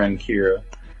your friend Kira.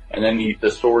 And then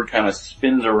the sword kind of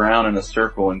spins around in a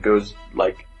circle and goes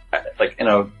like in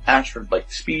a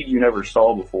speed you never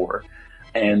saw before.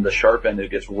 And the sharp end, it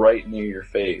gets right near your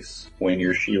face when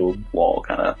your shield wall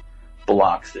kind of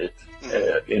blocks it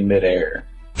in midair.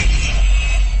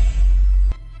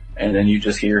 And then you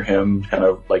just hear him kind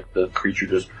of like the creature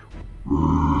just...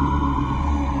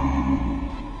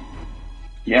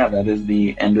 Yeah, that is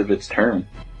the end of its turn.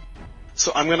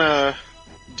 So I'm gonna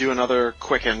do another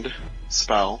quickened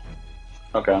spell.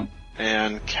 Okay.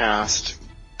 And cast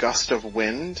Gust of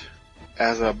Wind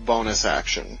as a bonus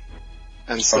action.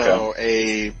 And so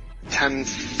a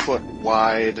 10-foot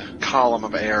wide column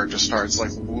of air just starts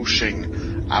like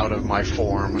whooshing out of my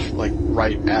form, like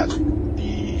right at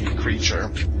the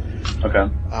creature. Okay.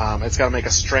 It's gotta make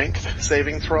a strength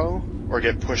saving throw or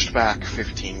get pushed back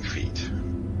 15 feet.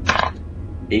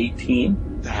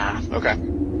 18. Okay.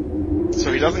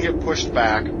 So he doesn't get pushed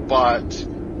back, but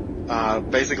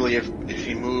basically if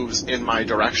he moves in my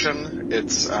direction,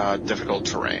 it's difficult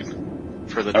terrain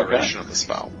for the duration of the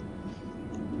spell.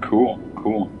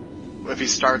 Cool. If he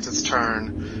starts its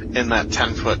turn in that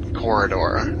 10-foot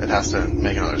corridor, it has to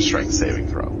make another strength saving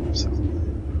throw. So.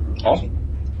 Awesome.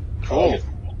 Cool.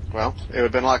 Well, it would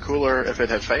have been a lot cooler if it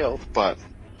had failed, but...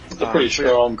 It's a pretty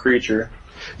strong creature.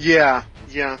 Yeah,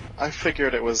 I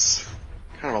figured it was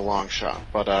kind of a long shot,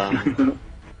 but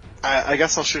I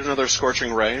guess I'll shoot another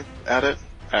Scorching Ray at it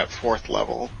at 4th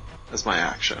level as my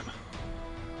action.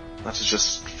 That's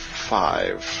just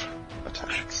 5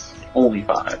 attacks. Only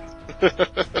 5.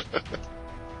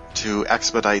 To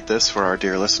expedite this for our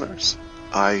dear listeners,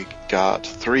 I got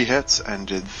 3 hits and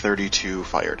did 32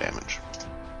 fire damage.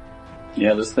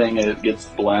 Yeah, this thing, it gets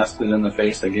blasted in the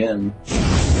face again.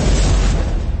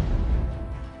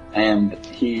 And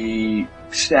he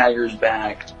staggers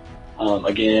back,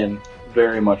 again,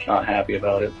 very much not happy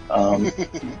about it,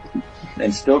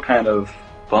 and still kind of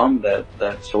bummed that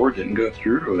that sword didn't go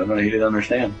through to him, and he didn't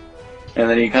understand. And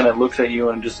then he kind of looks at you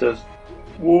and just says,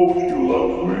 "Whoa, you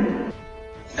love me."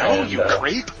 No, And, you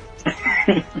creep!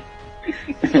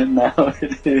 And now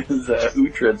it is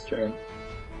Uhtred's turn.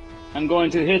 I'm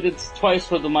going to hit it twice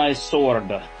with my sword.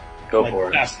 Go my for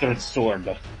it. bastard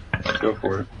sword. Go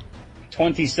for it.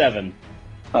 27.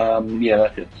 Yeah,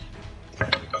 that hits.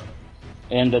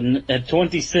 And at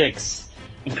 26.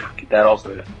 That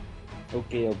also hits.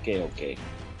 Okay.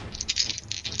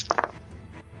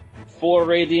 4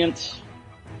 radiant,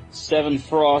 7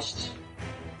 frost,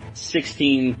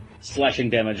 16 slashing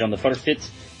damage on the first hit.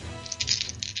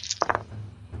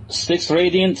 6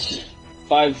 radiant,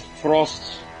 5 frost,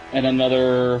 and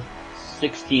another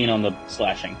 16 on the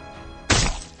slashing.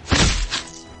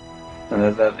 And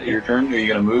is that your turn? Are you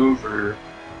gonna move, or?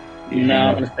 No,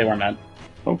 I'm gonna stay where I'm at.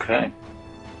 Okay.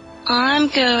 I'm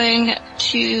going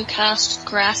to cast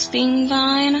Grasping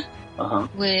Vine, Uh-huh.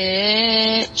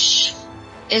 which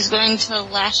is going to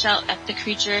lash out at the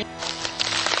creature.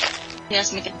 He has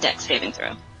to make a dex saving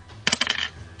throw.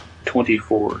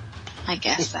 24. I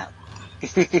guess that.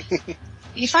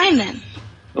 You fine then?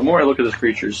 The more I look at this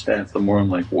creature's stats, the more I'm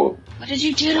like, whoa. What did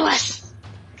you do to us?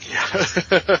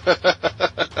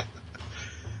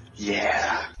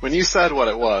 Yeah. When you said what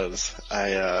it was,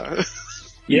 I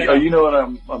Yeah. Oh, you know what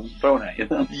I'm throwing at you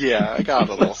then? yeah, I got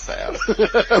a little sad.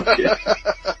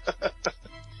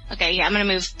 Okay, yeah, I'm gonna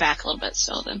move back a little bit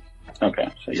still then. Okay,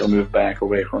 so you'll move back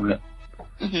away from it.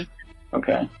 Mm-hmm.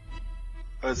 Okay.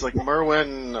 It's like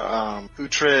Merwin,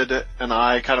 Uhtred, and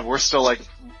I we're still like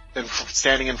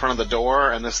standing in front of the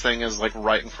door, and this thing is like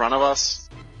right in front of us.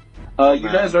 You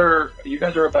guys are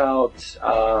about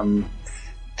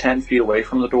 10 feet away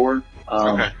from the door.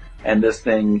 Okay. And this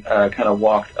thing kind of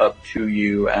walked up to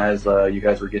you as you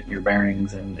guys were getting your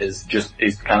bearings, and is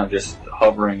kind of just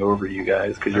hovering over you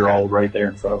guys because you're all right there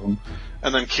in front of him.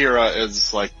 And then Kira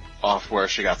is like off where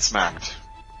she got smacked.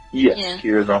 Yes, Yeah.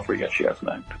 Kira's off where she got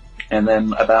smacked. And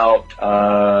then about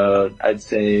I'd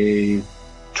say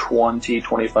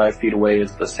 20-25 feet away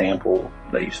is the sample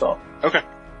that you saw. Okay.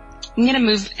 I'm gonna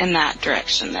move in that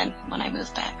direction then when I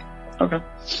move back. Okay.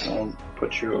 I'll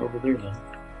put you over there then.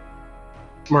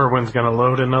 Merwin's gonna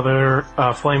load another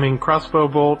flaming crossbow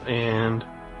bolt and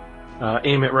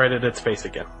aim it right at its face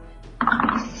again.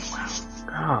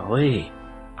 Golly.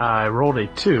 I rolled a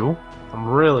 2. I'm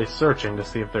really searching to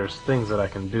see if there's things that I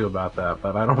can do about that,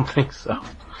 but I don't think so.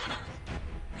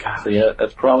 God. So yeah,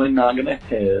 that's probably not gonna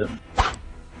hit.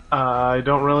 I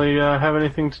don't really have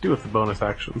anything to do with the bonus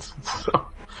actions, so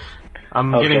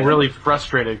I'm Okay. getting really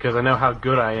frustrated because I know how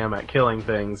good I am at killing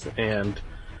things, and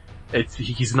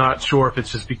he's not sure if it's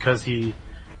just because he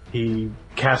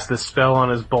cast this spell on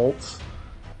his bolts,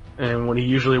 and when he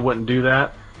usually wouldn't do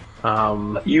that.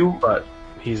 But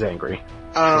he's angry.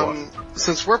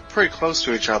 Since we're pretty close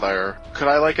to each other, could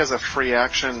I like as a free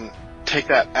action take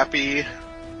that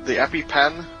the epi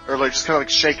pen, or like just kind of like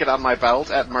shake it on my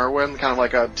belt at Merwin, kind of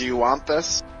like a, do you want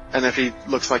this? And if he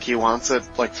looks like he wants it,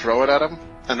 like throw it at him,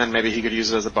 and then maybe he could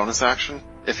use it as a bonus action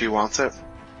if he wants it.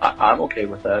 I'm okay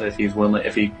with that if he's willing,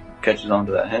 if he catches on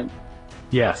to that hint.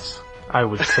 Yes, I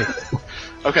would take it.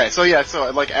 Okay, so yeah, so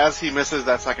like as he misses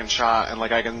that second shot, and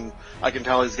like I can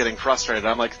tell he's getting frustrated.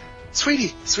 I'm like,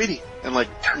 sweetie, and like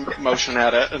motion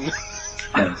at it, and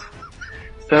Yes.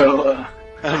 So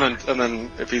and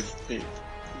then if he's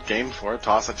game for it,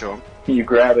 toss it to him. you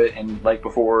grab it, and like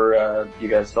before you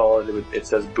guys saw it, it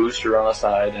says booster on the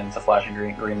side, and it's a flashing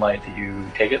green light. Do you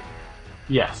take it?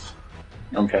 Yes.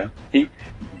 Okay.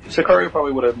 Sicario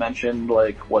probably would have mentioned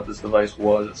like what this device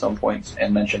was at some points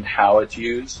and mentioned how it's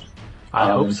used. I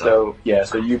hope so.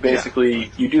 So you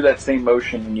basically you do that same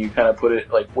motion and you kind of put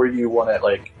it like where do you want it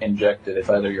like injected? It's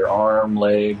either your arm,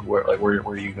 leg, where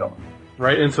are you going?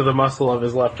 Right into the muscle of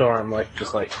his left arm,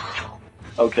 just like.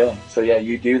 Okay, so yeah,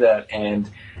 you do that, and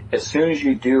as soon as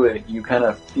you do it, you kind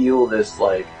of feel this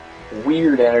like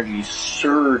weird energy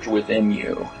surge within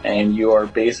you, and you are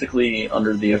basically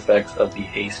under the effects of the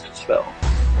haste spell.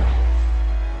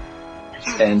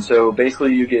 And so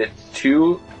basically you get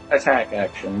 2 attack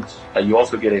actions. You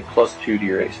also get a +2 to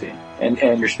your AC, and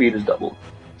your speed is doubled.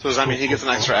 So does that mean he gets an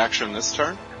extra action this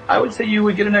turn? I would say you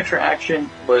would get an extra action,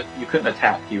 but you couldn't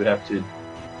attack. You would have to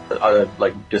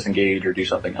like disengage or do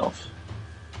something else.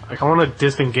 Like, I want to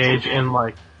disengage and,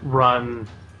 run.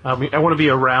 I want to be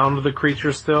around the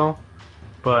creature still,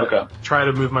 but try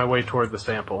to move my way toward the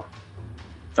sample.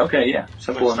 Okay, yeah.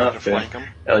 Simple Like, start enough. to flank him.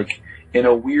 Like, in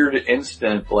a weird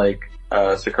instant,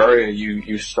 Sicario,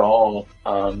 you saw,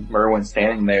 Merwin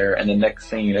standing there, and the next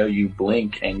thing you know, you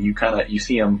blink, and you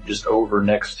see him just over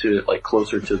next to,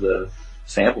 closer to the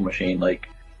sample machine. Like,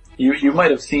 you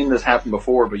might have seen this happen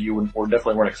before, but you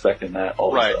definitely weren't expecting that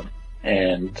all of a sudden.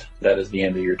 And that is the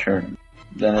end of your turn.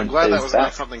 Then I'm glad that was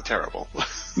not something terrible.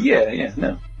 Yeah,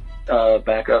 no.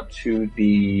 Back up to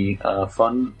the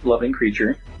fun-loving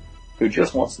creature who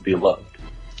just wants to be loved.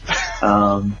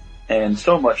 And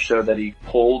so much so that he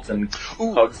holds and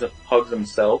hugs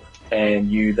himself,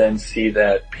 and you then see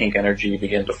that pink energy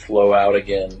begin to flow out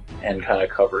again and kind of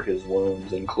cover his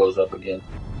wounds and close up again.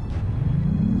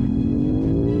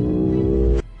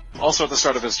 Also, at the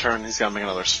start of his turn, he's got to make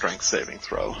another strength saving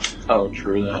throw. Oh,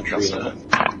 true that, true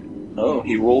that. Oh,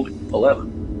 he rolled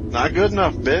 11. Not good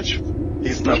enough, bitch.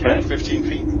 He's not Okay. 15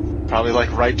 feet. Probably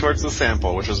like right towards the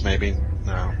sample, which was maybe,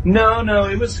 no. No,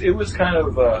 it was kind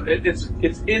of,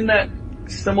 it's in that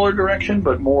similar direction,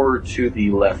 but more to the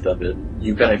left of it.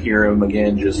 You kind of hear him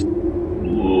again, just,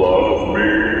 love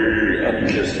me, and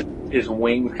just, his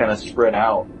wings kind of spread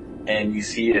out, and you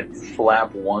see it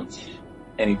flap once,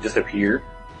 and he disappear,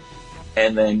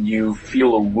 and then you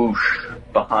feel a whoosh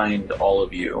behind all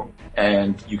of you,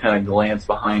 and you kind of glance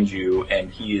behind you,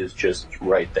 and he is just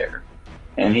right there.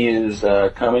 And he is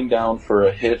coming down for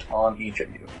a hit on each of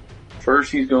you.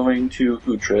 First, he's going to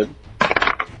Uhtred.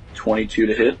 22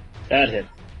 to hit. That hit.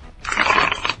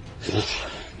 Do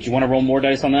you want to roll more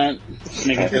dice on that?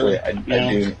 Make it Actually, feel, I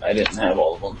do. I didn't have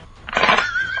all of them.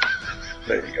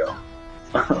 There you go.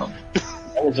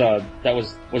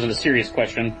 was a serious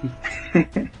question.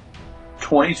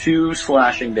 22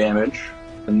 slashing damage,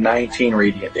 19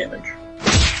 radiant damage.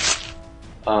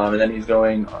 And then he's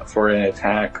going for an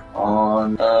attack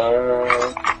on,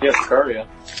 Sicaria.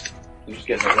 I'm just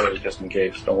getting it ready just in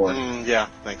case, don't worry. Yeah,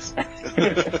 thanks.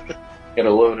 Gotta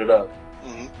load it up.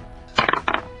 Mhm.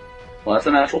 Well, that's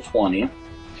a natural 20.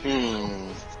 When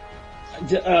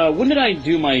did I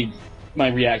do my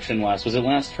reaction last? Was it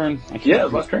last turn? I can't Yeah,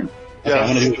 remember. last turn. Yeah, I'm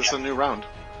gonna do it it's a new round.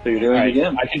 So you're doing All it right,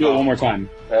 again. I can do it one more time.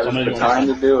 That So I'm is gonna the do it one time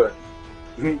more to do it.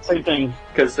 Same thing.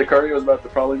 Because Sicaria was about to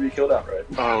probably be killed outright.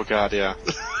 Oh god, yeah.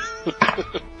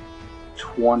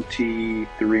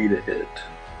 23 to hit.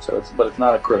 So but it's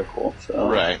not a critical, so.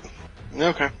 Right.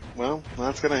 Okay, well,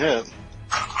 that's gonna hit.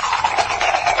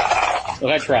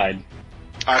 Well, I tried.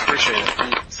 I appreciate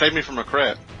it. Save me from a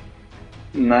crit.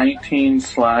 19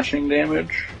 slashing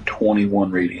damage,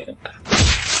 21 radiant.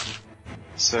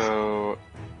 So,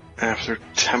 after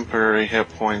temporary hit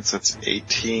points, it's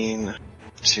 18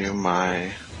 to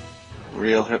my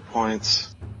real hit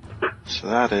points. So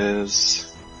that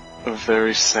is a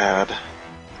very sad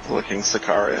looking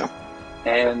Sicaria.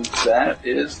 And that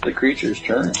is the creature's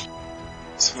turn.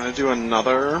 So I'm gonna do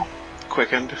another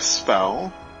quickened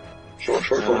spell. Sure.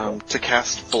 To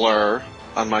cast Blur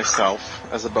on myself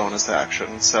as a bonus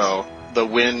action. So the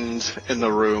wind in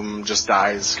the room just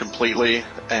dies completely,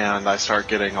 and I start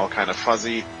getting all kind of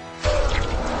fuzzy.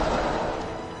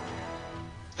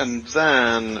 And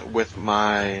then, with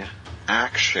my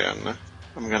action,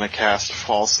 I'm gonna cast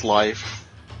False Life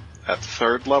at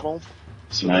 3rd level.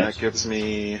 So Nice. that gives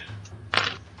me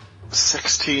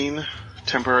 16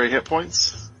 temporary hit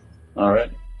points. Alright.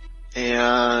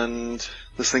 And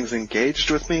this thing's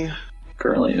engaged with me.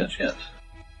 Currently, yes.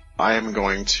 I am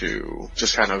going to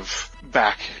just kind of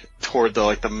back toward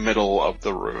the middle of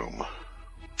the room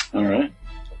Alright.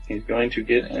 He's going to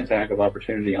get an attack of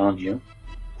opportunity on you.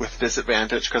 with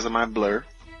disadvantage because of my blur.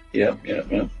 Yep.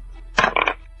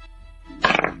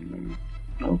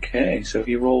 Okay, so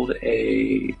he rolled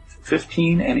a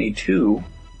 15 and a 2.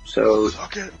 So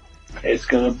Suck it. it's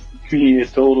gonna be a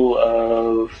total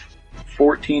of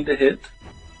 14 to hit.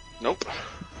 Nope.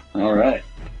 Alright.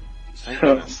 Thank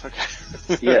goodness.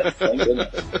 Okay. Yes, thank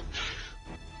goodness.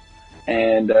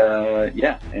 And,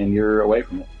 and you're away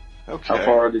from it. Okay. How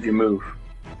far did you move?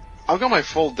 I'll go my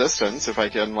full distance if I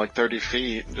can, 30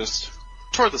 feet, just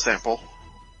toward the sample.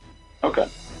 Okay.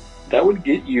 That would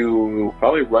get you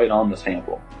probably right on the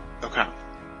sample. Okay.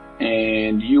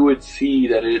 And you would see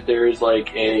that there's a,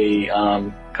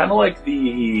 kind of like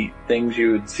the things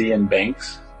you would see in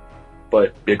banks,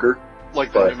 but bigger.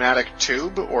 Like the pneumatic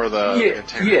tube or the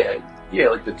container? Yeah,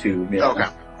 like the tube. Yeah. Okay.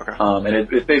 And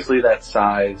it's basically that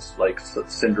size,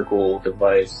 cylindrical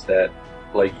device that,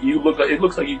 it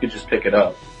looks like you could just pick it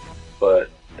up, but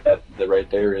that right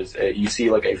there is, you see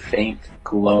a faint,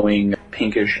 glowing,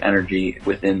 pinkish energy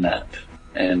within that.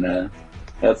 And,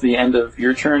 that's the end of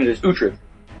your turn. It is Uhtred.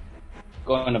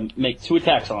 Going to make 2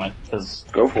 attacks on it, because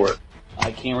Go for it.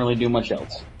 I can't really do much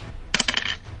else.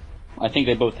 I think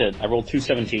they both hit. I rolled 2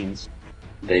 17s.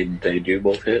 They do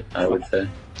both hit, I would say.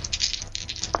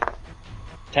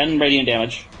 10 radiant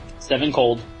damage, 7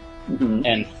 cold, Mm-hmm.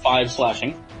 and 5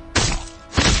 slashing.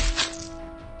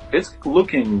 It's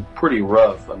looking pretty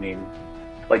rough. I mean,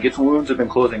 its wounds have been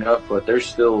closing up, but there's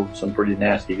still some pretty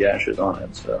nasty gashes on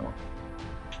it, so.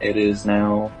 It is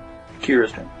now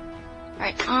Kira's turn.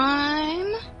 Alright,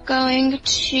 I'm going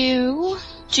to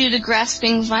do the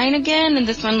grasping vine again, and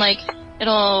this one,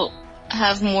 it'll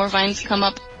have more vines come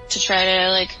up to try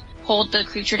to, hold the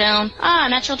creature down.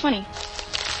 Natural 20.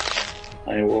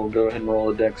 I will go ahead and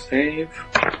roll a dex save.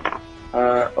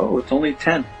 It's only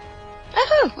 10.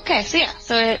 Oh, okay,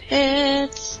 so it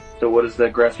hits. So what does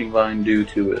that grasping vine do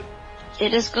to it?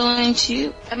 it is going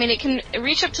to, it can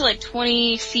reach up to like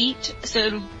 20 feet, so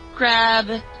it'll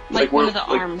grab like one of the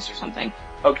arms or something.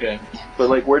 Okay. But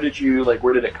like, where did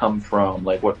it come from?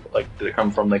 Like, did it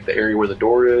come from like the area where the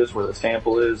door is, where the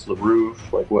sample is, the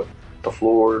roof, like what, the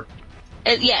floor?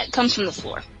 It comes from the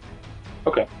floor.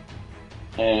 Okay.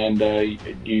 And,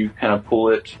 you kind of pull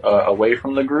it, away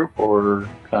from the group, or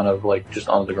kind of like just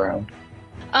on the ground?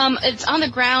 It's on the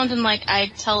ground, and like,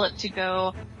 I tell it to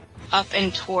go up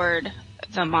and toward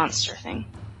the monster thing.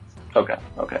 Okay.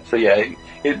 So yeah,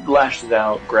 it lashes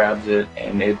out, grabs it,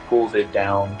 and it pulls it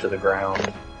down to the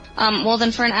ground. Well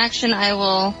then for an action I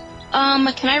will,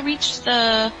 can I reach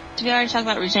did we already talk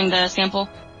about reaching the sample?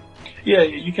 Yeah,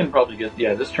 you can probably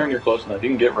this turn you're close enough. You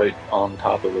can get right on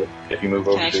top of it if you move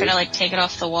over to it. Can I try to like take it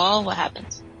off the wall? What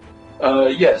happens?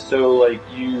 Yeah, so like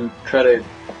you try to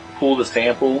pull the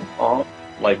sample off,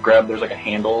 like there's like a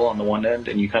handle on the one end,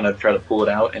 and you kind of try to pull it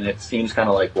out, and it seems kind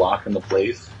of like locked into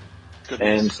place.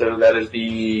 Goodness. And so that is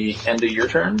the end of your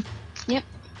turn. Yep.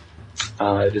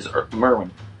 It is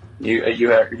Merwin.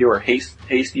 You are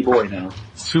hasty boy now.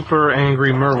 Super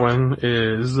angry Merwin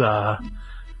is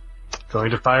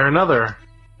going to fire another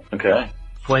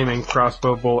flaming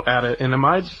crossbow bolt at it. And am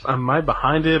I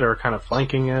behind it or kind of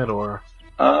flanking it or?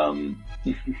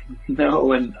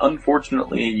 No, and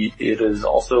unfortunately it is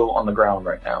also on the ground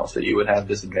right now, so you would have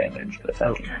disadvantage at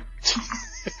attacking.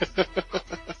 Okay.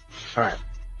 Alright.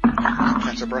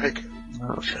 Catch a break.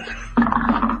 Okay.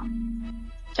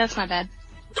 That's not bad.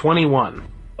 21.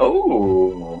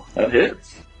 Oh, that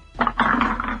hits.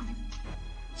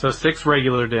 So 6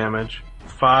 regular damage,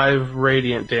 5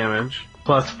 radiant damage,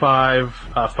 plus 5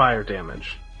 fire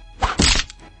damage.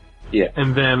 Yeah.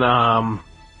 And then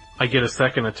I get a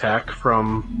second attack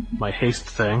from my haste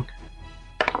thing.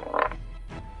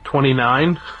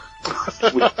 29.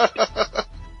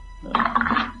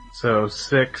 So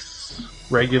 6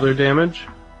 regular damage.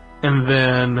 And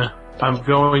then I'm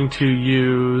going to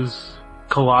use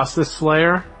Colossus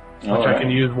Slayer, which I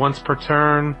can use once per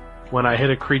turn. When I hit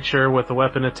a creature with a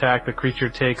weapon attack, the creature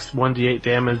takes 1d8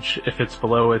 damage if it's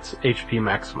below its HP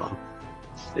maximum.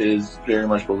 It is very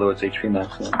much below its HP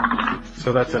maximum.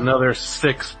 So that's another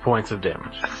 6 points of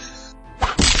damage.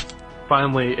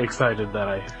 Finally excited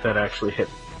that actually hit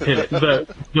it.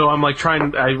 No, I'm like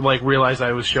I realized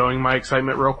I was showing my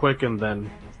excitement real quick and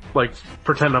then like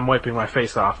pretend I'm wiping my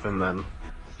face off and then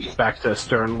back to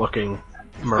stern looking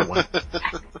Merwin.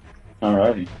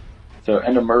 Alrighty. So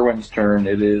end of Merwin's turn,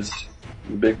 it is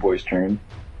the big boy's turn.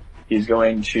 He's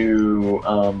going to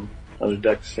another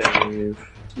dex save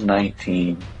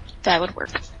 19. That would work.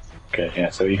 Okay, yeah,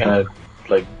 so he kind of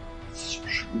like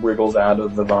wriggles out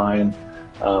of the vine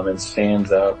and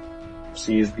stands up,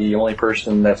 sees the only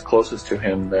person that's closest to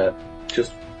him that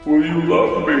just, will you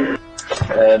love me?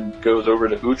 And goes over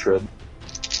to Uhtred.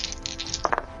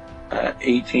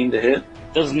 18 to hit.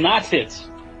 Does not hit.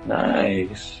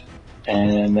 Nice.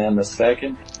 And then the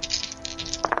second,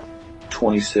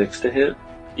 26 to hit.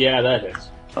 Yeah, that hits.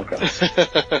 Okay.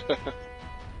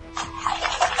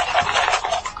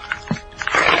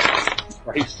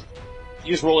 Christ.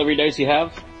 You just roll every dice you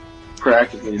have?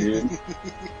 Practically, dude.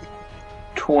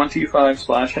 25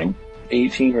 slashing,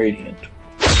 18 radiant.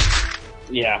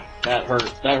 Yeah, that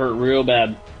hurt. That hurt real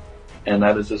bad. And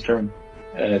that is his turn.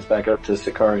 And it's back up to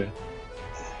Sicaria.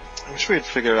 I wish we had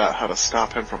figured out how to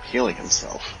stop him from healing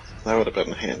himself. That would have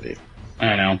been handy.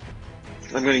 I know.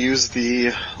 I'm going to use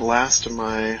the last of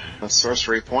my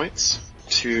sorcery points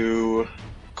to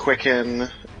quicken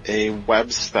a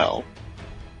web spell.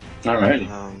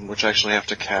 Alrighty. Which I actually have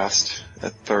to cast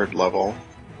at 3rd level,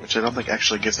 which I don't think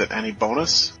actually gives it any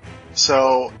bonus.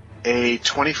 So, a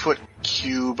 20-foot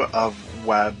cube of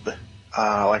web,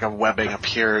 like a webbing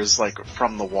appears like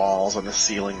from the walls and the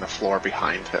ceiling, the floor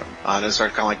behind him. And it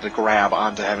starts kind of like to grab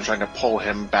onto him and trying to pull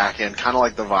him back in, kind of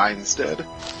like the vines did.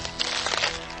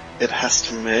 It has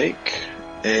to make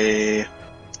a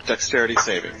dexterity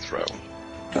saving throw.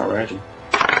 Alrighty.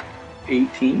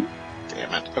 18?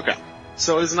 Damn it. Okay.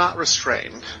 So it is not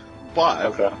restrained,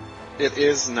 but it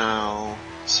is now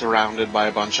surrounded by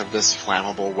a bunch of this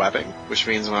flammable webbing, which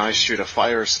means when I shoot a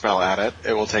fire spell at it,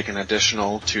 it will take an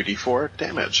additional 2d4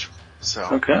 damage.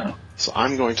 So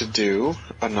I'm going to do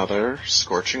another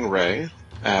Scorching Ray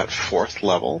at 4th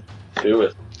level. Do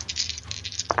it.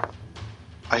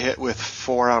 I hit with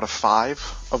 4 out of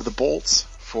 5 of the bolts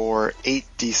for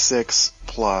 8d6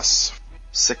 plus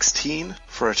 16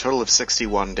 for a total of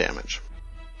 61 damage.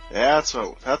 Yeah,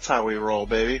 that's how we roll,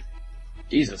 baby.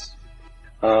 Jesus.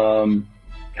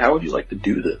 How would you like to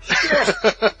do this?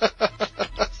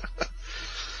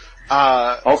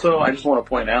 Also, I just want to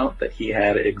point out that he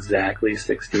had exactly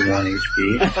 61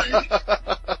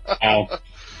 HP, Ow.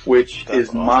 which That's is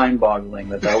awesome. mind-boggling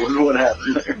that was what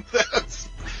happened there. That's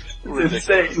It's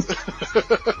insane.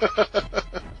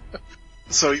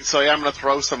 So yeah, I'm gonna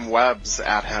throw some webs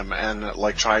at him and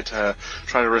like try to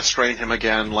restrain him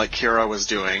again, like Kira was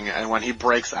doing. And when he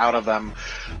breaks out of them,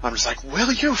 I'm just like,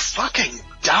 "Will you fucking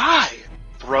die?"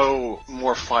 Throw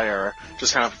more fire,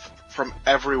 just kind of from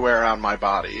everywhere on my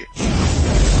body.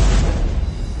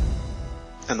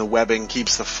 And the webbing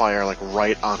keeps the fire like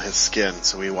right on his skin,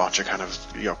 so we watch it kind of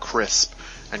crisp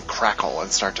and crackle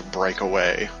and start to break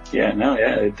away.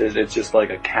 It's just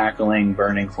like a cackling,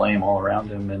 burning flame all around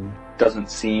him, and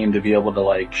doesn't seem to be able to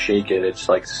like shake it. It's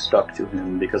like stuck to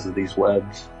him because of these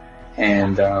webs.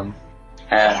 And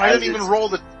I didn't even roll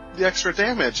the extra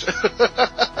damage.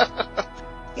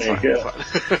 There you go.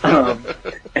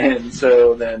 And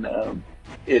so then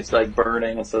it's like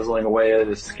burning and sizzling away at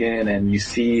his skin, and you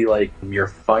see like your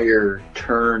fire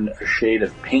turn a shade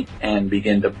of pink and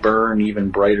begin to burn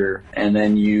even brighter. And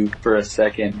then you, for a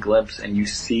second, glimpse and you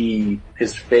see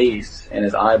his face and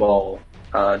his eyeball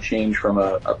change from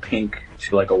a pink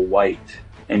to like a white.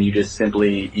 And you just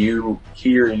simply, you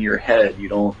hear in your head,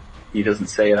 he doesn't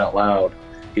say it out loud.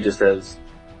 He just says,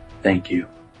 "Thank you,"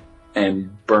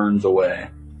 and burns away.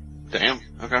 Damn.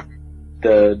 Okay.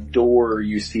 The door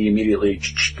you see immediately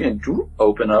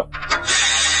open up,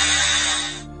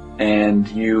 and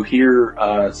you hear,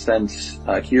 since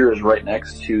Kira is right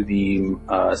next to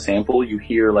the sample, you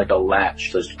hear like a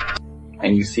latch,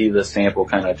 and you see the sample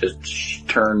kind of just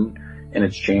turn in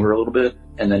its chamber a little bit,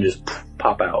 and then just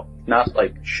pop out. Not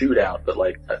like shoot out, but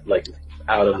like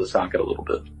out of the socket a little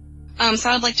bit. So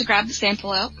I would like to grab the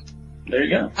sample out. There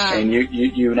you go. And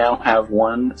you now have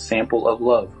one sample of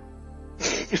love.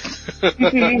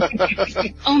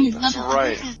 Only love. That's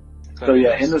right. So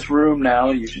yeah, in this room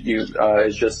now,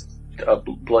 it's just a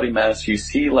bloody mess. You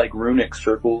see like runic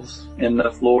circles in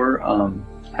the floor.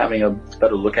 Having a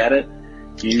better look at it,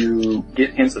 you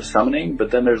get hints of summoning, but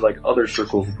then there's like other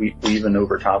circles weaving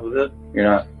over top of it. You're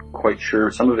not quite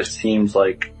sure. Some of it seems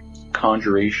like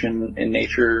conjuration in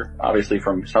nature, obviously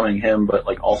from summoning him, but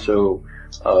like also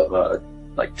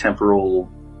like temporal,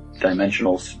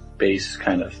 dimensional space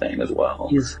kind of thing as well.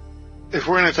 If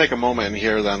we're gonna take a moment in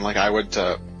here, then like I would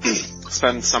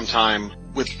spend some time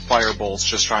with firebolts,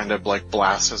 just trying to like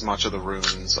blast as much of the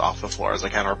runes off the floor as I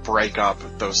can, or break up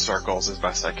those circles as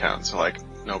best I can, so like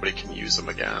nobody can use them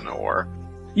again. Or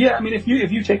yeah, I mean, if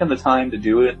you've taken the time to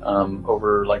do it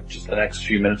over like just the next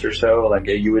few minutes or so, like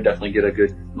you would definitely get a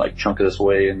good like chunk of this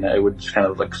away, and it would just kind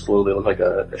of like slowly look like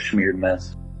a smeared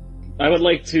mess. I would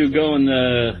like to go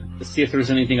and see if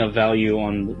there's anything of value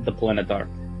on the Planetar.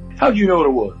 How'd you know what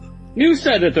it was? You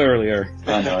said it earlier.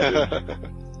 I know I did.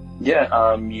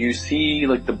 Yeah, you see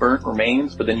like the burnt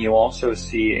remains, but then you also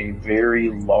see a very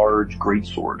large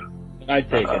greatsword. I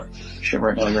take it.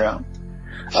 Shimmering on the ground.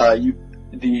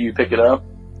 You pick it up,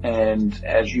 and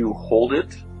as you hold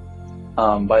it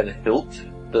by the hilt,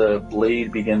 the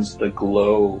blade begins to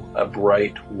glow a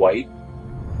bright white.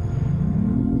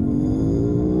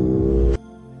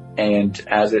 And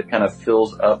as it kind of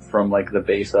fills up from like the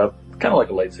base up, kind of like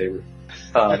a lightsaber,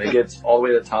 it gets all the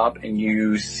way to the top, and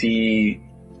you see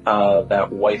that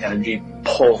white energy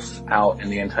pulse out in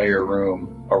the entire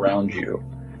room around you,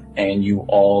 and you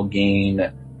all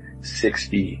gain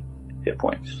 60 hit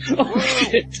points. Oh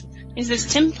shit! Is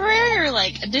this temporary or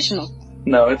like additional?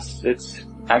 No, it's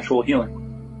actual healing.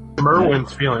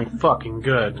 Merwin's feeling fucking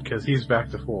good because he's back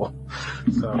to full.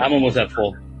 So. I'm almost at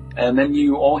full. And then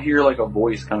you all hear like a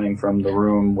voice coming from the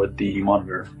room with the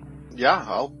monitor. yeah,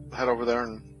 I'll head over there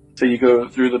and So you go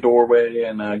through the doorway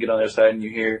and get on the other side, and you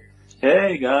hear,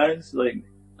 "Hey guys,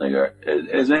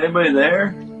 is anybody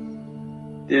there?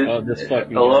 This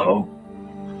fucking hello?"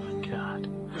 God.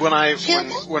 when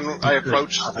I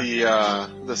approach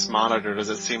this monitor, does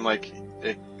it seem like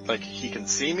he can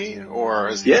see me, or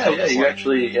is he Yeah, focused, you like-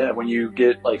 actually, when you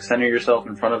get like center yourself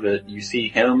in front of it, you see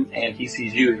him and he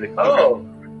sees you. He's like, "Oh,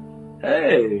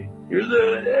 hey,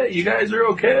 you guys are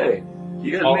okay.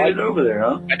 You guys made it over there,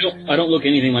 huh? I don't look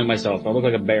anything like myself. I look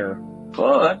like a bear.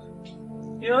 Well,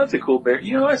 that's a cool bear.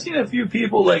 I've seen a few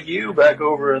people like you back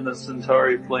over in the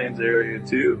Centauri Plains area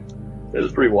too. It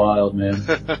was pretty wild, man.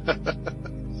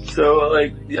 So, I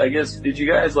guess, did you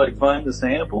guys find the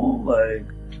sample?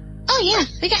 Oh yeah,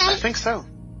 we got I it. think so.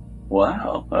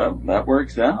 Wow, that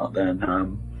works out then.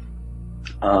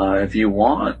 If you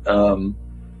want,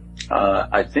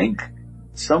 I think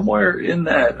somewhere in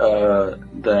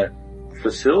that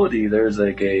facility there's a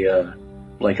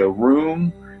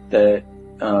room that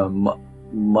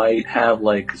might have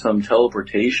like some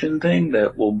teleportation thing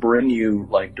that will bring you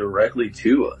like directly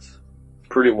to us.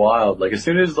 Pretty wild. Like as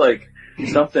soon as like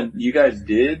something you guys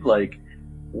did, like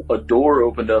a door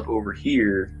opened up over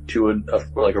here to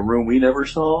a room we never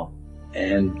saw,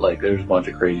 and like there's a bunch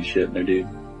of crazy shit in there, dude.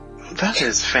 That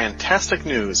is fantastic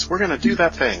news. We're gonna do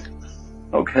that thing.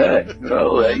 Okay.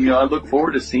 Well, I look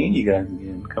forward to seeing you guys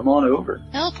again. Come on over.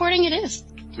 Teleporting it is.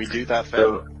 We do that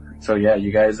thing. So yeah,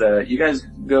 you guys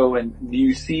go and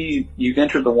you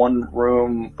enter the one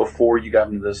room before you got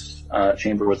into this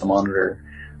chamber with the monitor.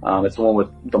 It's the one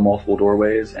with the multiple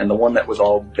doorways, and the one that was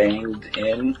all banged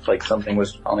in, like something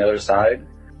was on the other side,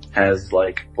 has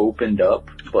like opened up,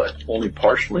 but only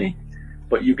partially.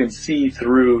 But you can see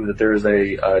through that there's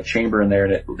a chamber in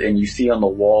there, and you see on the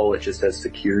wall it just says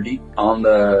security. On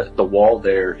the wall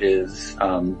there is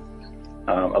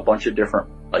a bunch of different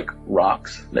like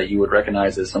rocks that you would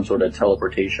recognize as some sort of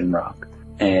teleportation rock.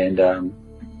 And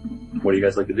what do you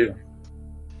guys like to do?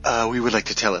 We would like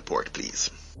to teleport, please.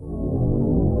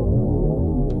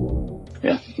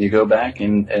 Yeah, you go back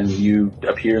and you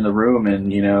appear in the room,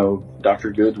 and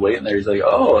Dr. Good's waiting there. He's like,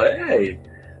 "Oh, hey,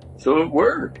 so it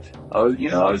worked. I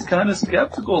was kind of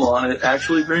skeptical on it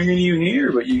actually bringing you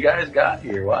here, but you guys got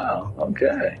here. Wow,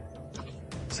 okay.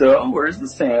 So where's the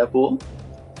sample?"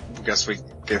 I guess we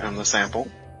give him the sample.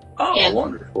 Oh, Yeah.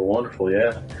 wonderful,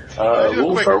 yeah. Do a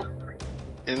We'll quick start.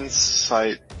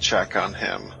 insight check on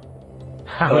him.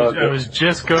 I was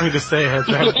just going to say, have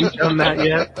you done that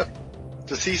yet?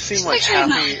 Does he seem Just like make sure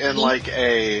he's happy not- in like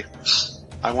a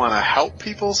I want to help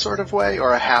people sort of way,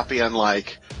 or a happy in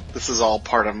like this is all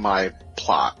part of my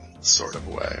plot sort of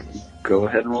way? Go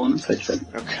ahead and roll an insight check.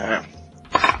 Okay.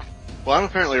 Well, I'm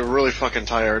apparently really fucking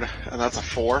tired, and that's a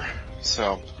 4.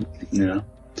 So Yeah.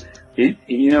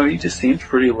 He just seems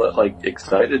pretty like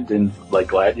excited and like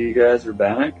glad you guys are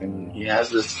back, and he has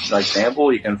this like sample.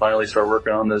 He can finally start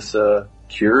working on this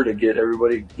cure to get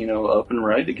everybody up and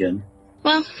right again.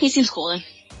 Well, he seems cool then.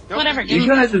 Nope. Whatever, give You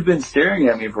him. guys have been staring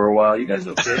at me for a while. You guys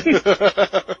okay?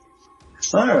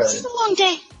 All right. It's a long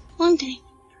day. Long day.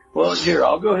 Well, here,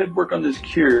 I'll go ahead and work on this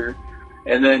cure,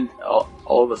 and then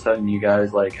all of a sudden, you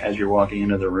guys, like, as you're walking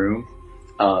into the room,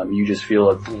 you just feel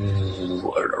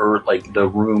or like the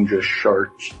room just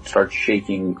starts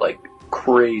shaking like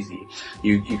crazy.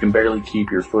 You can barely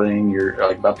keep your footing. You're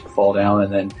like about to fall down,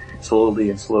 and then slowly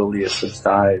it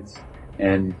subsides,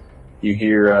 and you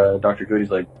hear Dr. Goody's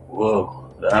like,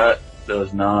 "Whoa, that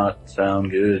does not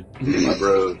sound good, my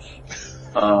bros."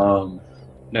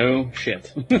 No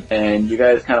shit. And you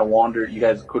guys kind of wander. You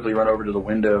guys quickly run over to the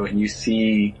window, and you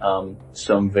see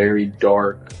some very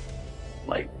dark,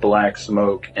 like black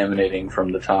smoke emanating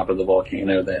from the top of the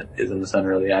volcano that is in the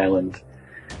center of the island.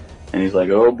 And he's like,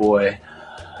 "Oh boy,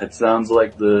 it sounds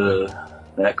like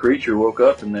that creature woke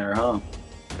up in there, huh?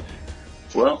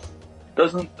 Well,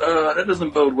 that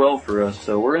doesn't bode well for us.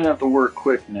 So we're gonna have to work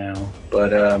quick now.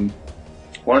 But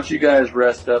why don't you guys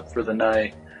rest up for the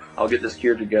night? I'll get this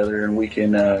cure together, and we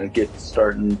can get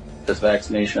starting this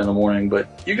vaccination in the morning.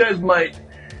 But you guys might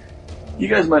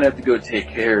have to go take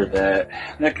care of that.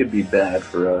 That could be bad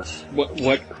for us."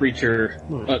 What creature?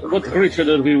 What creature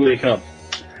did we wake up?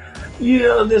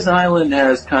 This island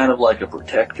has kind of like a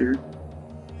protector,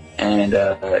 and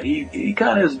he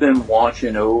kind of has been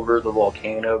watching over the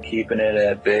volcano, keeping it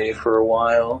at bay for a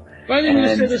while. Why didn't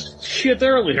you say this shit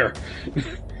earlier?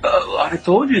 I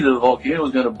told you the volcano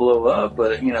was going to blow up,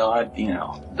 but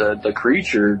the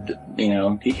creature,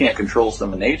 he can't control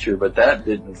some of nature, but that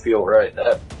didn't feel right.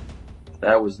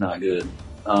 That was not good.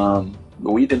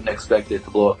 We didn't expect it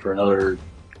to blow up for another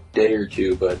day or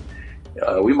two, but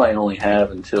we might only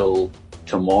have until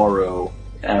tomorrow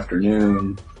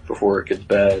afternoon before it gets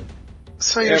bad.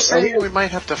 So you're saying we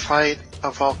might have to fight a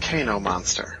volcano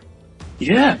monster?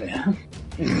 Yeah, man.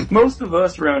 Most of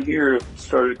us around here have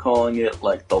started calling it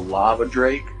like the lava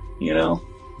drake.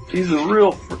 He's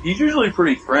usually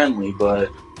pretty friendly, but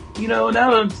now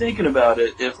that I'm thinking about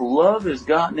it, if love has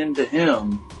gotten into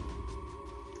him.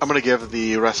 I'm gonna give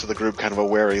the rest of the group kind of a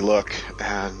wary look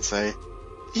and say,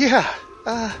 "Yeah,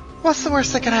 what's the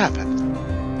worst that could happen?"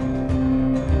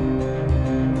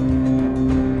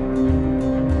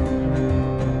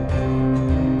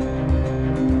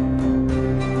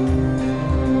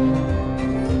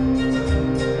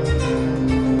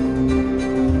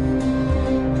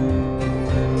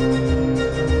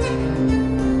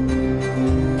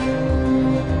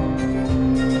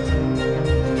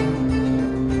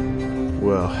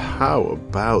 Well, how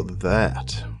about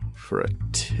that for a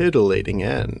titillating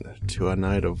end to a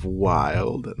night of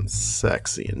wild and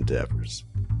sexy endeavors?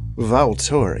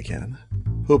 Valtor again.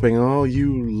 Hoping all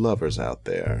you lovers out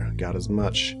there got as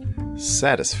much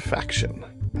satisfaction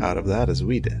out of that as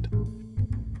we did.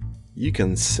 You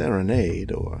can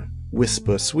serenade or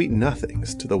whisper sweet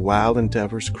nothings to the Wild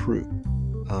Endeavors crew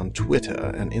on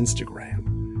Twitter and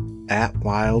Instagram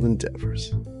 @Wild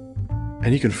Endeavors.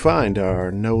 And you can find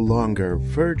our no longer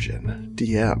virgin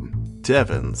DM,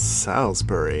 Devin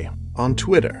Salisbury, on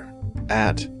Twitter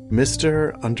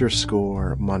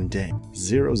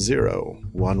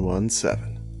 @Mr_Mundane00117.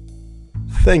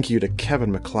 Thank you to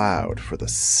Kevin MacLeod for the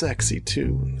sexy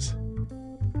tunes.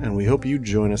 And we hope you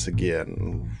join us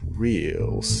again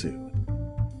real soon.